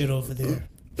that you sit over there.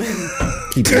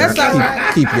 Keep your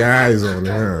eyes on it,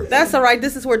 huh? That's all right.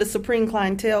 This is where the supreme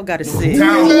clientele got to sit.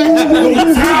 I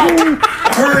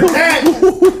heard that.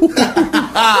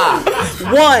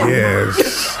 One.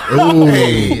 Yes. Ooh.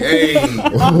 Hey.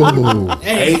 Ooh.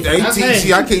 Hey,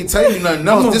 ATG, I can't tell you nothing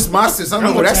else. This my sis. I don't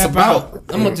know what that's about.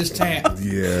 I'm going to just tap.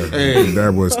 Yeah. Hey.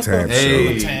 That was tap.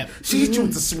 Hey. Tap. She hit you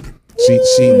with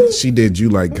the She did you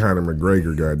like Conor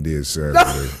McGregor got did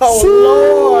Saturday. Oh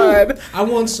Lord! I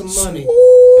won some money.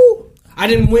 I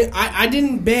didn't win. I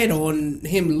didn't bet on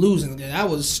him losing. I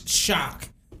was shocked,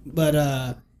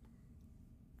 but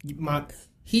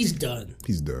he's done.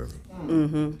 He's done.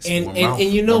 Mm-hmm. And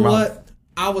you know what?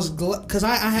 I was glad because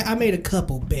I made a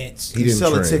couple bets. He didn't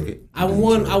sell train. a ticket. I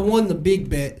won the big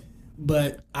bet,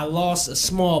 but I lost a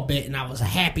small bet, and I was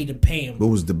happy to pay him. What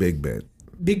was the big bet?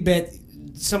 Big bet.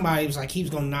 Somebody was like he was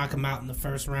gonna knock him out in the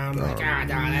first round. I'm like, nah,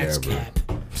 that's cap.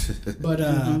 But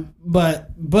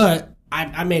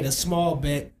I made a small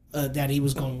bet that he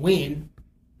was gonna win,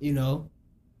 you know,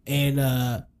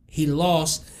 and he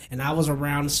lost, and I was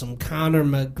around some Conor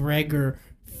McGregor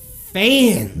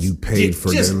fans. You paid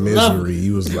for their misery.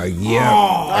 You was like, yeah,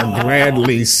 I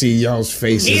gladly see y'all's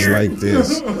faces like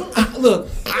this.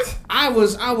 I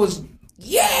was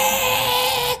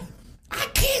yeah. I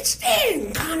can't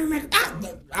stand Conor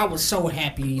McGregor. I was so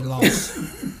happy he lost,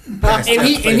 and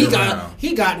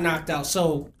he got knocked out.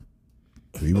 So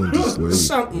he went to sleep.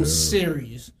 Something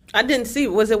serious. I didn't see.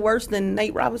 Was it worse than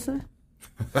Nate Robinson?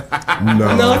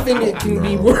 No, nothing can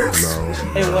be worse. No,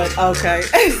 it was okay.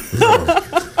 No.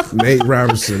 Nate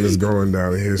Robinson is going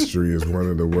down in history as one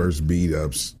of the worst beat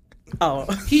ups. Oh,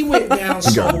 he went down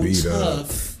so beat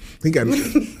tough.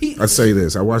 I say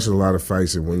this. I watch a lot of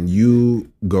fights, and when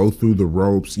you go through the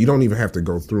ropes, you don't even have to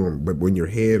go through them. But when your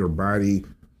head or body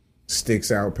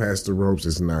sticks out past the ropes,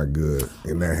 it's not good.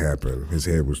 And that happened. His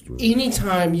head was through.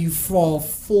 Anytime you fall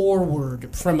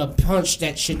forward from a punch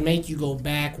that should make you go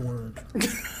backward.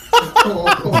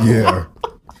 Yeah.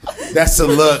 That's a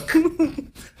look.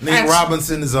 Nate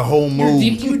Robinson is a whole move.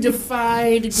 You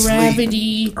defied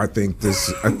gravity. I think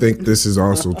this is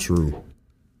also true.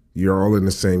 You're all in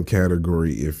the same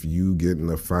category if you get in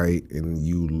a fight and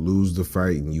you lose the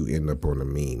fight and you end up on a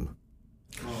meme.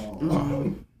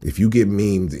 If you get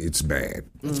memed, it's bad.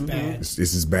 It's bad. It's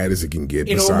as bad as it can get.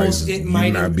 Besides you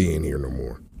not being here no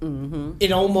more. Mm-hmm.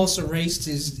 It almost erased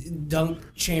his dunk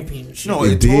championship. No,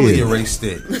 it totally erased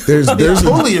it. There's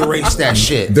totally erased that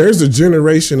shit. There's a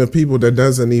generation of people that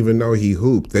doesn't even know he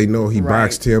hooped. They know he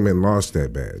boxed him and lost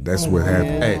that bad. That's what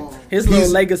happened. Hey, his little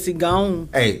legacy gone.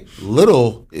 Hey,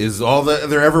 little is all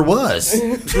that there ever was.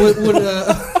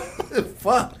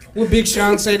 Fuck. What Big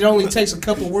Sean said, it only takes a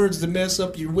couple words to mess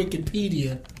up your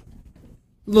Wikipedia.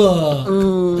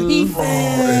 Look, he fell.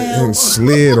 And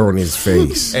slid on his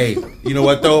face. Hey, you know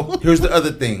what though? Here's the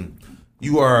other thing.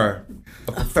 You are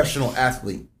a professional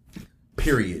athlete.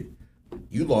 Period.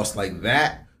 You lost like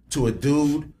that to a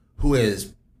dude who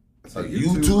is a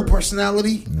YouTube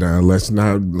personality. Now let's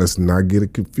not get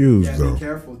it confused though. Be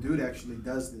careful, dude. Actually,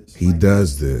 does this? He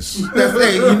does this.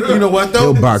 Hey, you know what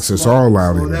though? He'll box us all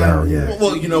out and down here.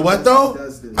 Well, you know what though?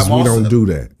 We don't do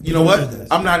that. You know what?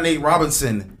 I'm not Nate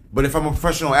Robinson, but if I'm a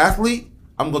professional athlete,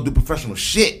 I'm gonna do professional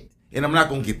shit, and I'm not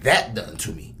gonna get that done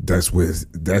to me. That's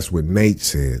what Nate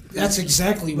said. That's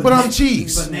exactly what. But I'm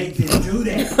cheeks. But Nate didn't do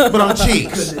that. But I'm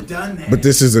cheeks. Couldn't have done that. But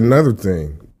this is another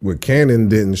thing. What Cannon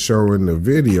didn't show in the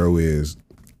video is,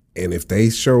 and if they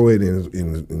show it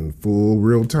in full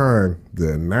real time,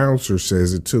 the announcer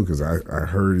says it too, because I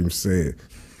heard him say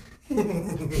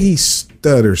it. He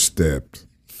stutter stepped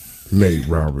Nate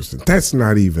Robertson. That's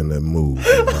not even a move.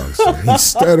 He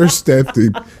stutter stepped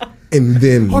him and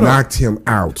then knocked him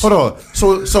out. Hold on.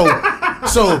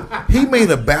 So he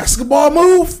made a basketball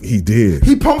move? He did.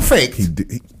 He pump faked. He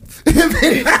did.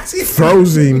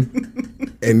 Froze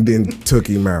him and then took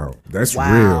him out. That's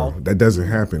real. That doesn't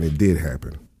happen. It did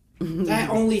happen.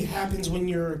 That only happens when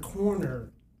you're a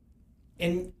corner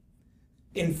in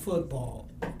football.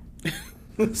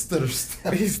 Stutter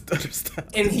step.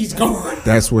 And he's gone.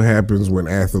 That's what happens when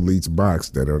athletes box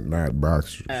that are not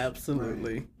boxers.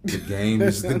 Absolutely. The game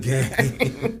is the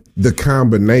game. The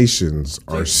combinations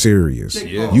are serious.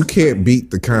 Yeah. You can't beat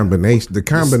the combination. The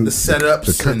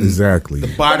setups. Exactly.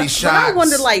 The body But shots. I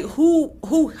wonder, like, who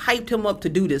hyped him up to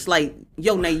do this? Like,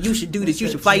 yo, Nate, you should do this. You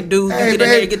should fight dudes. You get in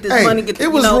there, get this money.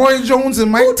 It was Roy Jones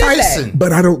and Mike Tyson.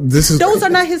 But I don't. Those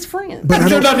are not his friends. But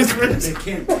They're not his friends. They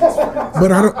can't be his friends.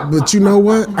 But I don't. But you know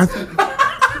what?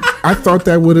 I thought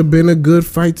that would have been a good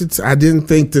fight. I didn't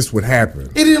think this would happen.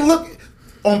 It didn't look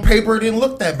on paper. It didn't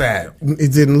look that bad.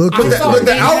 It didn't look. But the fighting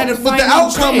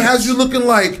outcome chance. has you looking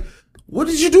like, what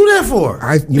did you do that for?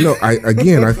 I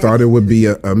thought it would be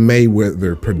a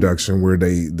Mayweather production where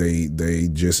they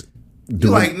just do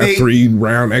like a Nate,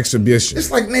 3-round exhibition.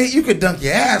 It's like, Nate, you could dunk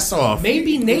your ass off.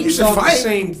 Maybe Nate should thought fight. The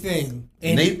same thing.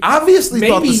 And Nate obviously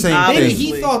thought the same thing. Maybe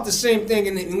he thought the same thing,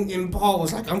 and Paul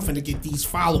was like, I'm finna get these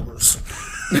followers.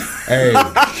 Hey,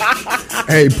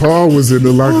 Paul was in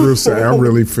the locker room saying, "I'm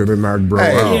really finna knock bro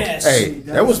out." Yes. Hey,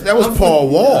 that was Paul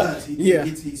Wall.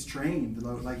 He's trained.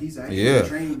 Like he's actually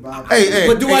trained by. Hey,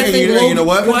 but do I think you know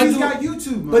what? He's got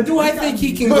YouTube. But do I think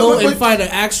he can go and fight an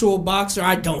actual boxer?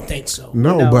 I don't think so.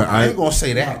 No, but I ain't gonna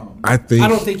say that. I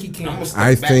don't think he can.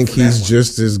 I think he's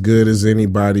just as good as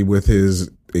anybody with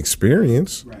his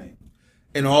experience, Right.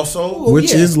 And also,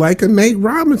 which is like a Nate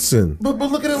Robinson. But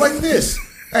look at it like this.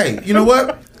 Hey, you know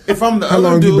what? If I'm the How other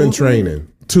long dude, you been training?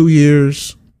 2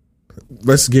 years.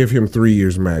 Let's give him 3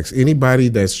 years max. Anybody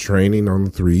that's training on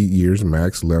the 3 years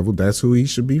max level, that's who he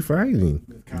should be fighting.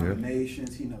 With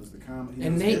combinations, he knows the comedy.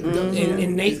 And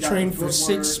Nate trained for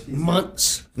 6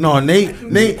 months. No,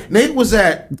 Nate was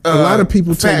at a lot of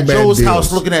people Fat take bad Joe's deals.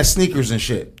 house looking at sneakers and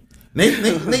shit. Nate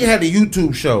had a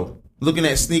YouTube show looking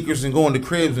at sneakers and going to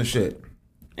cribs and shit.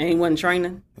 And he wasn't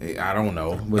training? Hey, I don't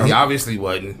know, but he obviously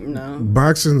wasn't. No.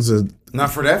 Boxing's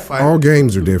Not for that fight. all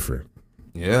games are different.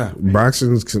 Yeah.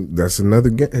 That's another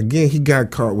game. Again, he got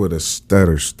caught with a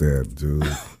stutter step, dude.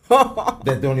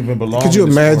 That don't even belong. Could you in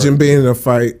the imagine sport. being in a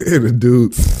fight and a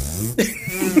dude?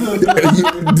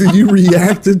 you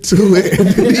reacted to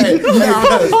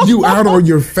it. You out on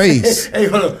your face. Hey,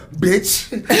 hold on, bitch.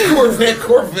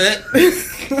 Corvette.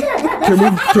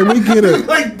 Can we get a?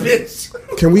 Like bitch.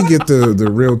 Can we get the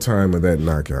real time of that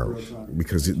knockout?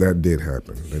 because that did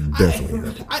happen. That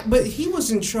definitely happened. But he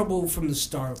was in trouble from the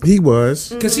start. He was.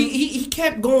 Because he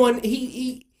kept going.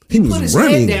 He was put his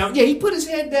running. head down. Yeah, he put his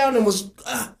head down and was.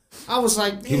 I was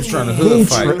like, he was trying to Who, hood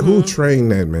fight. who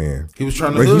trained that man? He was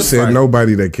trying to Like hood you said, fight.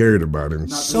 nobody that cared about him.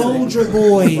 Soldier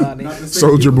Boy.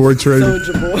 Soldier Boy trained.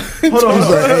 Soldier Boy. Hold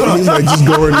on. He's like, just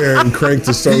go in there and crank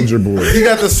the Soldier Boy. He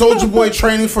got the Soldier Boy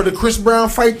training for the Chris Brown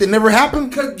fight that never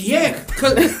happened.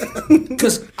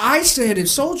 Because I said if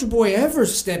Soldier Boy ever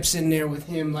steps in there with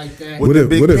him like that, With the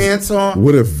big pants on.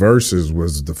 What if Versus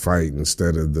was the fight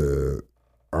instead of the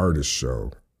artist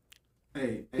show?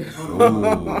 Hey, hold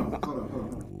on.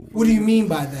 what do you mean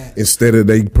by that? Instead of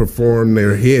they perform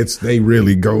their hits, they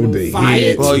really go to Fight.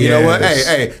 hits. Well, you know what? Yes.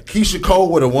 Hey, Keisha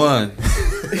Cole would have won.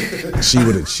 She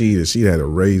would have cheated. She had a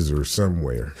razor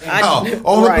somewhere.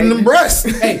 All up in them breasts.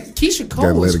 Hey, Keisha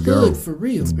Gotta Cole was let it go. hood for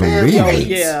real. Believe Oh, it.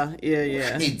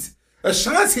 yeah.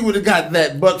 Ashanti would have got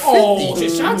that $150. Oh,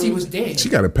 Ashanti was dead. She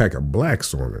got a pack of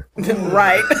blacks on her.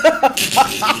 Right.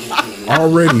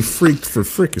 Already freaked for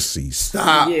fricassees.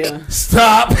 Stop. Yeah.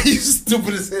 Stop. He's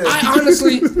stupid as hell. I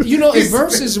honestly, if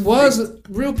Versus was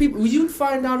real people, you'd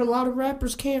find out a lot of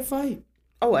rappers can't fight.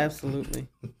 Oh, absolutely.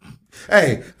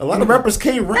 Hey, a lot of rappers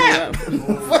can't rap.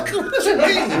 What you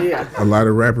mean? Yeah. A lot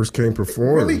of rappers can't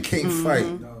perform. Really can't fight.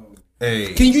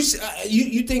 Hey. Can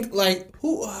you think like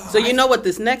who? So you know what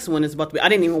this next one is about to be? I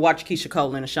didn't even watch Keisha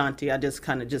Cole and Ashanti. I just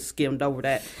kind of skimmed over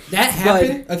that. That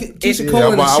happened? But Okay, Keisha it-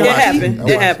 Cole and I watched Ashanti? It happened.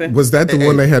 It happened. Was that the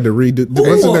one they had to redo?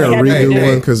 Wasn't there a redo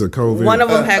one because of COVID? One of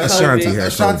them had Ashanti COVID. had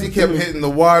Ashanti COVID. kept hitting the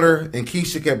water, and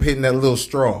Keisha kept hitting that little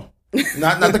straw.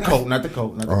 Not the coke, not the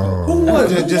coke, not the coke. Who won?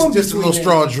 Just a little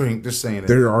straw drink. Just saying it.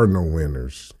 There are no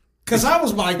winners. Because I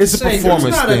was like, It's a performance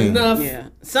there's not thing. enough. Yeah.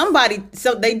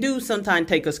 So they do sometimes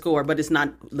take a score, but it's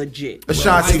not legit.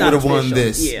 Ashanti It's not would have won official.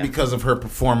 this Yeah. because of her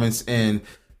performance, and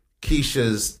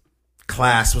Keisha's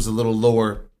class was a little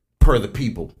lower per the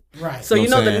people. Right. So You you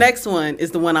know know what I'm the saying? next one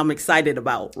is the one I'm excited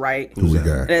about, right? Who we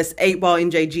got? That's 8-Ball,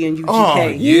 MJG, and UGK. Oh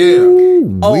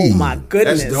yeah, Oh Wee. my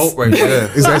goodness. that's dope right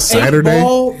there. Is that Saturday?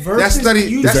 8-Ball That versus study,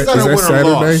 you- that that- study is that winner Saturday?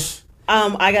 lost.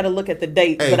 I got to look at the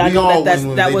date, Hey, but I we know all that win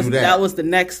when that they was do that. that was the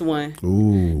next one.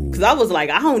 Ooh. Because I was like,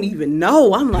 I don't even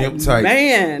know. I'm like, Pimp tight.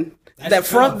 man, That's that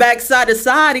front, tough. back, side to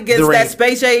side against There that ain't-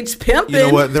 space age pimping. You know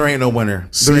what? There ain't no winner.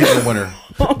 There ain't no winner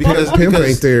because Pimp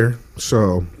ain't there,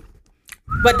 so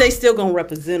But they still gonna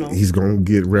represent them. he's gonna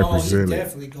get Oh, he's represented.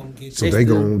 definitely gonna get So you. they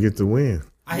gonna get the win.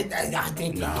 I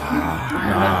think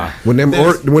When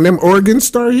them organs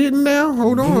start hitting now,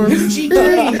 hold on.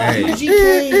 UGK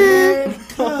had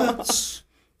cuts.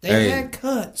 They Hey. had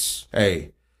cuts.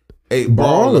 hey, 8 Ball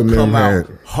Ball and will them come out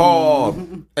had- hard.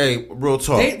 Hey, real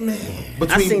talk. They, man.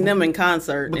 I seen them in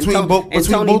concert, and, between both- and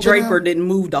between Tony both of them? Draper didn't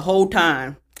move the whole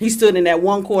time. He stood in that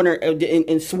one corner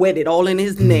and sweated all in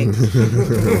his neck,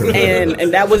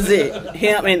 and that was it.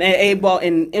 Him and A-Ball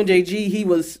and MJG, he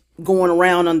was going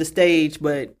around on the stage,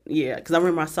 but yeah, because I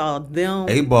remember I saw them.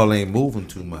 8 Ball ain't moving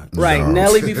too much. Right, No.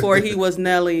 Nelly before he was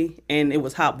Nelly, and it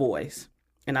was Hot Boys,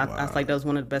 and I was like, that was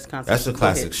one of the best concerts. That's a Go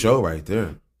classic ahead. show right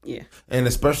there. Yeah, And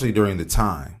especially during the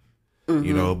time,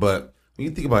 you know. But when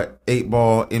you think about 8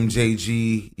 Ball,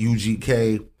 MJG,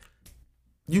 UGK,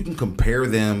 you can compare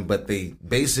them, but they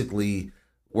basically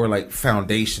were like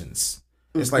foundations.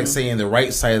 It's like saying the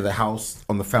right side of the house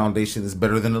on the foundation is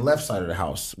better than the left side of the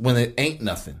house when it ain't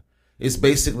nothing. It's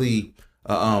basically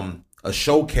a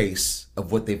showcase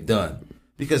of what they've done.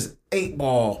 Because 8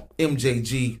 Ball,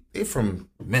 MJG, they're from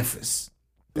Memphis.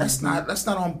 That's not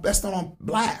on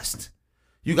blast.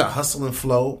 You got hustle and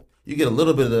flow. You get a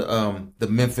little bit of the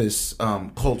Memphis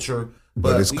culture,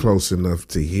 But it's close enough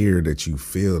to hear that you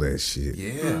feel that shit.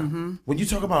 Yeah. When you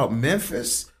talk about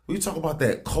Memphis, when you talk about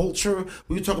that culture,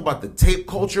 when you talk about the tape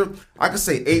culture, I could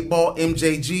say 8 Ball,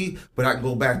 MJG, but I can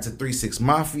go back to 3-6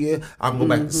 Mafia. I can go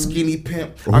back to Skinny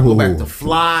Pimp. I can go back to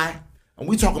Fly. And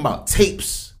we talking about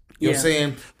tapes. You know what I'm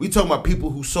saying? We talking about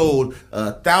people who sold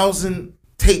 1,000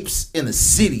 tapes in a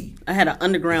city. I had an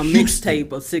underground Houston.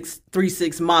 mixtape of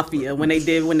 636 Mafia when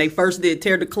they first did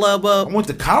Tear the Club Up. I went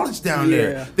to college down Yeah.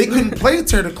 there. They couldn't play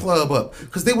Tear the Club Up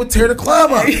because they would tear the club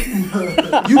up.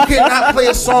 You cannot play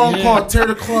a song called Tear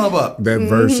the Club Up. That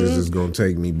verses is gonna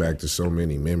take me back to so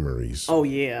many memories Oh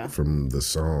yeah, from the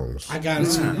songs. I gotta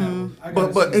see that one. I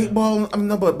gotta But see 8 Ball, I mean,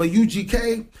 no, but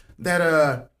UGK,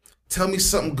 that Tell Me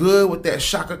Something Good with that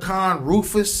Shaka Khan,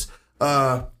 Rufus,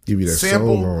 Give you that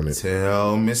sample. soul on it.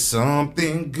 Tell me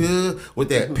something good with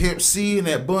that Pimp C and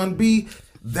that Bun B.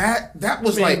 That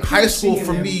was Man, like high Pimp C school and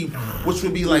for them. me, which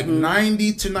would be like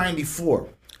 90 to 94.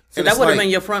 so that would have been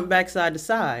your front, back, side to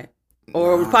side.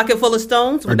 Or Pocket Full of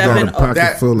Stones? Would I that got been a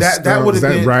pocket full of stones. would have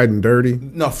that been Riding Dirty?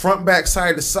 No, front, back,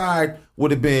 side to side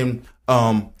would have been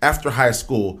after high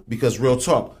school, because real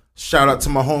talk. Shout out to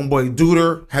my homeboy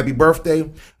Duder. Happy birthday.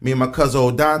 Me and my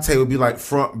cousin Dante would be like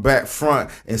front, back,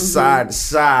 front, and side to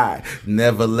side.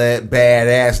 Never let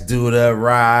badass Duder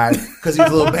ride. Because he's a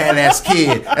little badass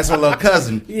kid. That's my little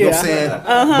cousin. You know what I'm saying?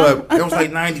 But it was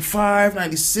like 95,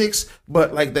 96.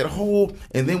 But like that whole,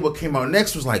 and then what came out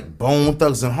next was like Bone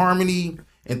Thugs and Harmony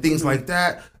and things like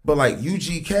that. But like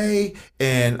UGK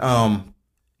and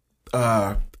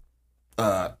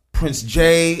Prince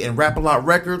J and Rap A Lot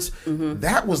Records,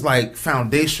 that was like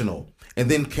foundational. And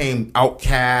then came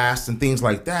Outkast and things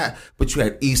like that. But you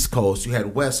had East Coast, you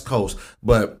had West Coast.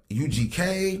 But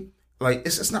UGK, like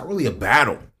it's not really a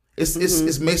battle. It's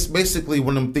basically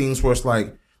one of them things where it's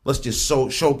like, let's just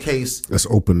showcase. Let's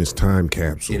open this time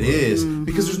capsule. It is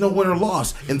because there's no win or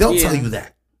loss, and they'll tell you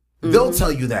that. They'll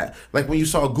tell you that. Like when you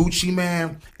saw Gucci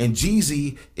Mane and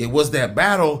Jeezy, it was that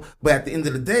battle. But at the end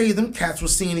of the day, them cats were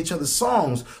singing each other's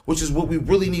songs, which is what we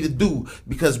really need to do,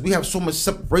 because we have so much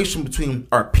separation between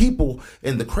our people.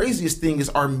 And the craziest thing is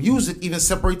our music even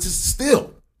separates us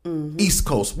still. East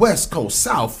Coast, West Coast,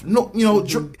 South. No,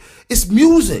 it's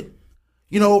music.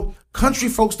 Country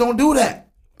folks don't do that.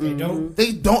 They don't.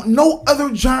 They don't. No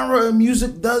other genre of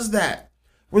music does that,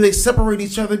 where they separate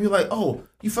each other and be like, oh,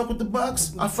 you fuck with the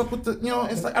Bucks, I fuck with the,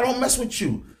 it's like, I don't mess with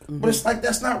you. But it's like,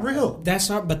 that's not real. That's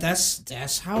how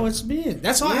it's been.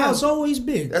 That's how it's always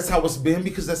been. That's how it's been,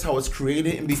 because that's how it's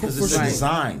created, and because it's a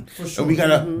design. For sure. And we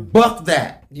gotta buck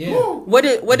that. Yeah. What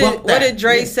did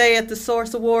Dre say at the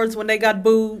Source Awards when they got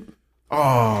booed?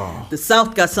 Oh, the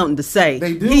South got something to say.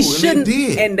 They do, He shouldn't,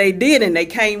 and they did, and they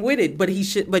came with it. But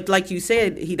but like you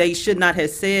said, they should not have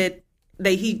said.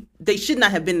 They should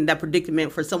not have been in that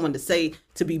predicament for someone to say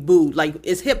to be booed. Like,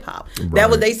 it's hip hop. Right.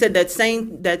 That was, they said that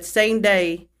same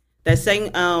day, that same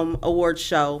award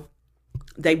show,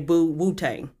 they booed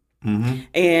Wu-Tang.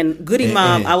 And Goody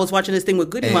Mob, I was watching this thing with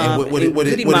Goody Mob, and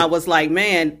Goody Mob was like,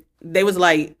 man, they was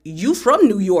like, you from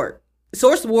New York.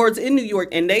 Source Awards in New York,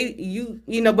 and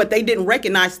but they didn't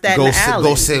recognize Staten Island.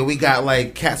 Go say we got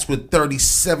like cats with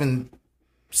 37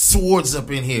 swords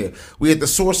up in here. We had the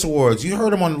Source Awards. You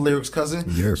heard them on the lyrics, cousin.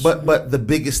 Yes. But the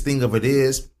biggest thing of it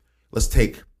is, let's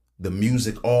take the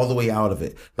music all the way out of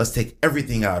it. Let's take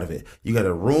everything out of it. You got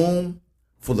a room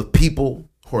full of people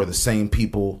who are the same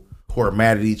people who are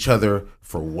mad at each other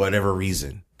for whatever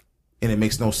reason. And it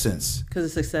makes no sense. Because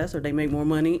of success, or they make more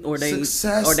money, or they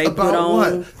put on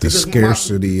what? The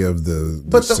scarcity of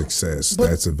the success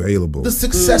that's available. The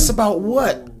success about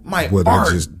what? My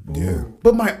art.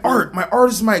 But my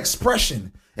art is my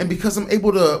expression, and because I'm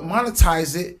able to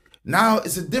monetize it, now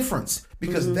it's a difference.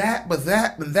 Because that,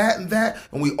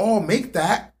 and we all make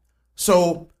that,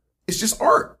 so it's just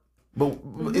art. But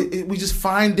we just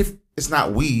find it's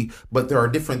not we, but there are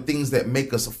different things that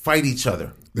make us fight each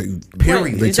other.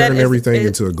 Period. They turn everything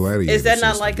into a gladiator. Is that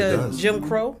not system. like a Jim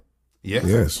Crow? Yeah.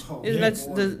 Yes. That's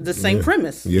the same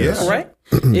premise. Yes. Correct?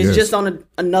 It's just on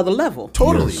another level.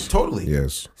 Totally.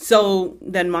 Yes. So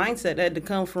that mindset had to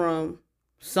come from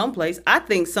someplace. I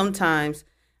think sometimes,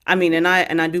 and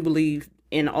I do believe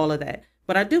in all of that,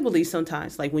 but I do believe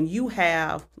sometimes, like when you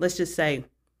have, let's just say,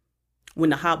 when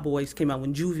the Hot Boys came out,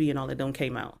 when Juvie and all of them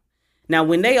came out. Now,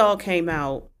 when they all came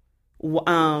out,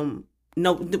 when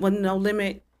No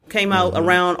Limit came out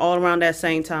all around that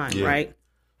same time, right?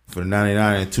 For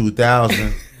 99 and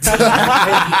 2000.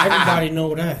 Everybody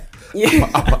know that. Yeah.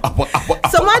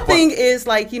 So my thing is,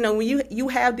 like, when you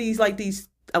have these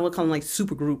I would call them like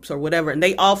super groups or whatever, and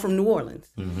they all from New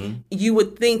Orleans, you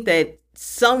would think that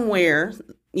somewhere,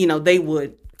 they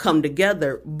would come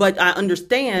together, but I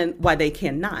understand why they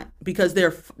cannot, because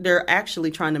they're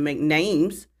actually trying to make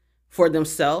names for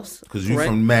themselves. Because you're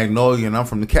from Magnolia and I'm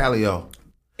from the Calio.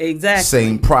 Exactly.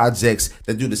 Same projects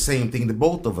that do the same thing to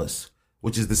both of us,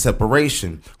 which is the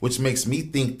separation, which makes me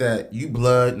think that you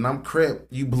blood and I'm Crip,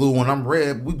 you blue and I'm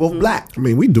red, we both black. I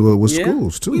mean, we do it with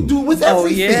schools too. We do it with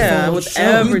everything. Oh yeah, with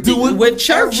everything. We do it with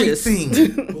churches. We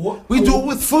do it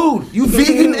with food. You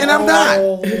vegan and I'm not.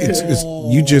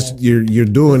 You're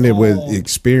doing it with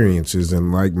experiences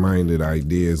and like-minded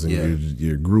ideas, and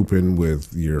you're grouping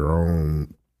with your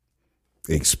own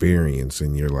experience,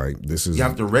 and you're like, this is you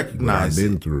have to recognize what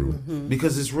I've been through,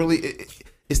 because it's really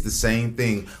it's the same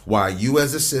thing. Why you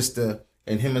as a sister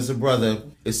and him as a brother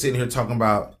is sitting here talking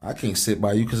about, I can't sit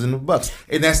by you because of the Bucks,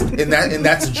 and that's a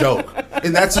joke,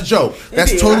 and that's a joke.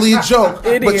 That's totally a joke.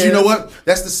 But you know what?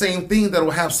 That's the same thing that will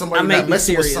have somebody not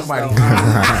messing with somebody.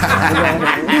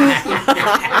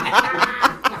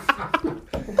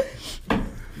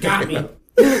 Got me.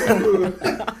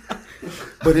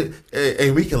 But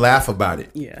and we can laugh about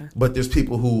it. Yeah. But there's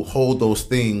people who hold those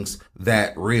things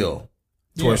that real.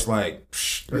 So it's like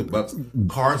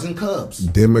Cards and Cubs,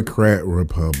 Democrat,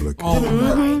 Republican.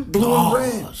 blue and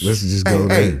red. Let's just go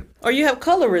there. Or you have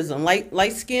colorism,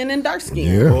 light skin and dark skin.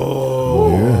 Yeah.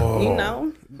 You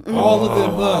know, all of the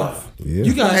above. Yeah.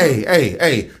 You guys,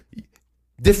 Hey,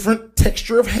 different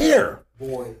texture of hair.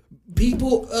 Boy.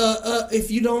 people,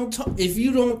 if you don't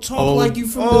talk like you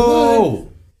from the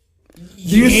hood,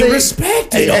 you ain't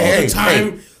respected all the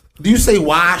time. Do you say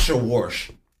wash or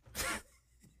wash?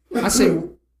 I say,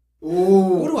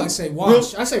 what do I say?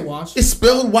 Wash. I say wash. It's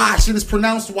spelled wash and it's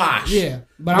pronounced wash. Yeah,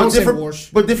 but I don't say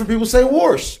wash. But different people say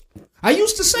wash. I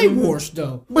used to say wash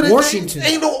though. But Washington.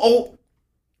 ain't no O.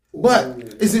 But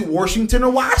is it Washington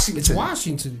or Washington? It's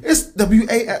Washington. It's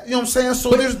W-A. You know what I'm saying?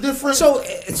 So there's different. So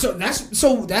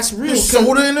that's real. There's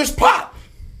soda and there's pop.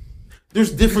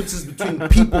 There's differences between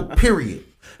people. Period.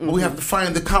 But we have to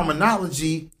find the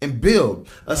commonality and build,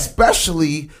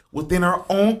 especially within our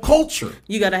own culture.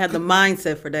 You got to have the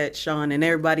mindset for that, Sean. And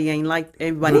everybody ain't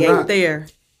there.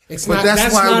 That's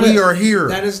why we are here.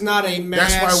 That is not a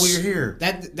mass. That's why we're here.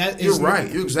 That is You're right.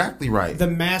 You're exactly right. The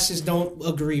masses don't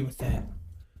agree with that.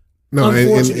 No,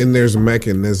 and there's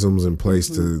mechanisms in place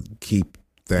to keep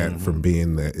that from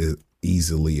being that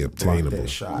easily obtainable. That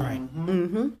shot. Right.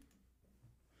 Mm-hmm.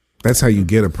 That's how you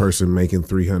get a person making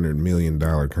 $300 million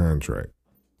contract,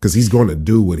 because he's going to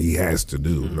do what he has to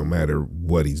do, no matter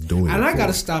what he's doing. And I got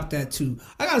to stop that too.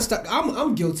 I got to stop.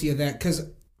 I'm guilty of that because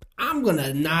I'm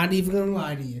not even gonna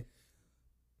lie to you.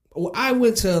 I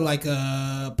went to like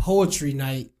a poetry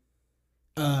night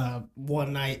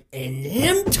one night, and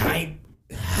them type.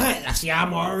 See,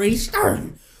 I'm already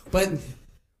starting, but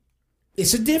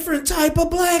it's a different type of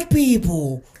black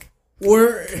people.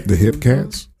 Where the hip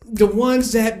cats. The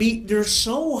ones that they're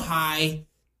so high,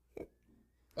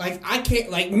 like I can't,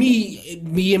 like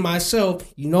me and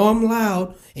myself, I'm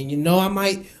loud, and I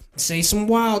might say some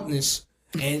wildness,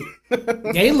 and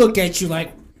they look at you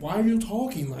like, why are you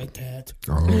talking like that?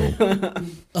 Oh.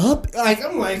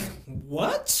 I'm like,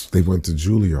 what? They went to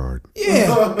Juilliard.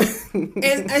 Yeah.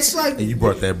 And it's like, And you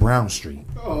brought that Brown Street.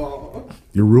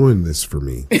 You ruined this for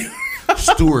me.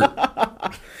 Stuart.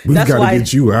 We've got to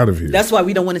get you out of here. That's why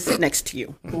we don't want to sit next to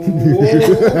you.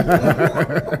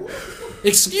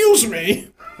 Excuse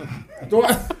me.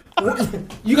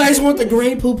 You guys want the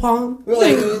Grey Poupon?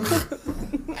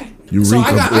 You so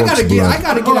I gotta get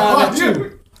out of that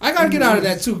too. I gotta get out of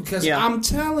that too, because I'm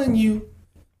telling you,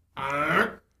 I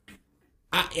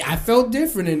felt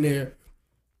different in there.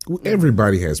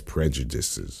 Everybody has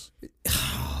prejudices,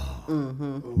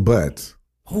 but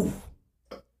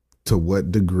to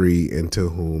what degree and to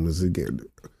whom is it?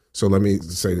 So let me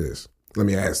say this. Let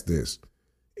me ask this: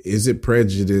 is it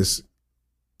prejudice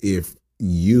if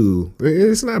you?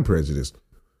 It's not prejudice.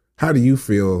 How do you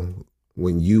feel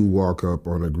when you walk up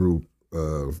on a group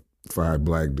of 5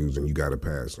 black dudes and you got to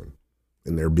pass them,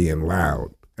 and they're being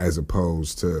loud as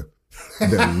opposed to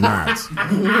them not?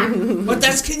 But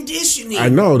that's conditioning. I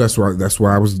know. That's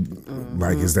why I was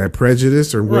like, is that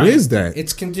prejudice or what is that?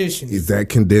 It's conditioning. Is that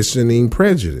conditioning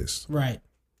prejudice? Right.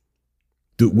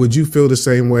 Would you feel the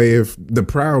same way if the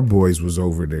Proud Boys was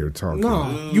over there talking?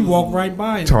 No, you walk right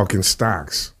by them. Talking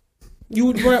stocks. We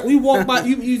walk by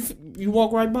you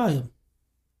walk right by them.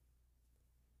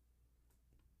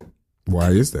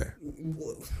 Why is that?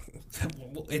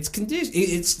 It's condition.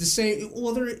 It's the same.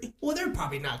 Well, they're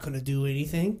probably not going to do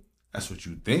anything. That's what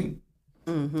you think.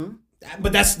 Mm-hmm.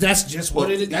 But that's just what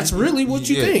it is. That's really what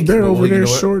you think. They're over there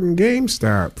shorting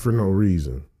GameStop for no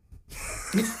reason.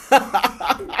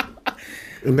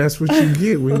 And that's what you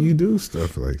get when you do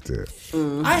stuff like that.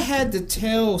 Mm-hmm. I had to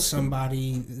tell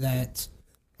somebody that,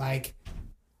 like,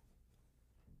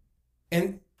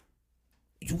 and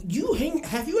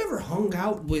have you ever hung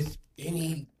out with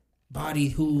anybody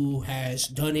who has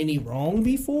done any wrong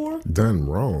before? Done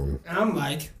wrong? And I'm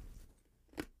like,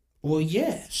 well,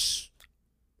 yes.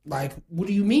 Like, what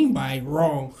do you mean by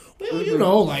wrong?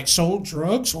 Well, like sold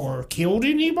drugs or killed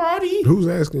anybody. Who's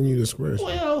asking you this question?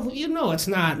 Well, it's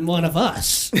not one of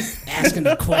us asking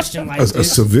a question like this. A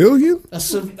civilian? A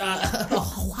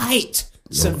white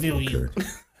civilian.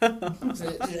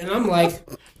 Okay. And I'm like,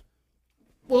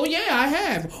 well, yeah, I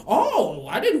have. Oh,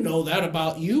 I didn't know that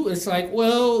about you. It's like,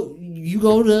 well, you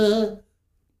go to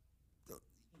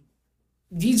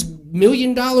these $1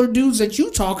 million dudes that you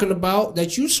talking about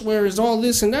that you swear is all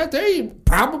this and that, they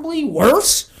probably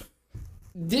worse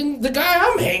than the guy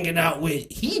I'm hanging out with.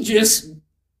 He just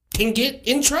can get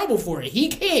in trouble for it. He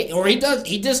can't, or he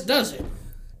just doesn't.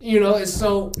 It's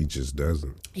so he just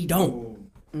doesn't. He don't.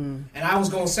 And I was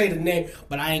gonna say the name,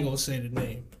 but I ain't gonna say the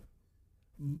name.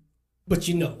 but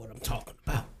you know what I'm talking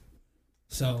about.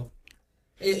 So,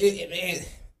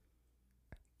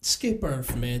 skip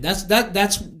Earth, man.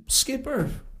 That's skip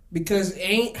Earth because it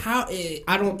ain't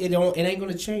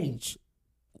gonna change.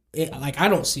 I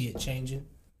don't see it changing.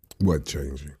 What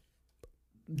changing?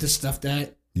 The stuff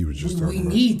that you were just talking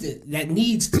about. That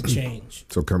needs to change.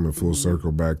 So coming full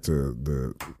circle back to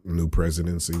the new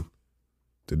presidency,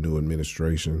 the new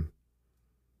administration.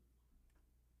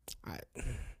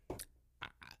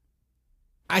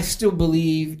 I still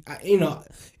believe,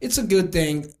 it's a good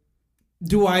thing.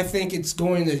 Do I think it's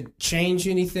going to change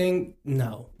anything?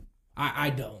 No, I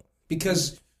don't.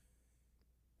 Because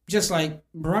just like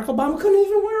Barack Obama couldn't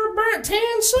even wear a burnt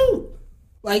tan suit.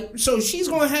 So she's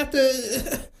going to have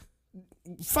to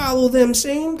follow them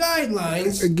same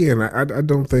guidelines. Again, I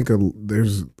don't think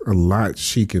there's a lot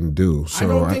she can do. So I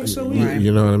don't think so either.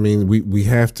 You know what I mean? We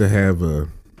have to have a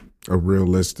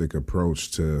realistic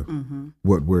approach to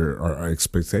what our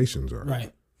expectations are.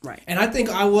 Right. And I think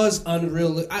I was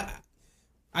unrealistic.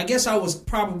 I guess I was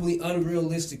probably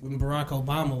unrealistic when Barack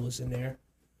Obama was in there.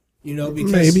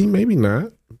 Because maybe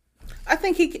not. I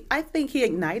think he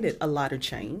ignited a lot of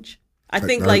change.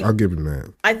 I'll give him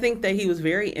that. I think that he was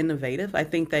very innovative. I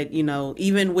think that,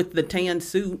 even with the tan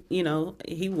suit,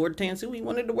 he wore the tan suit. He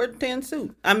wanted to wear the tan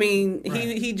suit. I mean,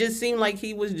 right. He just seemed like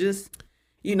he was just,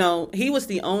 he was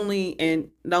the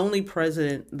only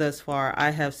president thus far I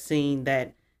have seen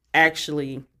that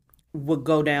actually would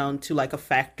go down to like a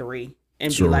factory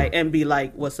and be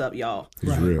like, what's up, y'all?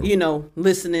 He's real.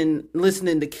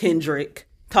 Listening to Kendrick,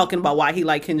 talking about why he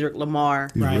liked Kendrick Lamar.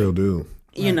 He's real dude.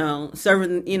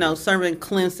 Serving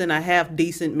Clemson a half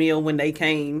decent meal when they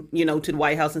came, to the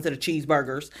White House instead of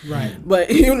cheeseburgers. Right. But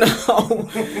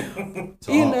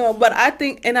but I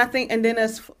think, and then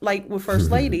as like with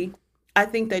First Lady, I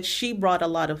think that she brought a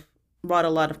lot of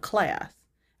class,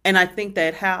 and I think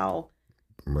that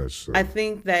much so. I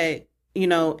think that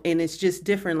and it's just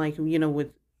different, like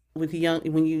with young,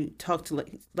 when you talk to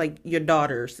like your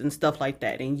daughters and stuff like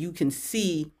that, and you can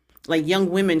see, like, young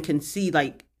women can see,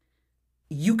 like,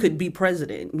 you could be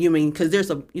president. Because there's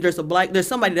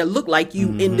somebody that look like you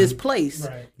in this place.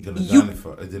 Right. You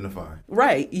can identify.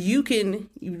 Right. You can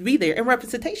be there, and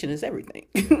representation is everything.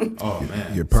 Oh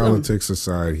man. Your politics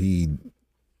aside, he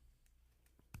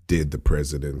did the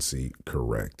presidency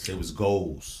correct. It was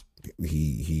goals.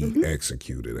 He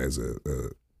executed as a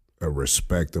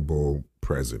respectable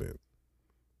president.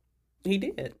 He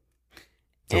did.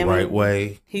 The right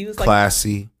way. He was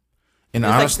classy. And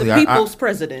honestly, like the people's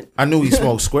president. I knew he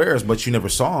smoked squares, but you never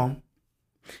saw him.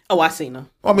 Oh, I seen him.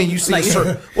 I mean, you see, like,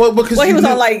 because he was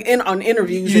on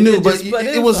interviews. You knew, but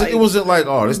it wasn't like,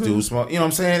 oh, this dude smoke. You know what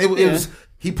I'm saying? It was.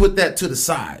 He put that to the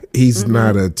side. He's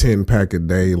not a 10-pack a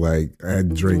day. Like, I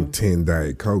drink 10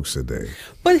 Diet Cokes a day.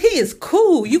 But he is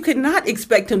cool. You cannot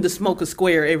expect him to smoke a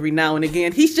square every now and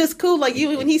again. He's just cool. Like,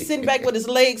 when he's sitting back with his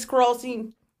legs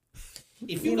crossing.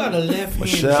 If you got a left hand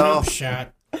jump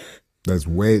shot, that's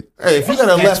wet. Hey, if you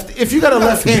got a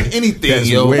left hand anything,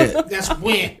 that's wet. That's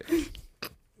wet.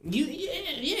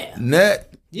 Yeah.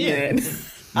 Net. Yeah.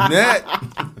 Net.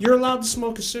 You're allowed to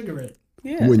smoke a cigarette.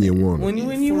 Yeah. When you want it.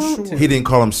 When you want to. He didn't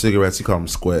call them cigarettes. He called them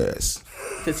squares.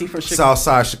 Because he from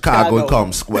Southside Chicago. He called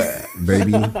them square.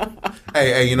 Baby.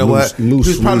 Hey, you know what? He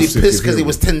was probably pissed because it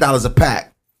was $10 a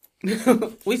pack.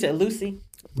 We said Lucy.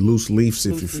 Loose leaves,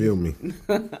 if you feel me.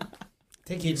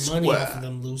 They get money off of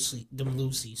them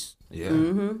Lucy's. Yeah.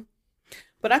 Mm-hmm.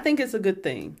 But I think it's a good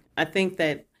thing. I think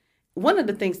that one of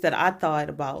the things that I thought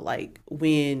about, like,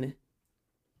 when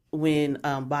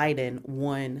Biden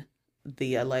won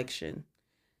the election,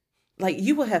 like,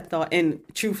 you would have thought, and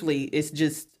truthfully, it's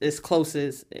just as close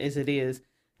as it is,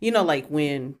 like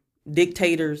when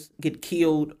dictators get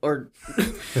killed, or,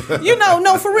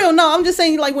 no, for real, no, I'm just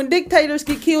saying, like, when dictators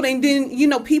get killed, and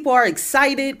then, people are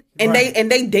excited, and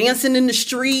they dancing in the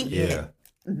street. Yeah.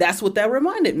 That's what that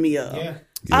reminded me of. Yeah.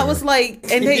 I was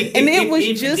like, and it was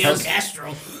just Fidel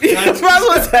Castro.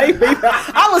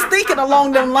 I was thinking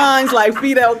along them lines, like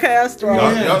Fidel Castro.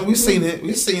 Yeah, we seen it.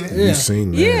 We've seen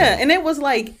that. Yeah, and it was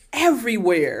like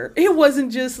everywhere. It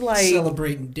wasn't just like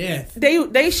celebrating death.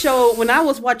 They showed, when I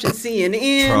was watching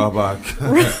CNN.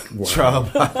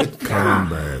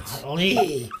 Combats.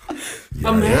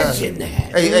 Imagine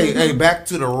that. Hey, back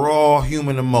to the raw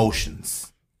human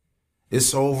emotions.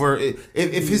 It's over.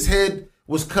 If his head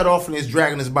was cut off and he's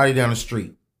dragging his body down the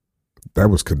street. That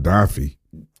was Gaddafi.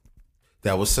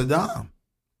 That was Saddam.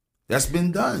 That's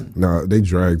been done. No, they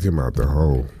dragged him out the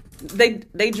hole. They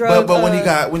drug. But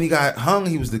when he got hung,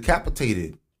 he was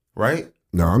decapitated, right?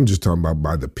 No, I'm just talking about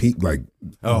by the peak, like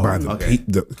by the peak.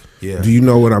 Yeah. Do you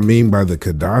know what I mean by the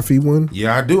Gaddafi one?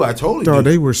 Yeah, I do. I totally do.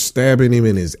 They were stabbing him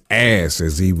in his ass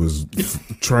as he was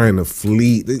trying to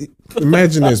flee.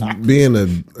 Imagine this being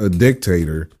a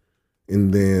dictator,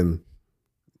 and then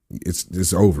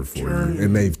it's over for you,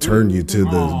 and they've turned you to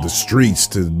the streets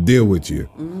to deal with you.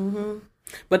 Mm-hmm.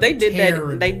 But they did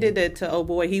that. They did that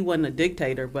to he wasn't a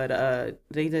dictator, but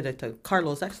they did it to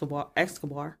Carlos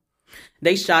Escobar.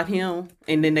 They shot him,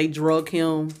 and then they drug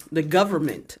him. The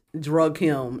government drug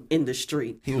him in the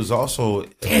street. He was also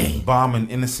bombing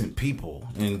innocent people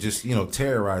and just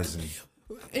terrorizing.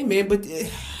 Hey man, but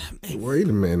wait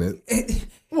a minute.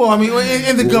 Well, I mean,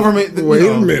 in the government. Wait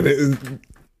a minute.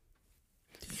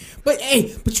 But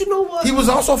you know what? He was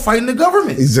also fighting the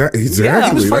government. Exactly. Yeah,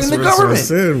 he was fighting the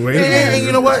government. And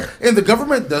you know what? And the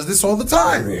government does this all the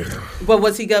time. But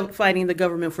was he fighting the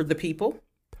government for the people?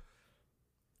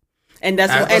 And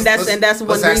that's one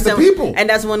reason. And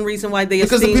that's one reason why they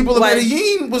because the people of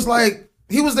Medellin was like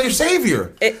he was their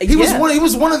savior. He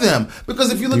was one of them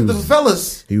because if you look at the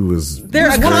favelas,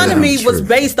 their economy was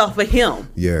based off of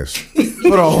him. Yes.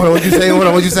 Hold on. What'd you say?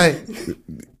 What'd you say?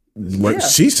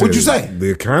 She said. What'd you say? The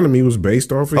economy was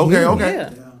based off of him. Okay.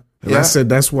 Yeah. And I said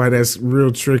that's why that's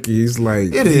real tricky. He's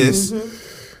like it is.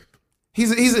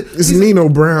 Mm-hmm. It's Nino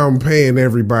Brown paying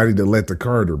everybody to let the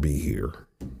Carter be here.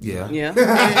 Yeah. Hey,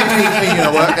 you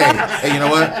know what? Hey, you know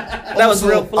what? That was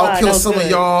real fly. I'll kill some of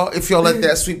y'all if y'all let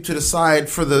that sweep to the side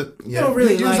for the. Yeah, you don't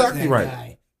really you're like exactly that right.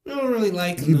 guy. You don't really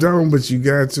like him. You don't, but you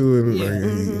got to, and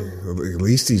at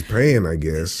least he's paying. I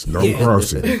guess don't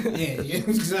cross it. Yeah,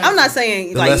 exactly. I'm not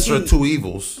saying the lesser of two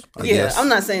evils. I guess. I'm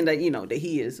not saying that that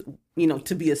he is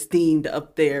to be esteemed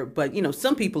up there, but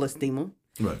some people esteem him.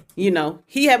 Right.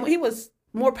 He was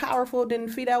more powerful than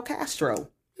Fidel Castro.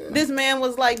 This man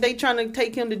was like, they trying to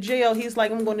take him to jail. He's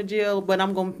like, I'm going to jail, but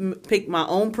I'm going to pick my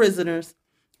own prisoners,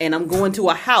 and I'm going to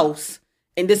a house,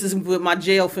 and this is what my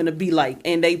jail finna be like.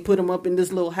 And they put him up in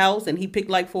this little house, and he picked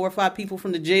like 4 or 5 people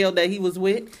from the jail that he was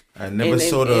with. I never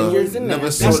saw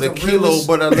the kilo,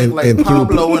 but I look like and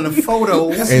Pablo in a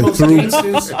photo.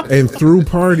 And threw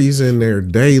parties in there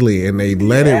daily, and they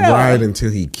let it ride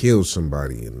until he killed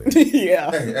somebody in there.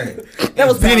 Yeah. Hey. That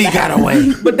was then he got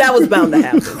away. But that was bound to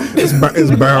happen.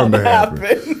 It's bound to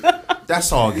happen.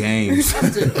 That's all games.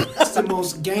 That's the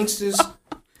most gangsters.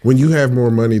 When you have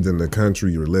more money than the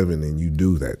country you're living in, you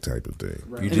do that type of thing.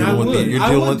 Right.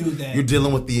 You're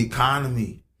dealing with the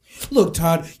economy. Look,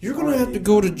 Todd, you're gonna have to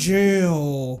go to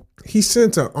jail. He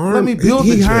sent an army. Let me build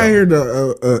he the jail. hired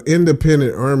a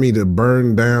independent army to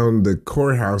burn down the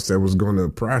courthouse that was going to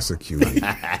prosecute him.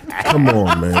 Come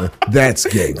on, man, that's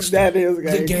gangster. That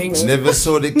is gangster. Never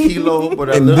saw the kilo,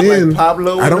 but I and look then, like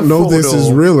Pablo. I don't know if this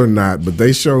is real or not, but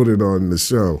they showed it on the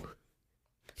show.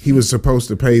 He was supposed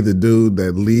to pay the dude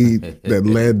that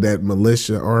led that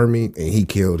militia army, and he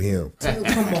killed him.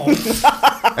 Come on.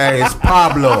 Hey, it's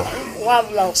Pablo.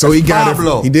 So he got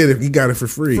it. He did it. He got it for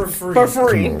free. For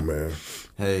free. Come on, man.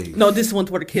 Hey. No, this one's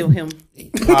where to kill him.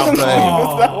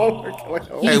 Pablo.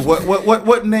 Hey,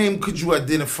 what name could you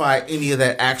identify any of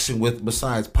that action with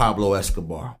besides Pablo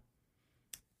Escobar?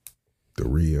 The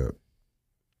re-up.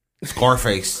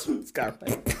 Scarface.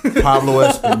 Pablo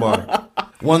Escobar.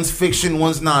 One's fiction,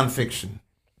 one's nonfiction.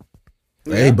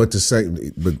 Hey, but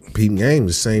Pete Game,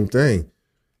 the same thing.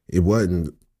 It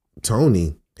wasn't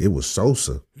Tony. It was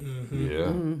Sosa. Mm-hmm.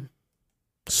 Yeah.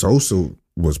 Sosa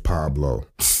was Pablo.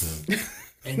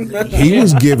 He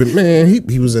was giving, man,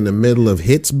 he was in the middle of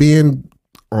hits being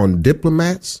on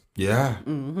diplomats. Yeah.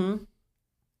 Mm-hmm.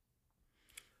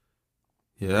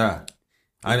 Yeah.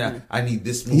 I need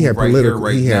this move here, right now.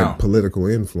 He had political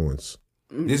influence.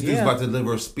 This dude's about to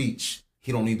deliver a speech.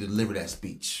 He don't need to deliver that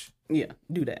speech. Yeah,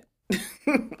 do that.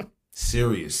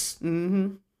 Serious. Mm-hmm.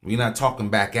 We're not talking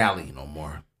back alley no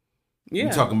more. Yeah.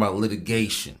 We're talking about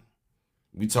litigation.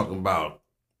 We're talking about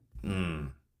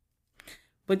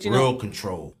but real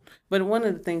control. But one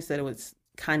of the things that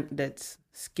that's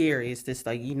scary is this,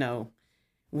 like,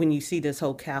 when you see this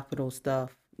whole Capitol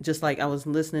stuff, just like I was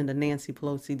listening to Nancy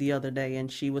Pelosi the other day,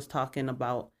 and she was talking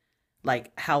about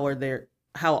like how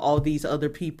all these other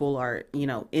people are,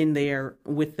 in there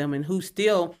with them, and who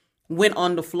still went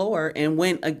on the floor and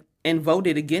went and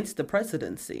voted against the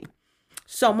presidency.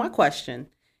 So my question,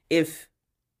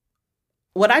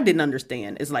 what I didn't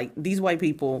understand is, like, these white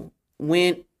people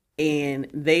went and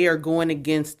they are going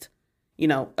against,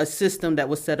 a system that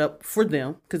was set up for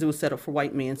them because it was set up for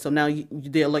white men. So now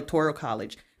the Electoral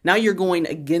College, now you're going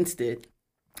against it.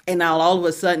 And now all of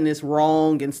a sudden it's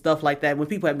wrong and stuff like that, when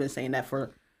people have been saying that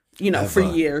for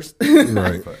years.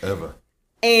 Right. Forever.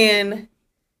 And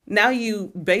now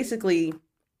you basically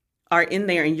are in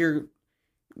there and you're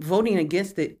voting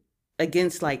against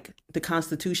like the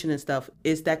Constitution and stuff,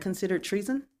 is that considered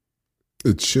treason?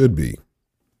 It should be.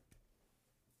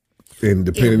 And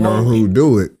depending on who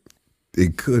do it,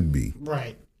 it could be.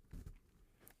 Right.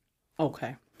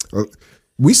 Okay.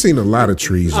 We've seen a lot of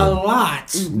treason. A lot.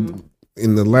 Mm-hmm.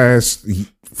 In the last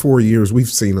 4 years, we've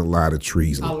seen a lot of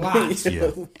treason. A lot.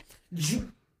 Yeah.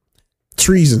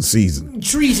 Treason season.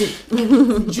 Treason.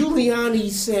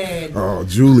 Giuliani said. Oh,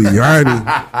 Giuliani.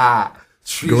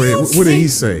 Go ahead. What did he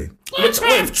say? Let's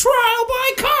have trial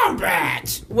by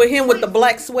combat. With him with the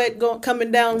black sweat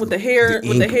coming down with the hair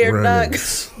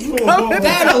ducts.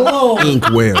 That alone.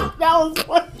 Inkwell.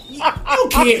 You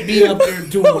can't be up there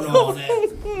doing all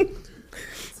that.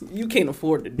 You can't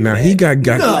afford to do now that.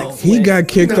 he got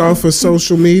kicked off of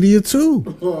social media too.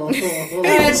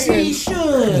 As he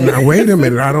should. Now wait a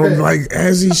minute, I don't like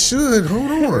as he should.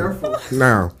 Hold on.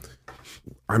 Now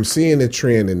I'm seeing a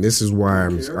trend, and this is why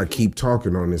I keep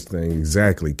talking on this thing.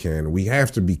 Exactly, Ken. We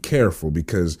have to be careful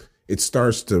because it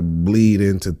starts to bleed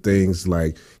into things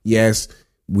like, yes,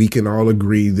 we can all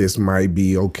agree this might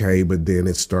be okay, but then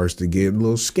it starts to get a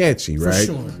little sketchy, right?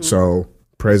 For sure. So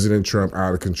President Trump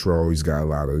out of control. He's got a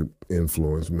lot of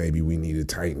influence. Maybe we need to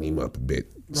tighten him up a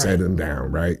bit, set him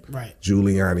down, right? Right.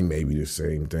 Giuliani, maybe the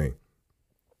same thing.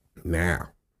 Now,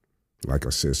 like I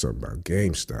said something about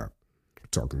GameStop, we're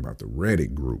talking about the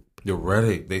Reddit group. The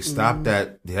Reddit, they stopped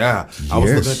that. Yeah. I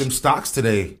was looking at them stocks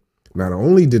today. Not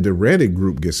only did the Reddit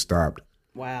group get stopped,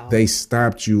 wow, they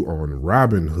stopped you on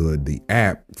Robinhood, the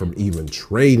app, from even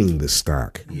trading the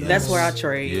stock. Yes. That's where I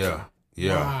trade.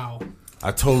 Yeah. Wow.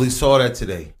 I totally saw that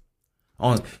today.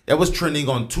 That was trending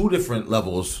on 2 different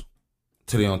levels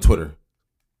today on Twitter.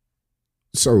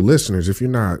 So, listeners, if you're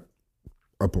not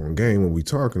up on game, what we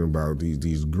talking about,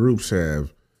 these groups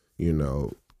have,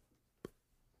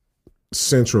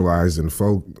 centralized and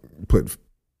put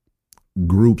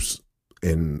groups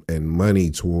and money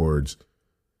towards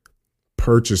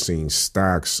purchasing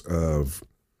stocks of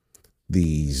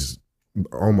these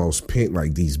almost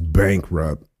like these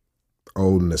bankrupt,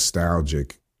 old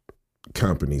nostalgic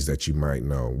companies that you might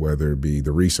know, whether it be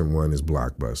the recent one is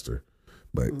Blockbuster,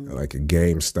 but like a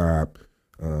GameStop.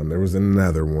 There was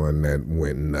another one that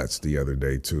went nuts the other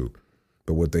day too.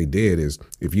 But what they did is,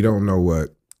 if you don't know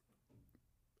what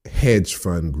hedge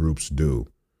fund groups do,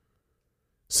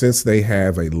 since they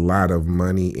have a lot of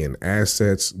money in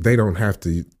assets, they don't have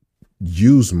to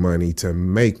use money to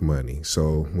make money.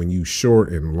 So when you short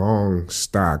and long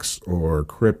stocks or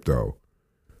crypto,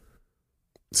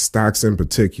 stocks in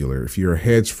particular, if you're a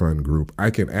hedge fund group, I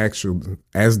can actually,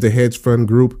 as the hedge fund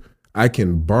group, I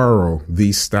can borrow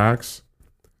these stocks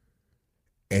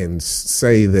and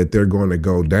say that they're going to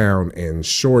go down and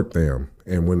short them.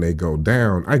 And when they go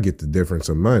down, I get the difference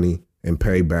of money and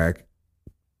pay back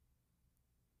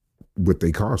what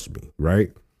they cost me,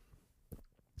 right?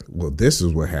 Well, this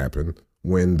is what happened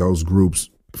when those groups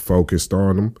focused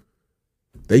on them.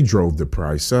 They drove the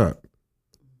price up.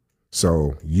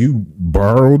 So you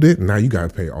borrowed it, now you got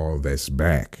to pay all this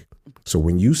back. So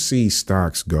when you see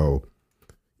stocks go,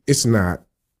 it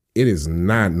is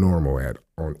not normal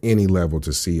on any level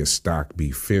to see a stock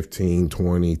be 15,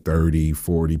 20, 30,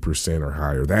 40% or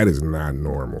higher. That is not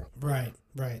normal. Right.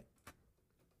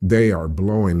 They are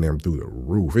blowing them through the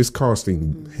roof. It's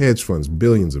costing hedge funds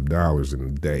billions of dollars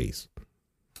in days.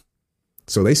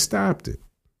 So they stopped it.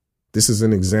 This is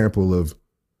an example of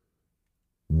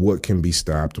what can be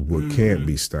stopped, what can't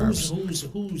be stopped. Who's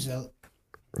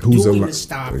doing the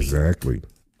stopping? Exactly.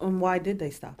 And why did they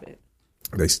stop it?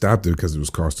 They stopped it because it was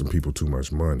costing people too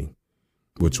much money,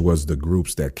 which was the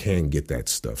groups that can get that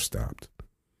stuff stopped.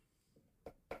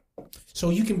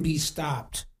 So you can be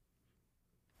stopped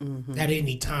at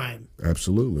any time.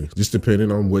 Absolutely. Just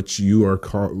depending on what you are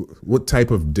what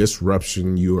type of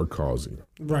disruption you are causing.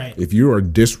 Right. If you are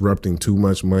disrupting too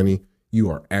much money, you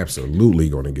are absolutely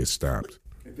going to get stopped.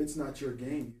 If it's not your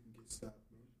game, you can get stopped.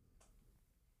 Man.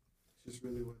 It's just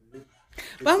really what it is.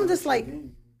 But I'm just like,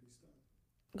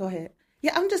 go ahead.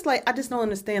 Yeah, I'm just like, I just don't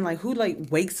understand, like, who like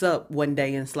wakes up one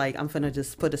day and it's like, I'm finna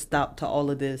just put a stop to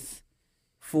all of this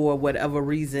for whatever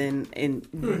reason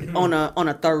on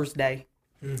a Thursday.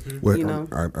 Well, you know,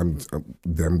 I'm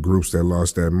them groups that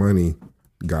lost that money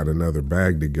got another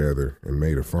bag together and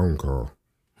made a phone call.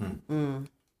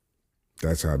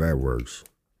 That's how that works.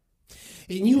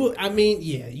 And you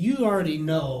already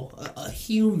know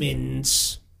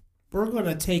humans, we're going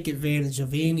to take advantage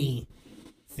of anything.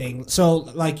 So,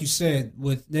 like you said,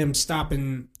 with them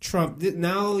stopping Trump,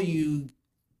 now you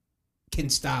can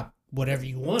stop whatever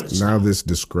you want to stop. Now this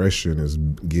discretion is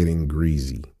getting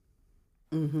greasy.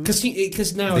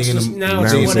 Because now They it's in just the- now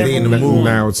they it's in the whatever. mood.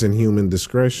 now it's in human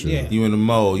discretion. Yeah. You in the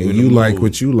mode. And you like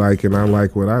what you like, and I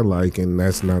like what I like, and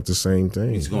that's not the same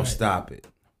thing. He's gonna stop it.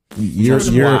 You're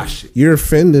squash it. you're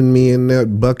offending me in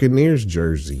that Buccaneers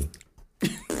jersey.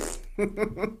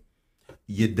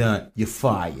 You're done. You're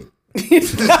fired. You're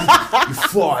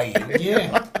fired.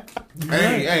 Yeah.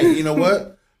 Hey, you know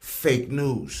what? Fake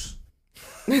news.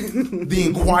 The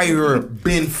Inquirer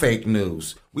been fake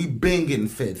news. We been getting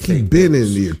fed He fake been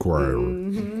news. in the Inquirer. He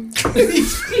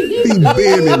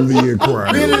been in the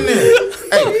Inquirer. Been in there.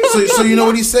 Hey, so you know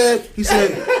what he said? He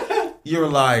said, "You're a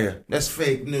liar. That's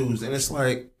fake news." And it's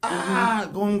like,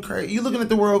 going crazy. You looking at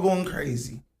the world going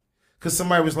crazy because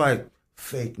somebody was like,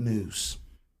 "Fake news."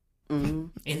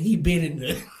 And he been in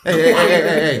the.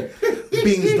 Hey.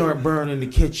 Beans don't burn in the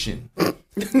kitchen.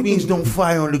 Beans don't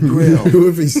fry on the grill. Who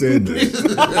if he said that? If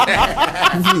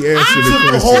he answered the Took a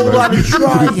question whole like lot of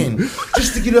trying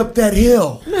just to get up that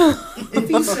hill. If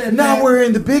he said Now that, we're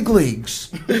in the big leagues.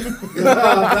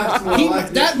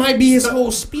 that might be his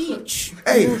whole speech.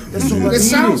 Hey, that's all I needed. It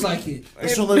sounds like it.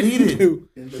 That's all I needed.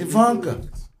 Ivanka.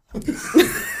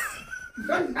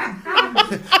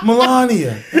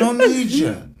 Melania, I don't need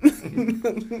you.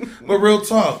 But real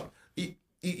talk,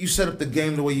 you set up the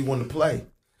game the way you want to play.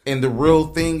 And the real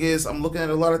thing is, I'm looking at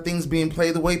a lot of things being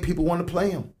played the way people want to play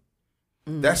them.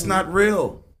 That's not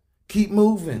real. Keep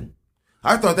moving.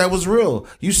 I thought that was real.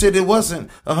 You said it wasn't.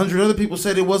 100 other people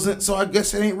said it wasn't, so I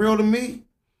guess it ain't real to me.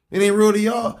 It ain't real to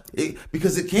y'all.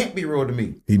 Because it can't be real to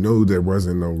me. he knew there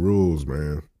wasn't no rules,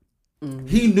 man.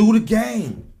 He knew the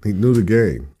game. He knew the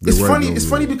game. There It's wasn't funny. no It's rules.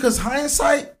 funny because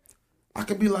hindsight, I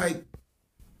could be like,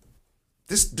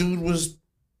 this dude was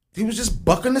just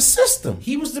bucking the system.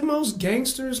 He was the most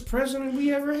gangsterest president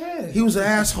we ever had. He was an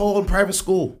asshole in private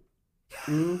school.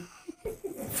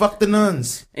 Fuck the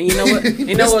nuns. And you know what?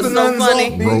 You know Pissed what's the so nuns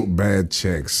funny? off. Wrote bad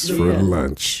checks for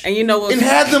lunch. And you know what's And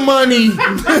had the money.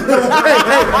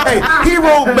 hey, he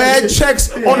wrote bad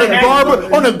checks on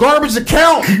the garbage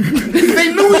account.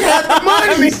 They knew he had the He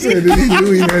money. said that he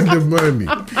knew he had the money.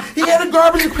 He had a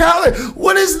garbage account. Like,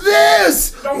 what is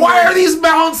this? Why are these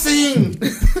bouncing?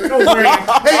 Don't worry.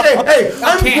 Hey,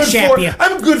 I'm good cash for app it. you.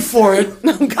 I'm good for it.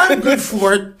 I'm good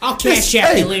for it. I'll cash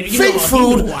app you later. You Fake know what?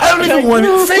 food. You know what? I don't even want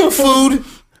it. Fake food.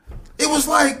 It was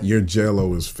like, Your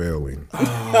Jello is failing. hey,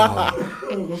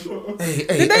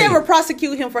 Did they ever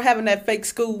prosecute him for having that fake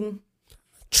school?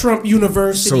 Trump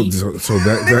University.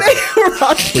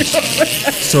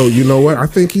 So you know what? I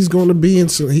think he's going to be in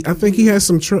some. I think he has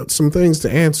some things to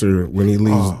answer when he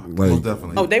leaves. most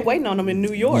definitely. Oh, they waiting on him in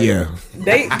New York. Yeah.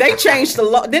 They changed the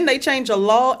law. Didn't they change a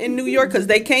law in New York? Because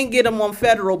they can't get them on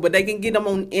federal, but they can get them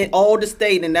on in all the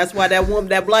state, and that's why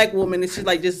that black woman, and she's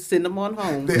like, just send them on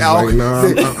home. They He's Al- like,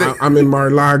 nah, I'm in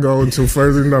Mar-a-Lago until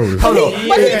further notice. Hold on.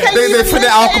 But he can't They even finna live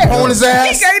Al there. Capone his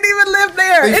ass. He can't even live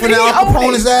there. They And finna he Al owned Capone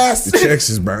it. his ass. The checks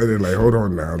is by. They're like, hold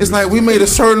on now. It's like we made a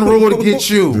certain rule to get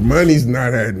the you. money's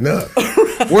not adding up.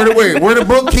 Where the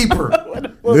bookkeeper?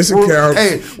 This account,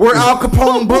 We're Al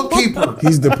Capone bookkeeper.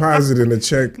 he's depositing a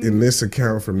check in this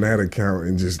account from that account,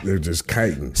 and they're just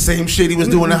kiting. Same shit he was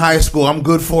doing in high school. I'm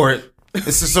good for it.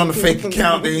 It's just on the fake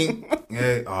account. They ain't.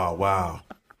 Yeah. Oh wow.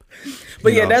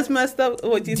 But You yeah, know. that's messed up.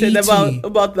 What you said DT.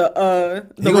 about the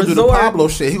He gonna do the resort. Pablo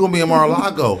shit. He gonna be in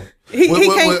Mar-a-Lago. He What-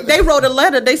 can't. what- They wrote a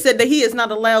letter. They said that he is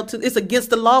not allowed to. It's against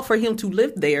the law for him to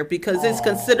live there because it's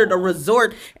considered a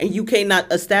resort, and you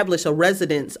cannot establish a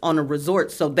residence on a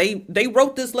resort. So they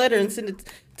wrote this letter and sent it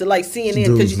to like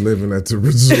CNN Dude's living at the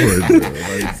resort.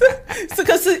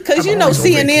 because you know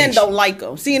CNN don't like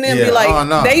him. CNN Yeah. be like Oh,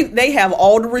 no. they have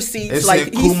all the receipts. It's like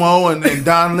like Kumo and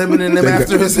Don Lemon and them They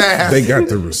after got- his ass. They got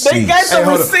the receipts. They got the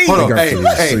Hold receipts. on. They got Hey, the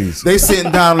hey, receipts. they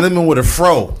sent Don Lemon with a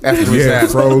fro after his Yeah,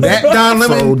 ass. froed- That Don froed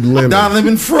Lemon, lemon. Don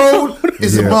Lemon fro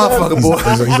is a motherfucker, boy.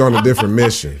 He's on a different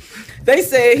mission. They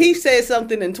said he said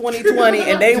something in 2020,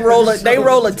 and they roll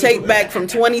a tape back from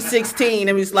 2016,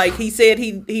 and it's like he said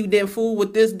he didn't fool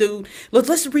with this dude.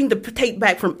 Let's bring the tape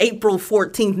back from April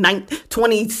 14th,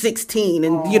 2016,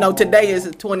 and you know today is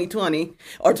 2020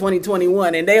 or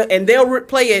 2021, and they'll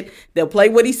play it. They'll play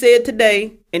what he said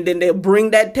today, and then they'll bring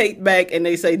that tape back, and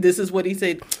they say this is what he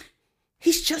said.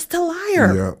 He's just a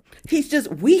liar. Yeah. He's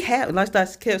just like I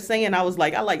kept saying. I was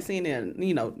like, I like CNN.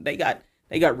 You know, they got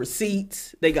They got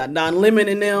receipts. They got Don Lemon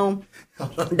in them.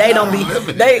 They don't be.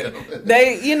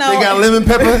 They you know. They got lemon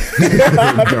pepper.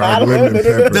 Don Lemon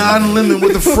Pepper. Don Lemon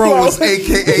with the froze,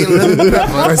 aka lemon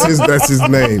pepper. That's his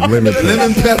name. Lemon Pepper.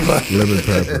 Lemon pepper. Lemon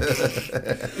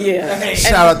Pepper. Yeah.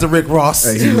 Shout out to Rick Ross.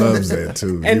 Hey, he loves that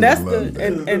too. And that's the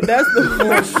and that's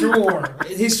the For sure.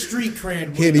 His street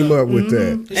cred. Hit him up with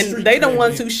that. and they the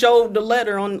ones who showed the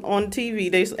letter on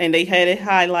TV. They had it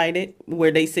highlighted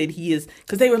where they said he is,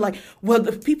 because they were like, well,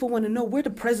 the people want to know where the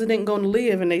president going to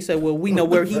live, and they said, well, we know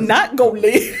where he not going to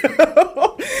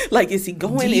live. Like, is he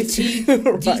going?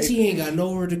 DT ain't got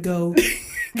nowhere to go.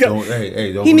 Don't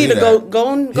He need to believe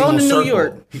go that. to New circle.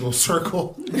 York. He gonna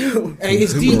circle. Hey,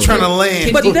 it's He trying to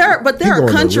land. But there are going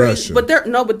to countries. Russia. But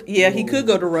he could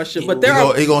go to Russia. But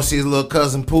He gonna see his little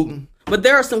cousin Putin. But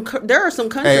there are some countries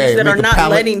Hey, that are make a not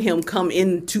pallet. letting him come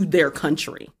into their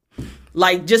country,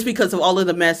 like just because of all of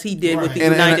the mess he did with the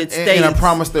United States. And I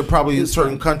promise there are probably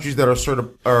certain countries that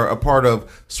are a part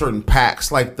of certain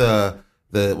pacts, like the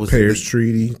Paris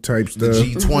Treaty type the stuff.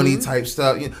 G20 type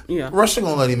stuff. Yeah. Russia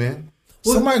gonna let him in.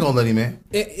 Somebody gonna let him in.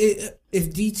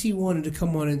 If DT wanted to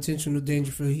come on Intentional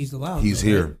Dangerfield, he's allowed. He's though,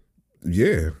 here. right?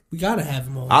 Yeah. We gotta have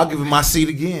him on. I'll give him my seat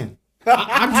again.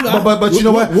 I'm But you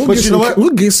know what?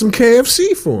 We'll get some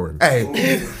KFC for him.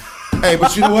 Hey,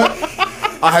 but you know what?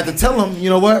 I had to tell him, you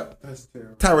know what? That's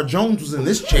terrible. Tyra Jones was in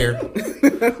this chair,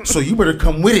 so you better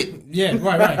come with it. Yeah,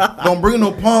 right. Don't bring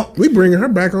no punk. We bringing her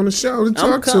back on the show to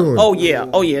talk to him. Oh yeah.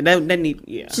 That need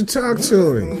To talk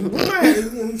to him.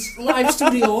 Live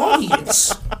studio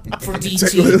audience for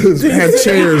DT. Had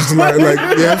chairs like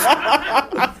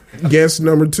yeah. Guest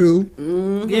number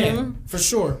 2. Yeah, for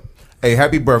sure. Hey,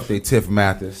 happy birthday, Tiff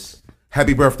Mathis.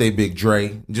 Happy birthday, Big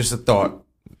Dre. Just a thought.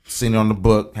 Seen it on the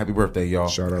book. Happy birthday, y'all.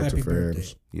 Shout out Happy to birthday.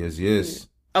 fans. Yes.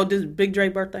 Oh, this Big Dre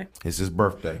birthday. It's his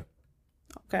birthday.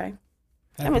 Okay.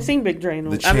 I haven't seen Big Dre.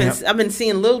 The champ. I've been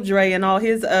seeing Lil Dre and all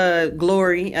his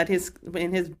glory in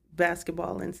his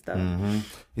basketball and stuff.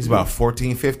 He's about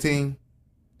 14, 15.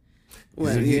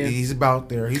 Well, He's about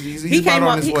there. He's He about came on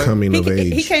off- his he- way. Coming of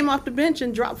age. He came off the bench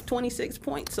and dropped 26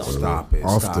 points on him. Stop it.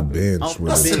 Off stop the it. bench Off the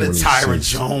with Listen to 26. Tyra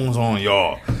Jones on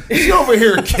y'all. She over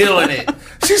here killing it.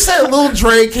 She said Lil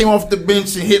Dre came off the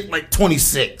bench and hit like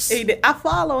 26. He did. I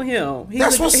follow him.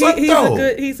 That's what's up,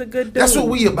 though. He's a good dude. That's what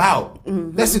we about.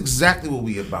 That's exactly what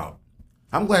we about.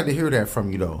 I'm glad to hear that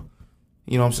from you, though.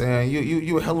 You know what I'm saying?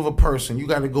 You a hell of a person. You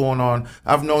got it going on.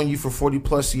 I've known you for 40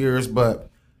 plus years, but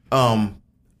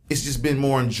it's just been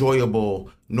more enjoyable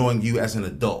knowing you as an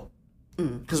adult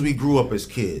because we grew up as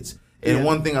kids. And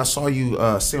one thing I saw you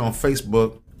say on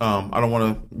Facebook, I don't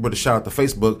want to put a shout out to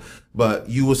Facebook, but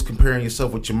you was comparing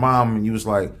yourself with your mom, and you was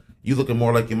like, you looking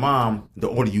more like your mom the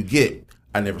older you get.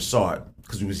 I never saw it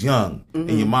because we was young, and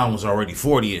your mom was already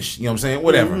 40-ish. You know what I'm saying?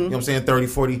 Whatever. You know what I'm saying? 30,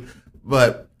 40.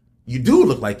 But you do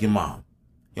look like your mom.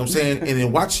 You know what I'm saying? And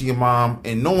then watching your mom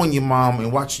and knowing your mom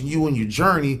and watching you and your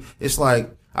journey, it's like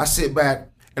I sit back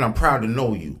and I'm proud to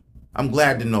know you. I'm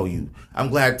glad to know you. I'm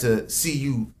glad to see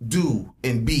you do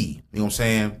and be. You know what I'm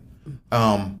saying?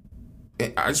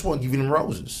 I just want to give you them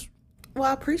roses. Well,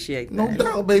 I appreciate that. No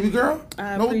doubt, baby girl.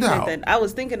 I No appreciate doubt. that. I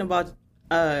was thinking about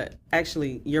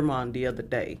actually your mom the other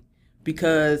day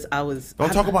because I was.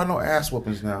 Don't talk about no ass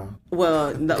whoopings now.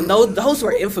 Well, no, those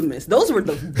were infamous. Those were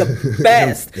the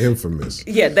best. Infamous.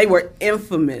 Yeah, they were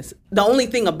infamous. The only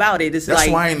thing about it is That's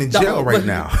like why I ain't in jail right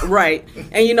now. Right,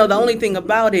 and the only thing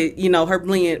about it,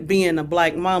 her being a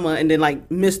black mama, and then like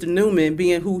Mr. Newman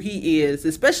being who he is,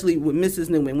 especially with Mrs.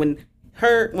 Newman when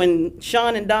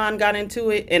Sean and Don got into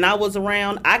it, and I was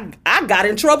around, I got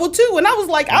in trouble too, and I was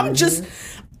like, I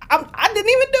didn't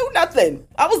even do nothing.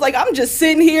 I was like, I'm just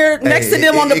sitting here next to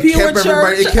them on the pew at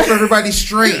church. It kept everybody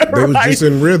straight. They was just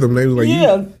in rhythm. They was like,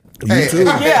 Yeah. you too.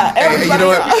 Yeah, Hey, you everybody. know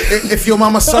what? If your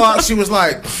mama saw it, she was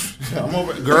like, I'm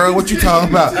over it. Girl, what you talking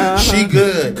about? She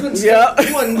good. Yeah.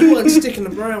 You wasn't sticking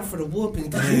around for the whooping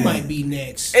because you might be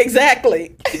next.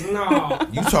 Exactly. No.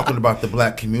 You talking about the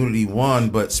black community, one,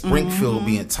 but Springfield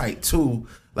being tight, too.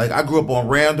 Like, I grew up on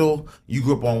Randall. You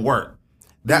grew up on Work.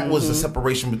 That was a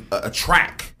separation, a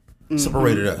track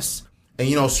separated us. And,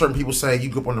 certain people say you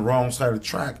grew up on the wrong side of the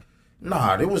track.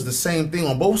 Nah, it was the same thing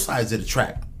on both sides of the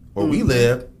track where we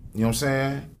lived. You know what I'm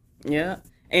saying? Yeah,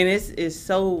 and it's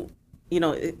so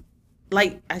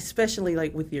especially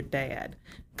like with your dad,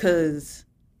 because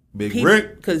Big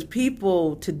Rick. because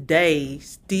people today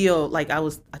still like I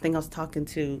think I was talking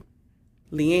to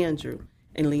Leandrew,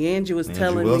 and Leandrew was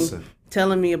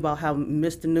telling me about how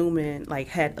Mr. Newman like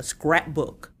had a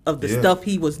scrapbook of the stuff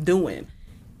he was doing,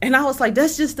 and I was like,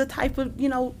 that's just the type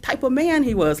of man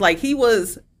he was. Like he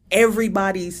was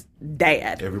everybody's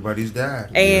dad. Everybody's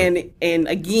dad. And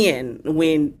again,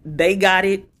 when they got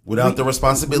it without the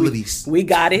responsibilities, we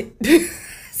got it.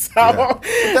 So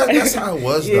that's how it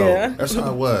was, Yeah. though. That's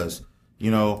how it was.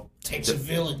 You know, Takes a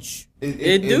village.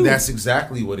 It do. And that's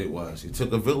exactly what it was. It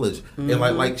took a village. And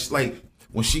like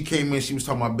when she came in, she was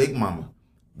talking about Big Mama.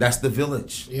 That's the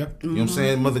village. Yep. You know what I'm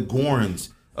saying? Mother Gorns,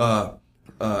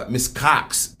 Miss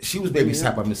Cox. She was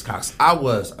babysat by Miss Cox. I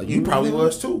was. You probably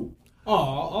was too. Oh,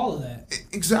 all of that.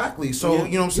 Exactly. So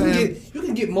you know what I'm saying? You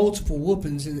can get multiple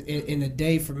whoopings in a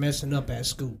day for messing up at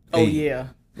school. Oh yeah.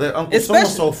 Let Uncle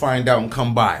so find out and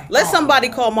come by. Let somebody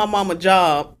call my mama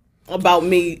job about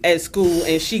me at school,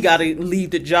 and she got to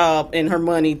leave the job and her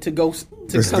money to go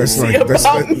to come see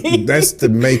about me. That's the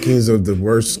makings of the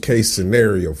worst case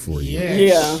scenario for you. Yes.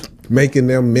 Yeah. Making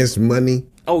them miss money.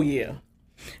 Oh yeah.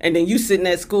 And then you sitting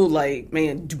at school like,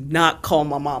 man, do not call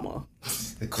my mama.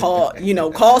 Call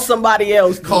somebody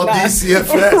else. Call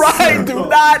DCFS. Right. Do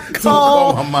not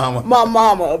call my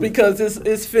mama because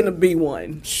it's finna be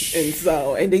one.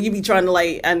 And then you be trying to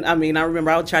I remember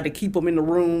I would try to keep them in the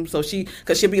room cause she'd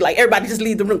be like, everybody just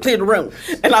leave the room, clear the room.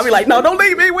 And I'd be like, no, don't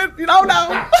leave me with, no.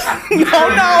 No.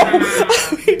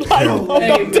 Don't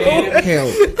do it.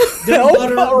 Help.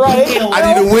 Right.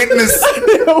 I need a witness.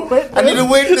 I need a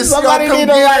witness. Somebody Y'all come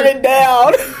need to write it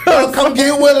down. Y'all come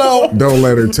get Willow. Don't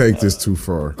let her take this too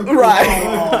far. Right.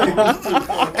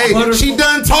 Hey, she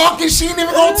done talking. She ain't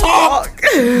even gonna talk.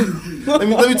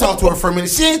 let me talk to her for a minute.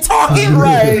 She ain't talking.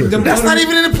 Right. That's not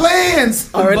even in the plans.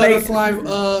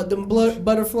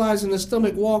 Butterflies in the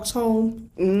stomach walks home.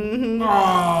 Mm-hmm. Oh,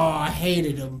 I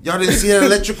hated them. Y'all didn't see that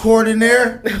electric cord in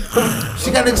there?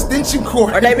 She got an extension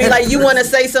cord. Or they be like, you want to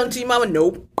say something to your mama?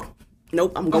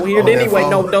 Nope, I'm going here anyway.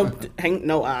 No. Hey, and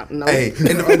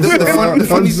the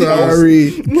funny I'm sorry.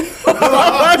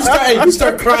 You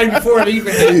start crying before it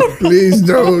even happens. Please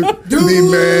don't be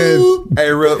mad.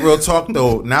 Hey, real talk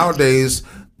though. Nowadays,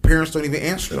 parents don't even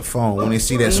answer the phone when they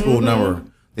see that school number.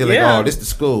 They're like, oh, this the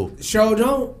school. Sure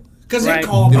don't. Because Right. they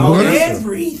call about What?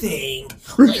 everything.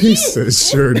 He said,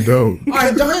 sure don't.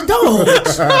 I don't. Hold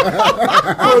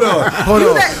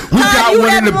on. We got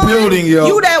one in the building, yo.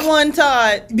 You that one,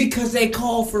 Todd. Because they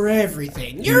call for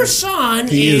everything. Your son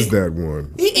He is that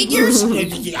one.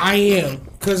 I am.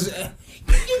 Because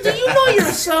you know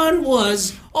your son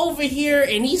was over here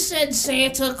and he said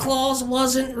Santa Claus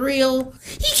wasn't real.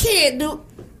 He can't do...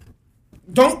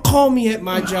 Don't call me at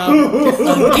my job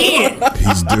again.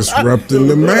 He's disrupting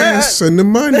the mass and the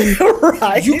money.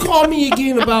 Right. You call me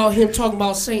again about him talking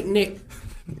about Saint Nick.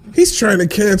 He's trying to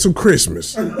cancel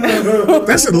Christmas.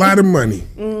 That's a lot of money.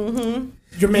 Mm-hmm.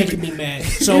 You're making me mad.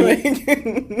 So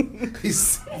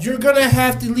you're going to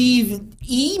have to leave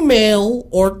email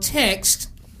or text,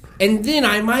 and then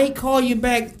I might call you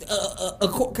back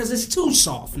because it's too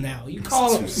soft now. You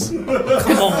call him.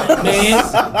 Come on, man.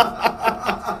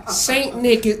 Saint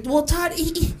Nick is... Well, Todd...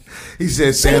 He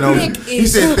said Thanos. He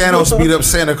said Thanos beat up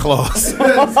Santa Claus.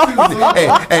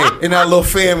 hey, in that little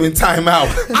family timeout.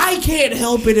 I can't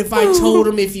help it if I told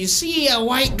him, if you see a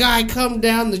white guy come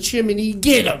down the chimney,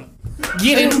 get him.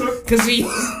 Get him, because he...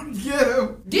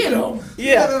 Get him.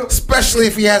 Yeah. Especially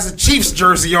if he has a Chiefs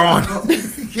jersey on.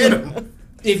 Get him.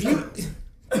 If you...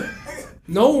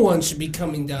 No one should be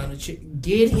coming down the chimney.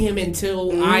 Get him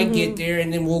until I get there,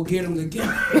 and then we'll get him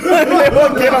together.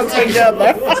 We'll get them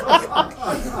together.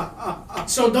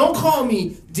 So don't call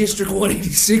me District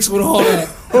 186 with all that.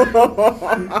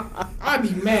 I'd be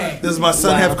mad. Does my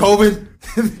son have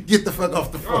COVID? Get the fuck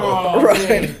off the phone. Oh, Right.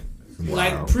 man.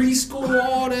 Like preschool,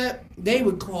 all that, they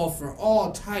would call for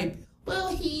all type.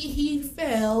 Well, he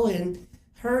fell and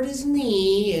hurt his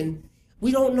knee, and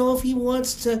we don't know if he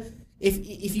wants to.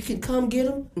 If you can come get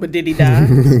him. But did he die?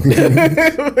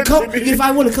 If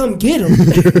I want to come get him,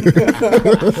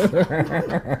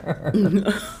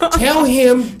 tell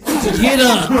him to get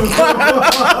up.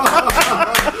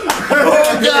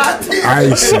 Oh, God.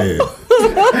 I said.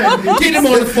 Get him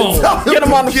on the phone. Get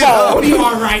him on the phone. I'll be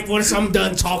all right once I'm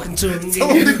done talking to him.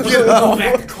 Go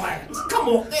back to class. Come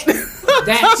on,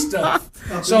 that stuff.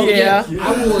 So Yeah.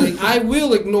 I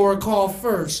will ignore a call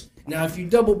first. Now, if you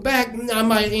double back, I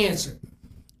might answer.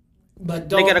 But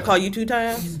don't. They gotta call you 2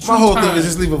 times? My whole thing is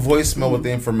just leave a voicemail with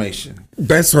the information.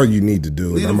 That's all you need to do.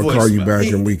 Leave I'm a going to call you voicemail.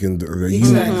 back and we can do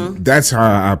Exactly. That's how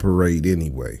I operate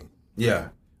anyway. Yeah.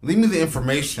 Leave me the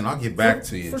information. I'll get back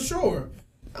to you. For sure.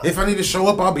 If I need to show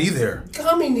up, I'll be there.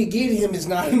 Coming to get him is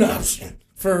not an option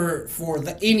for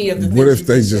any of the things What if you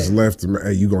they said. just left him?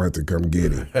 Hey, you going to have to come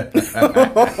get him.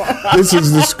 This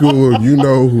is the school. You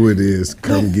know who it is.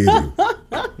 Come get him.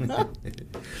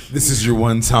 This is your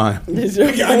one time. I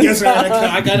guess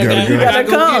I gotta You gotta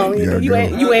come. Yeah,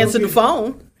 You answer the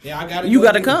phone. Yeah, I gotta. You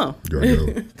gotta come.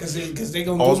 Because they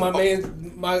gonna do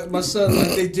my son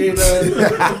like they did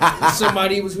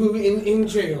somebody who in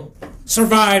jail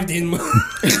survived in.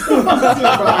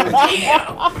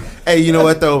 Hey, you know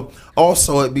what though?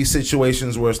 Also, it'd be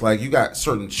situations where it's like you got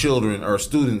certain children or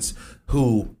students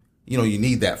who you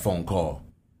need that phone call.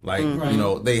 Like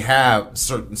they have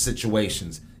certain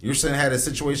situations. Your son had a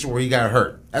situation where he got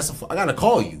hurt. I gotta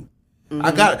call you.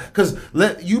 I got because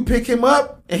let you pick him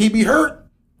up and he be hurt.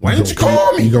 Why didn't you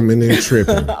call me? You gonna be there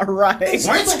tripping. Right.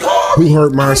 Why didn't you call me? Who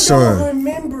hurt my son? I don't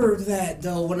remember that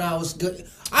though when I was good.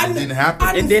 It didn't happen.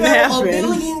 I didn't happen. A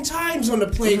million times on the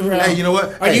playground. Hey, you know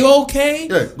what? Are you okay?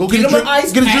 Yeah, go get him an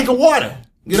ice Get a pack. drink of water.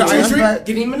 Get an ice pack.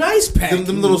 Get him an ice pack.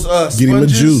 Them little sponges. Get him a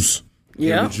juice.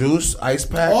 Get him a juice, ice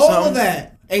pack. All of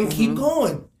that. And keep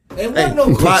going. There wasn't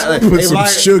no Put some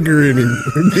sugar in him.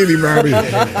 Get him out of here.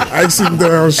 Ice him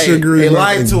down, sugar in him,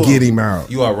 and get him out.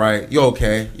 You all right? You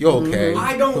okay? You okay?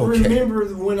 I don't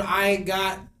remember when I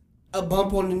got a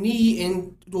bump on the knee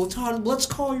and Todd, let's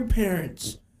call your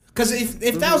parents. Because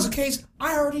if that was the case,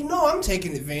 I already know I'm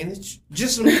taking advantage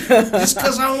just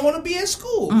because I don't want to be at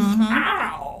school.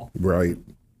 Ow! Right.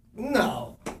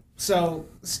 No. So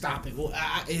stop it. Well,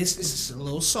 it's a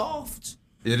little soft.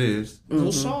 It is. A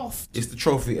little soft. It's the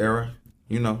trophy era.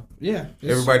 Yeah.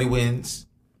 Everybody wins.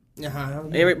 Uh-huh.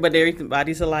 But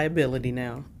everybody's a liability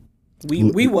now.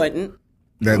 We wasn't.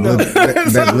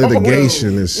 That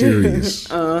litigation is serious.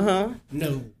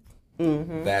 No.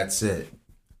 That's it.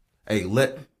 Hey,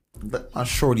 let my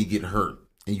shorty get hurt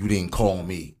and you didn't call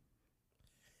me.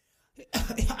 Tear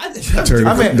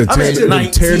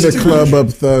the club up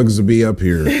thugs to be up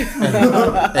here.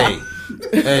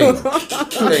 Hey,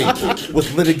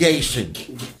 with litigation.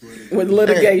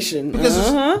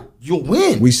 Because you'll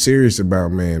win. We serious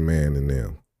about man and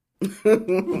them.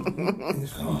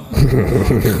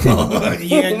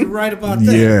 Yeah, you're right about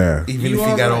that. Yeah. Even if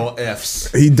he got all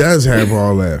F's. He does have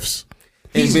all F's.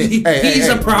 He's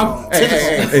a problem.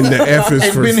 And the F is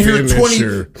for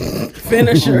finisher.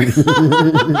 finisher.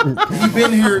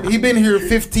 He been here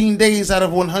 15 days out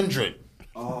of 100.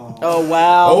 Oh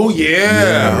wow. Oh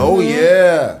yeah. Oh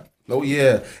yeah. Oh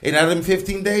yeah. And out of them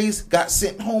 15 days, got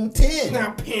sent home 10.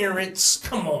 Now parents,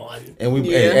 come on. And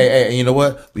hey, you know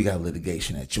what? We got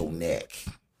litigation at your neck.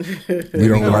 We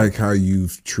don't like how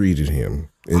you've treated him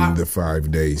in the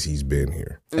 5 days he's been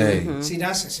here. Hey.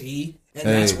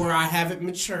 That's where I haven't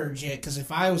matured yet. Because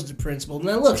if I was the principal,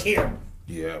 now look here.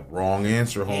 Yeah, wrong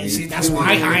answer, homie. See, that's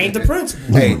why I ain't the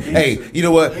principal. Hey, you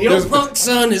know what? Your punk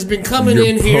son has been coming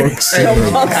in here.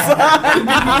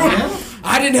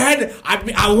 I didn't have to.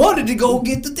 I wanted to go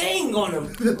get the thing on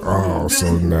him. Oh,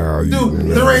 so now you.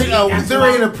 Dude, there ain't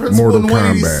a principal in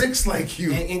 186 like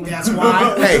you. And that's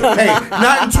why. hey,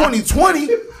 not in 2020.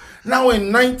 Now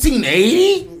in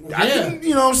 1980. Yeah.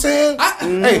 You know what I'm saying?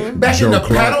 Hey, back Joe in the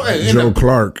Clark, paddle. Joe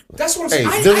Clark. That's what I'm saying.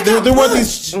 There weren't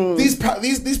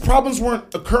these problems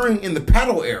weren't occurring in the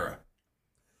paddle era.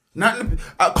 Not in the,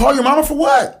 call your mama for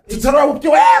what? To tell her I whooped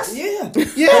your ass?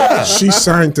 Yeah. She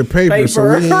signed the paper, so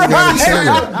we ain't got to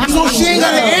tell her. So she ain't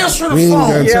got to answer the We ain't phone.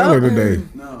 got to tell her today.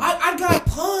 I got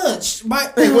punched.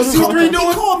 What's C3 doing?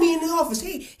 He called me in the office.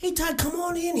 Hey, Todd, come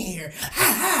on in here.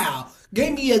 How?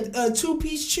 Gave me a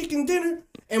 2-piece chicken dinner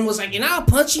and was like, and I'll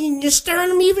punch you and you're stirring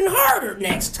them even harder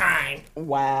next time.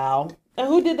 Wow. And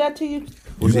who did that to you?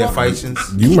 Was that fighting?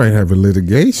 You might have a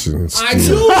litigation. I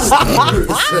do.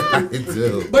 I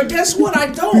do. But guess what? I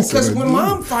don't. Because when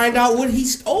Mom find out what he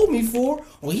stole me for,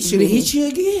 well, he should have hit you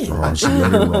again. Oh, she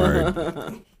got it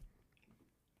right.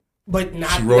 But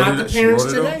not the parents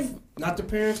today. Not the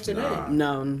parents today.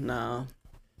 No.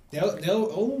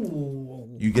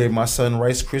 They'll You gave my son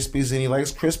Rice Krispies and he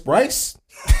likes crisp rice?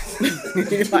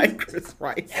 He like Chris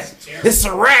Rice. It's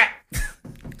a wrap.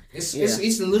 It's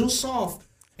a little soft,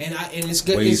 and it's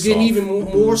good. Way It's getting soft. even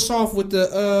more soft with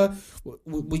the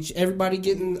which everybody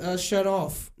getting shut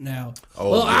off now.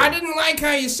 Oh, well, yeah. I didn't like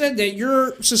how you said that.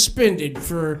 You're suspended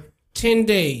for 10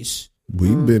 days.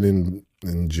 We've been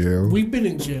in jail. We've been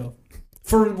in jail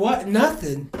for what?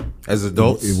 Nothing. As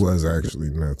adults? It was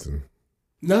actually nothing.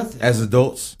 Nothing. As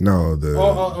adults? No, the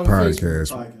on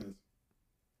podcast.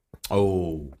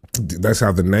 Oh. That's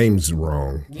how the name's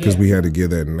wrong because we had to give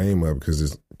that name up because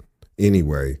it's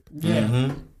anyway.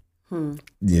 Yeah.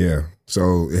 Yeah,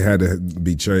 so it had to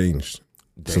be changed.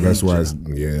 So that's why it's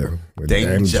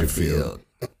Dangerfield.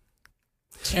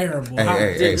 Terrible.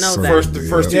 Hey. Didn't know So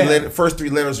that. first three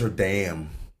letters are damn.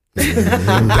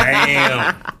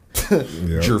 Damn.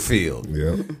 Yep. Jerfield.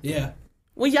 Yep. Yeah.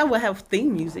 Well, y'all will have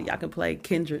theme music. Y'all can play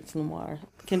Kendrick's Lamar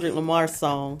Kendrick Lamar's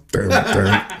song.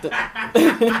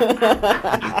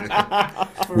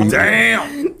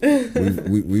 Damn.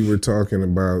 We were talking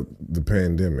about the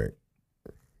pandemic,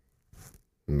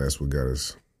 and that's what got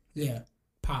us. Yeah,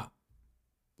 pop.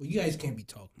 Well, you guys can't be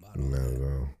talking about it. Not at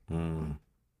all.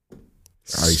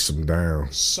 Ice them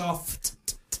down. Soft.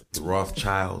 The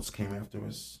Rothschilds came after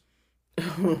us.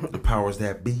 The powers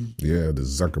that be. Yeah, the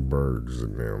Zuckerbergs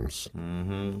and them.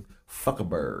 Mm-hmm.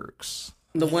 Fuckerbergs.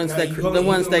 The ones Now, that you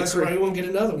won't get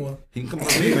another one. He can come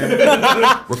on me, man.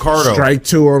 Ricardo. Strike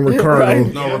two on Ricardo.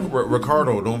 Right. No,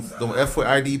 Ricardo. Don't F with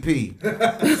IDP.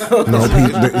 No,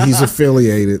 he's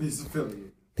affiliated. He's affiliated.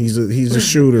 He's a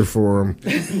shooter for him.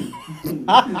 Hey,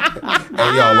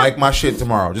 y'all, like my shit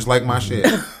tomorrow. Just like my shit.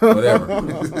 Whatever.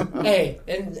 Hey,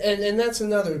 and that's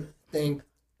another thing.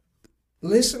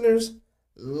 Listeners,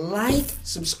 like,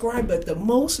 subscribe, but the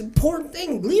most important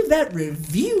thing, leave that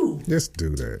review. Let's do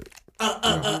that.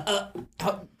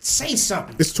 Say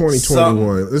something. It's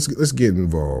 2021. Let's get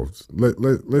involved.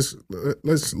 Let's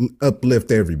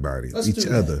uplift everybody, Let's each do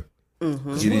that. other.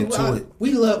 Mm-hmm. Get into it.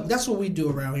 We love. That's what we do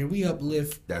around here. We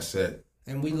uplift, That's it.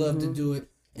 and we love to do it.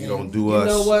 You And don't do you us.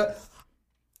 You know what?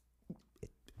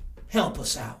 Help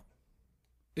us out.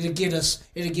 It'll get us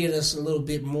a little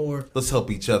bit more. Let's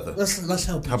help each other. Let's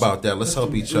help. How about that? Let's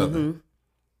help each other.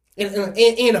 And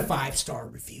a 5-star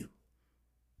review,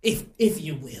 if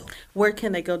you will. Where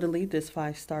can they go to leave this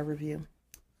 5-star review?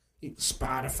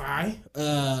 Spotify,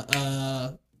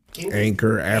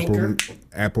 Anchor,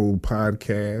 Apple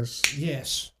Podcasts.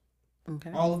 Yes,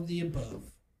 Okay. all of the above.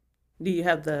 Do you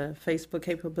have the Facebook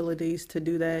capabilities to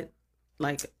do that?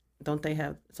 Like, don't they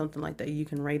have something like that? You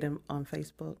can rate them on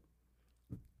Facebook.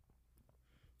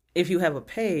 If you have a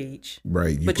page,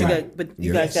 Right. you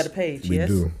guys got a page, We yes?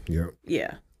 do. Yep.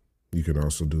 Yeah. You can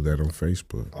also do that on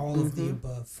Facebook. All of the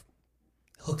above.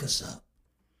 Hook us up.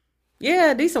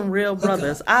 Yeah, these some real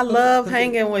brothers. I love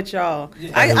hanging with y'all.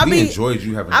 We I be enjoyed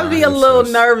you having. I be down a here, little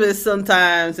sis. nervous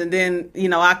sometimes, and then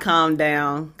I calm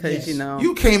down because Yes.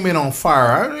 You came in on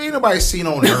fire. Ain't nobody seen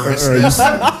no nervousness.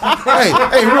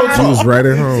 hey, real He was talk. right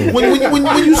at home.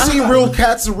 When you see real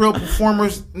cats and real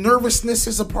performers, nervousness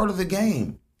is a part of the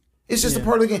game. It's just a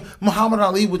part of the game. Muhammad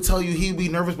Ali would tell you he'd be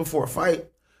nervous before a fight,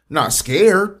 not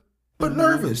scared, but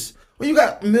nervous. When you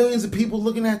got millions of people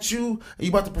looking at you and you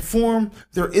about to perform,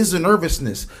 there is a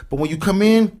nervousness. But when you come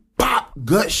in, pop,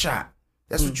 gut shot.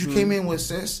 That's what you came in with,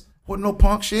 sis. Wasn't no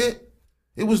punk shit.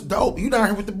 It was dope. You down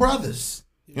here with the brothers.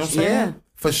 You know what I'm saying? Yeah.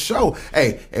 For sure.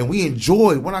 Hey, and we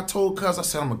enjoyed. When I told Cuz, I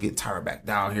said, I'm going to get Tyra back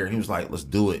down here. And he was like, let's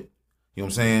do it. You know what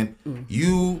I'm saying?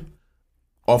 You,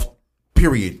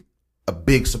 period, a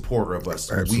big supporter of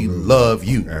us. Absolutely. We love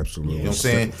you. Absolutely. You know what I'm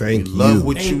saying? Thank we you. love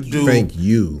what you do. Thank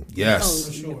you. Yes.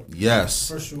 For sure. Yes.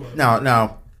 For sure.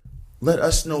 Now, let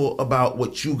us know about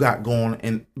what you got going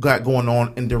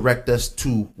on, and direct us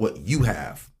to what you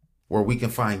have, where we can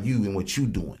find you and what you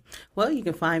doing. Well, you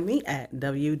can find me at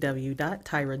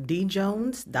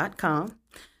www.tyradjones.com.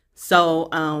 So,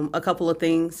 a couple of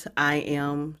things. I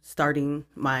am starting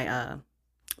my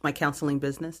my counseling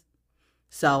business.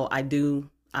 So I do.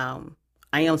 I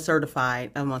am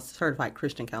certified. I'm a certified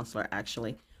Christian counselor,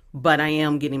 actually, but I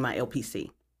am getting my LPC.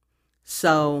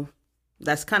 So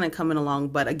that's kind of coming along.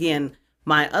 But again,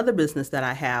 my other business that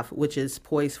I have, which is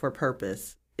Poised for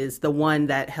Purpose, is the one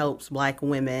that helps Black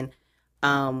women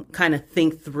kind of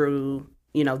think through,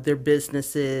 their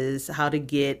businesses, how to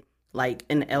get like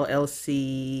an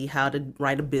LLC, how to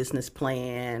write a business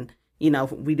plan.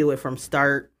 We do it from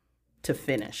start to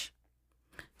finish.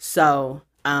 So,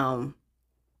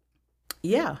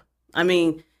 yeah, I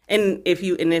mean, and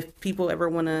if people ever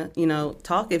want to,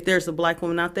 talk, if there's a Black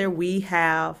woman out there,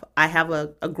 I have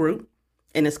a group,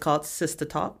 and it's called Sister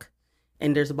Talk,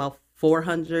 and there's about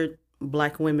 400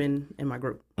 Black women in my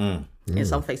group.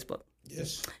 It's on Facebook.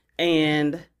 Yes.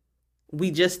 And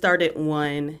we just started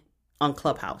one on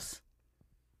Clubhouse.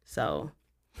 So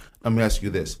Let me ask you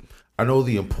this. I know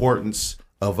the importance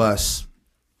of us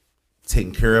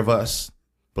taking care of us,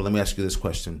 but let me ask you this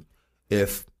question.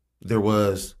 If there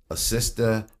was a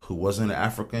sister who wasn't an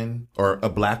African or a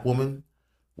Black woman,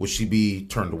 would she be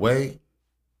turned away?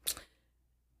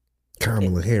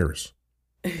 Kamala Harris.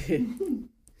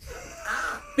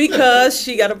 because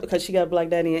she got a Black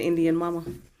daddy and Indian mama.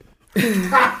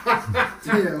 That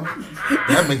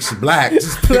makes you Black.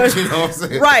 Just, you know what I'm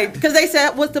saying? Right, because they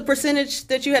said what's the percentage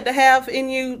that you had to have in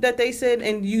you that they said,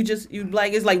 and you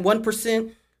Black is like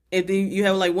 1%. If you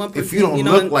have like 1%, If you don't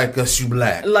look like us, you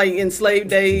Black. like in slave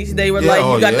days, they were Yeah,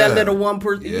 like, you got that yeah. little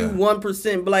 1%, Yeah. you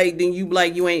 1% Black, then you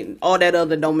Black, you ain't, all that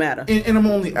other don't matter. And I'm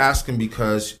only asking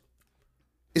because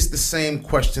it's the same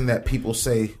question that people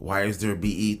say, why is there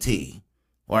BET?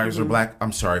 Why is there black?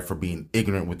 I'm sorry for being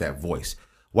ignorant with that voice.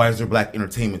 Why is there black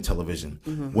entertainment television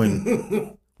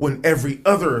when every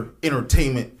other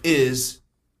entertainment is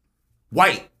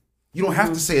white? You don't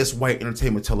have to say it's white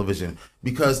entertainment television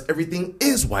because everything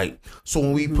is white. So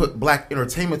when we put black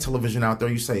entertainment television out there,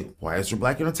 you say, why is there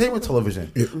black entertainment television?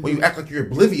 When you act like you're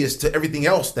oblivious to everything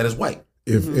else that is white.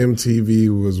 If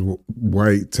MTV was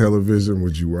white television,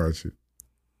 would you watch it?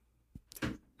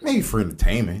 Maybe for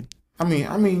entertainment. I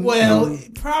mean. Well,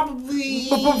 probably.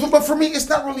 But for me, it's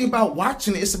not really about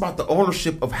watching it. It's about the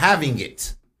ownership of having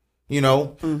it. You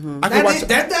know,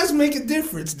 that does make a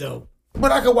difference, though.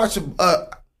 But I could watch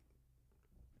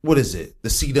what is it? The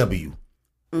CW.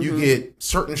 You get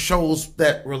certain shows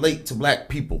that relate to black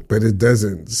people. But it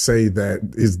doesn't say that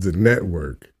is the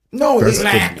network. No, it's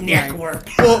Black Network.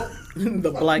 Well,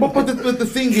 The black. but the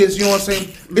thing is, you know what I'm saying?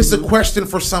 It's a question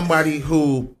for somebody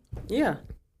who Yeah.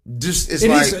 just is It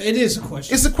like is a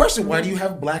question. it's a question. Why do you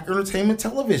have black entertainment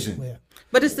television? Yeah.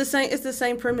 But it's the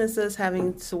same premise as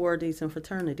having sororities and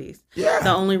fraternities. Yeah.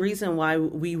 The only reason why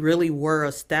we really were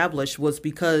established was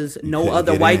because no couldn't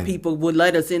other get white in. people would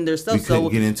let us in their stuff. We couldn't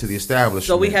get into the establishment.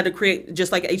 So we had to create,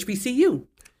 just like HBCU.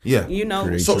 Yeah. You know,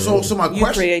 Create So my you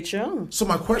question. create your own. So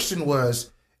my question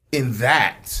was, in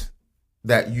that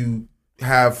you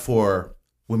have for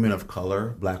women of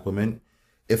color, black women,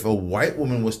 if a white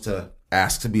woman was to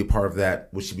ask to be a part of that,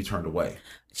 would she be turned away?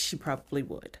 She probably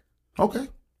would. Okay,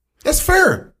 that's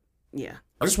fair. Yeah.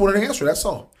 I just wanted to answer. That's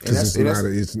all. And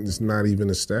Because it's not even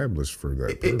established for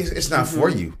that. it's not for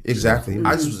you. Exactly.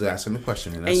 I just was asking the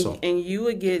question, and that's all. And you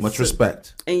would get Much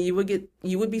respect. And you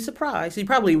would be surprised. You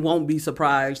probably won't be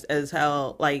surprised as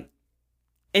how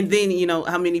and then, you know,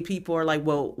 how many people are like,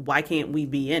 well, why can't we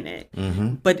be in it?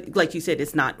 Mm-hmm. But like you said,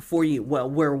 it's not for you. Well,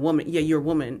 we're a woman. Yeah, you're a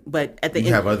woman. But at the end,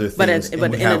 we have other things.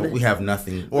 But we have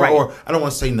nothing. Right. Or I don't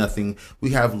want to say nothing.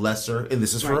 We have lesser, and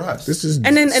this is for us. This is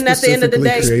and at the end of the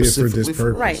day, created for this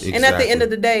purpose. right. Exactly. And at the end of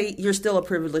the day, you're still a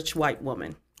privileged white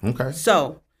woman. Okay.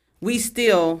 So we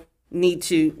still need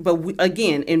to, but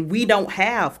we don't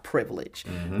have privilege.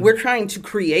 Mm-hmm. We're trying to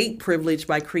create privilege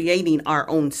by creating our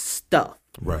own stuff.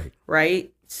 Right.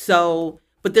 Right. So,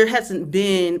 but there haven't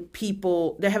been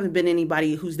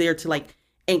anybody who's there to like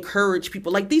encourage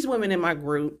people. Like these women in my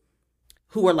group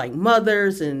who are like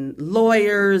mothers and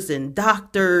lawyers and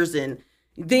doctors. And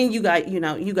then you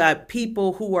got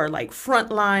people who are like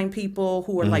frontline people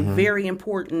who are like very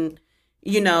important,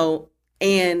 you know,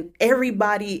 and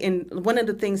everybody. And one of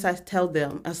the things I tell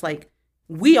them, I was like,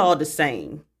 we all the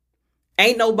same.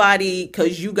 Ain't nobody,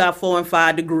 because you got 4 and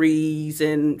 5 degrees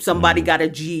and somebody got a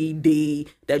GED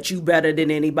that you better than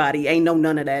anybody. Ain't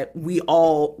none of that. We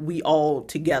all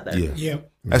together. Yeah.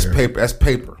 That's paper. That's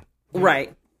paper.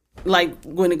 Right. Like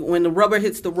when the rubber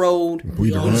hits the road,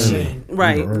 We the army.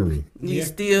 right. We the army. We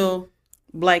still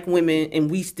black women,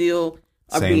 and we still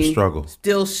are Same struggle.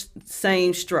 Still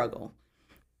same struggle,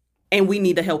 and we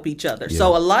need to help each other. Yeah.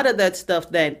 So a lot of that stuff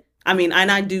and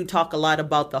I do talk a lot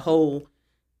about the whole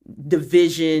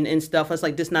division and stuff. It's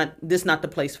like this not the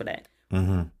place for that.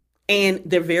 Mm-hmm. And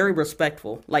they're very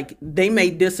respectful. Like they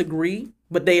may disagree,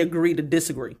 but they agree to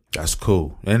disagree. That's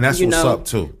cool, and that's what's up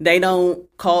too. They don't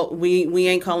call we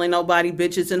ain't calling nobody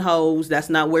bitches and hoes. That's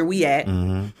not where we at.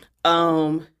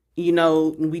 Mm-hmm. You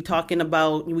know, we talking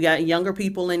about, we got younger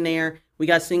people in there. We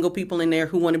got single people in there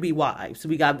who want to be wives.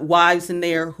 We got wives in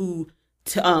there who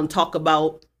talk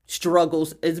about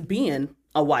struggles as being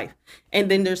a wife. And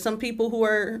then there's some people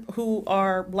who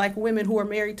are black women who are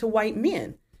married to white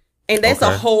men. And that's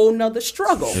a whole nother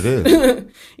struggle. It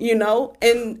is. You know,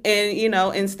 and you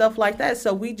know, and stuff like that.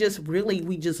 So we just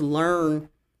learn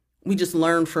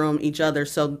from each other.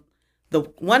 So the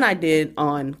one I did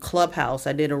on Clubhouse,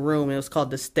 I did a room, it was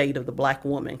called The State of the Black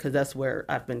Woman, because that's where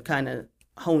I've been kind of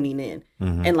honing in.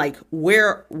 Mm-hmm. And like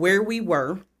where we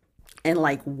were and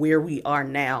like where we are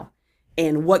now.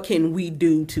 And what can we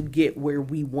do to get where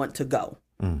we want to go?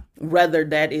 Whether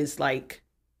that is like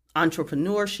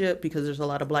entrepreneurship, because there's a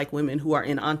lot of black women who are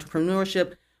in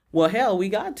entrepreneurship. Well, hell, we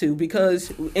got to,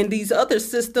 because in these other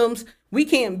systems, we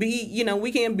can't be a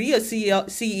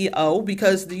CEO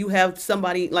because you have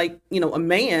somebody like, you know, a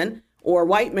man or a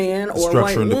white man or a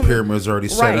white structure in the pyramid is already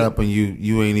set up, and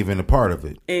you ain't even a part of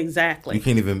it. Exactly. You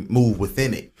can't even move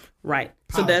within it. Right.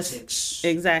 Politics. So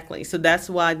exactly. So that's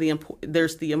why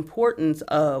there's the importance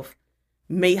of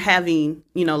having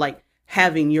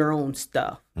your own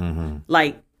stuff,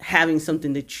 like having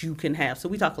something that you can have. So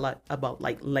we talk a lot about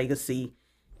like legacy,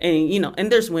 and you know,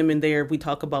 and there's women there. We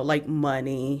talk about like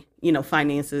money, you know,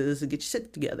 finances. Get your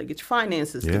shit together. Get your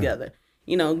finances together.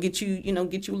 get you a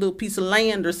little piece of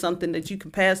land or something that you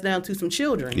can pass down to some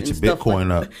children. Get and your stuff Bitcoin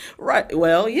like up. Right.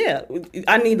 Well, yeah.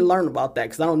 I need to learn about that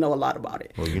because I don't know a lot about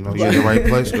it. Well, you're in the right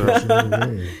place, girl.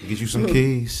 Get you some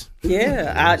keys.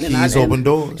 Yeah. Keys open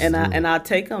doors. And I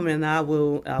take them and I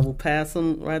will pass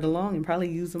them right along and probably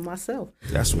use them myself.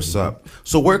 That's what's up.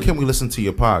 So where can we listen to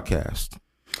your podcast?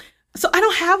 So I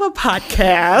don't have a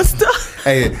podcast.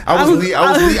 Hey,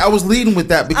 I was leading with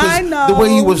that because I know. the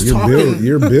way you was talking,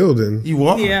 you're building. you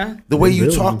are. Yeah. The way You're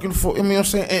you building. talking for, I mean, what I'm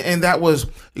saying, and that was,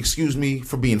 excuse me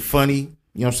for being funny, you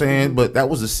know what I'm saying, but that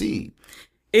was a seed.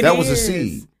 That was a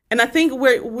seed. And I think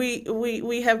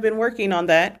we have been working on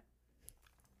that.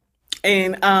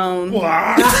 And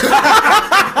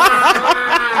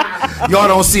Y'all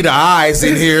don't see the eyes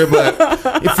in here, but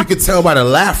if you could tell by the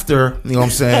laughter, you know what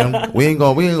I'm saying, we ain't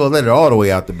gonna let it all the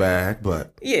way out the bag,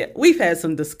 but yeah, we've had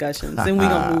some discussions, and we're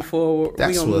gonna move forward.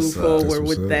 That's We're gonna what's move up. forward That's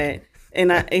with what's that.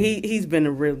 And he's been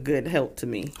a real good help to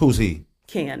me. who's he?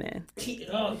 Cannon. See,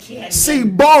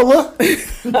 baller.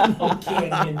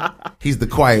 He's the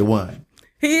quiet one.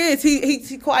 He is.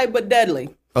 He's quiet but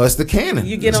deadly. Oh, it's the cannon.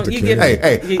 You get It's on. the You get.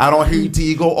 Hey, I don't hear you till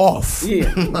you go off.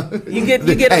 Yeah. You get.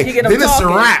 You get. Hey, You get him then it's a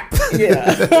talking. wrap.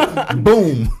 Yeah.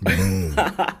 Boom.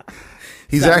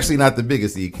 He's actually not the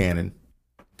biggest cannon.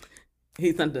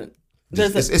 He's something.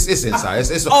 It's inside.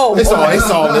 It's Oh,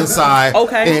 all inside.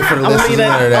 Okay. Ain't for the I'm gonna listeners, leave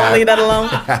none of that. I'll leave that. that alone.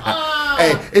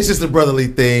 Hey, it's just a brotherly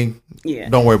thing. Yeah.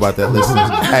 Don't worry about that, listeners.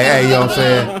 Hey, you know what I'm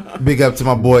saying? Big up to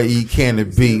my boy E. Cannon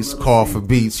Beats. Call for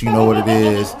beats. You know what it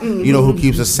is. You know who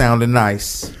keeps us sounding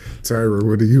nice. Tyra,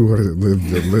 what do you want to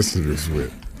leave the listeners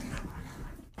with?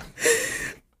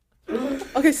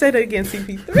 Okay, say that again,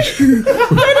 CP3. Say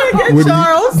that again,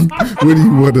 Charles. What do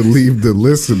you want to leave the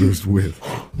listeners with?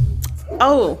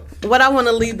 Oh, what I want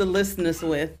to leave the listeners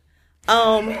with.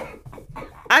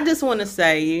 I just want to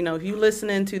say, if you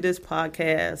listening to this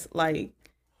podcast, like,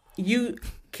 you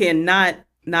cannot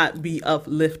not be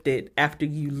uplifted after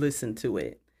you listen to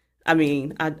it. I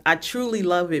mean, I truly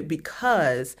love it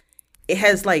because it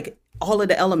has like all of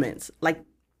the elements. Like,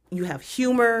 you have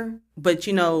humor, but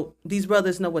these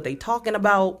brothers know what they talking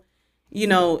about,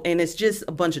 and it's just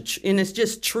a bunch of, and it's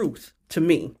just truth to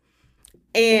me.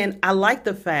 And I like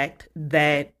the fact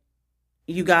that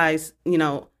you guys,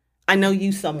 I know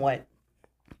you somewhat.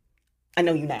 I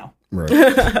know you now. Right.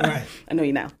 Right. I know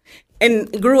you now.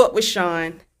 And grew up with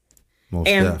Sean. Most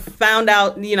And def. found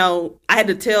out, I had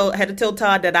to tell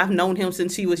Todd that I've known him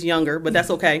since he was younger, but that's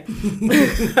okay.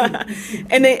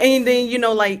 and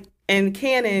then and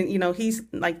Cannon, he's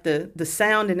like the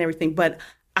sound and everything. But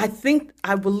I think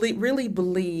really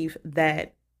believe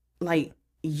that like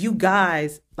you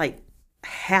guys like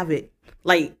have it,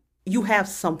 like you have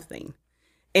something,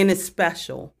 and it's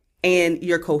special, and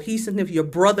your cohesiveness, your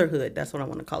brotherhood. That's what I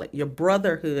want to call it. Your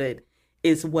brotherhood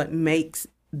is what makes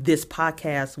this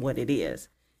podcast what it is,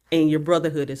 and your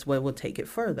brotherhood is what will take it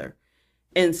further.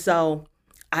 And so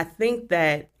I think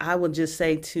that I would just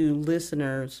say to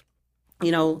listeners,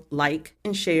 like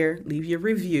and share, leave your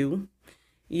review.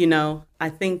 I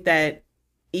think that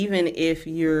even if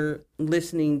you're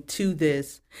listening to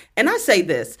this, and I say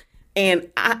this, and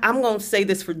I'm going to say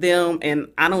this for them, and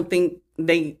I don't think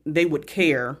they would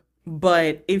care.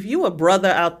 But if you a brother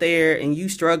out there and you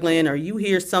struggling, or you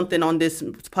hear something on this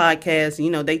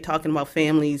podcast, they talking about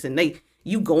families and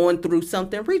you going through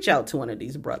something, reach out to one of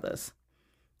these brothers.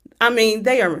 I mean,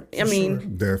 they are, Sure,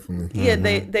 definitely. yeah,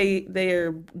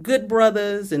 they're good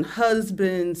brothers and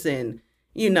husbands and,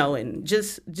 and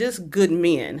just good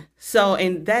men. So,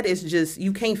 and that is just,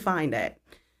 you can't find that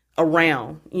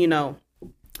around,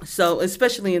 so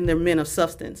especially in their men of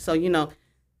substance. So,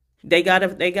 they got a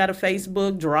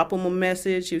Facebook, drop them a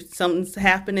message. If something's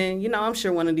happening, I'm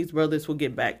sure one of these brothers will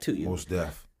get back to you. Most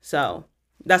def. So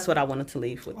that's what I wanted to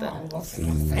leave with them.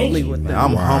 Thank you. them.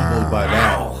 I'm humbled by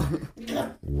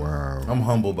that. Wow. I'm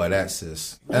humbled by that,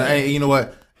 sis. And you know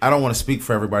what? I don't want to speak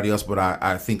for everybody else, but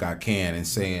I think I can in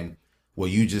saying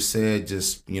what you just said.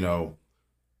 Just,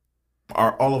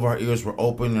 all of our ears were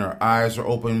open and our eyes are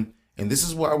open. And this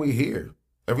is why we're here.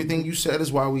 Everything you said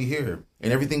is why we're here.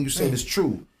 And everything you said is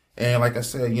true. And like I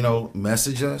said,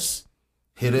 message us,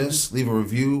 hit us, leave a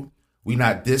review. We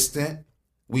not distant.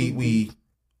 We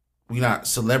not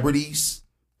celebrities.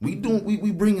 We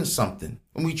bringing something,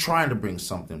 and we trying to bring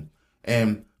something.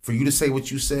 And for you to say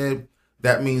what you said,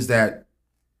 that means that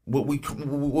what we're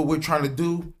trying to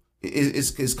do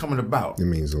is coming about. It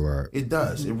means a lot. It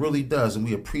does. It really does. And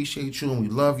we appreciate you and we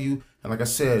love you. And like I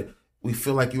said, we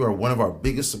feel like you are one of our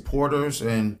biggest supporters.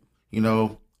 And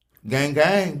gang,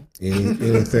 gang.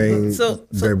 Anything So-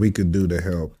 that we could do to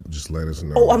help, just let us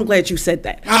know. Oh, I'm glad you said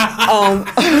that.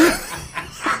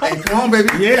 Hey, come on, baby.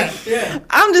 Yeah.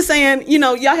 I'm just saying,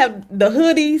 y'all have the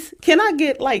hoodies. Can I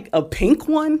get like a pink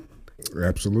one?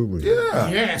 Absolutely. Yeah.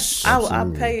 Yes. I'll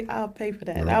pay for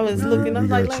that. I was looking. I was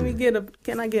like,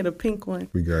 can I get a pink one?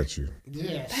 We got you.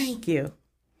 Yes. Thank you.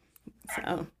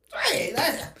 So, Hey,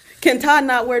 can Todd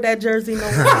not wear that jersey no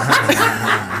more?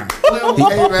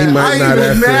 Hey, man, might I not ain't even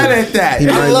after- mad at that. He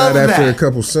I might love not after a that.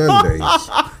 couple Sundays.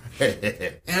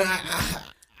 and I'm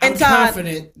And Todd-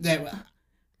 confident that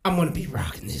I'm going to be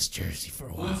rocking this jersey for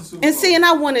a while. And see, and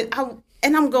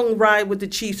I'm gonna ride with the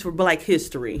Chiefs for Black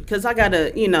History because I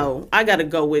gotta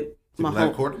go with my Black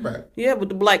home. quarterback. Yeah, with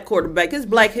the black quarterback. It's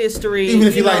Black History. Even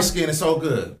if you know. like skin, it's so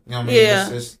good. You know what I mean? Yeah.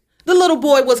 It's The little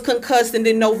boy was concussed and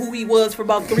didn't know who he was for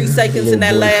about 3 seconds in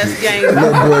that Little boy. last game.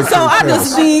 Little boy So I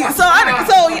concussed. just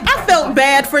I felt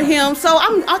bad for him. So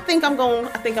I think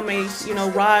I may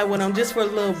ride with him just for a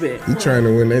little bit. He trying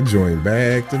to win that joint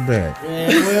back to back. Yeah,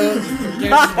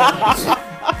 well,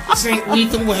 this ain't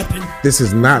Lethal Weapon. This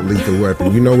is not Lethal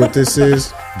Weapon. You know what this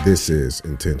is? This is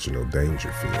Intentional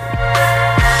Dangerfield.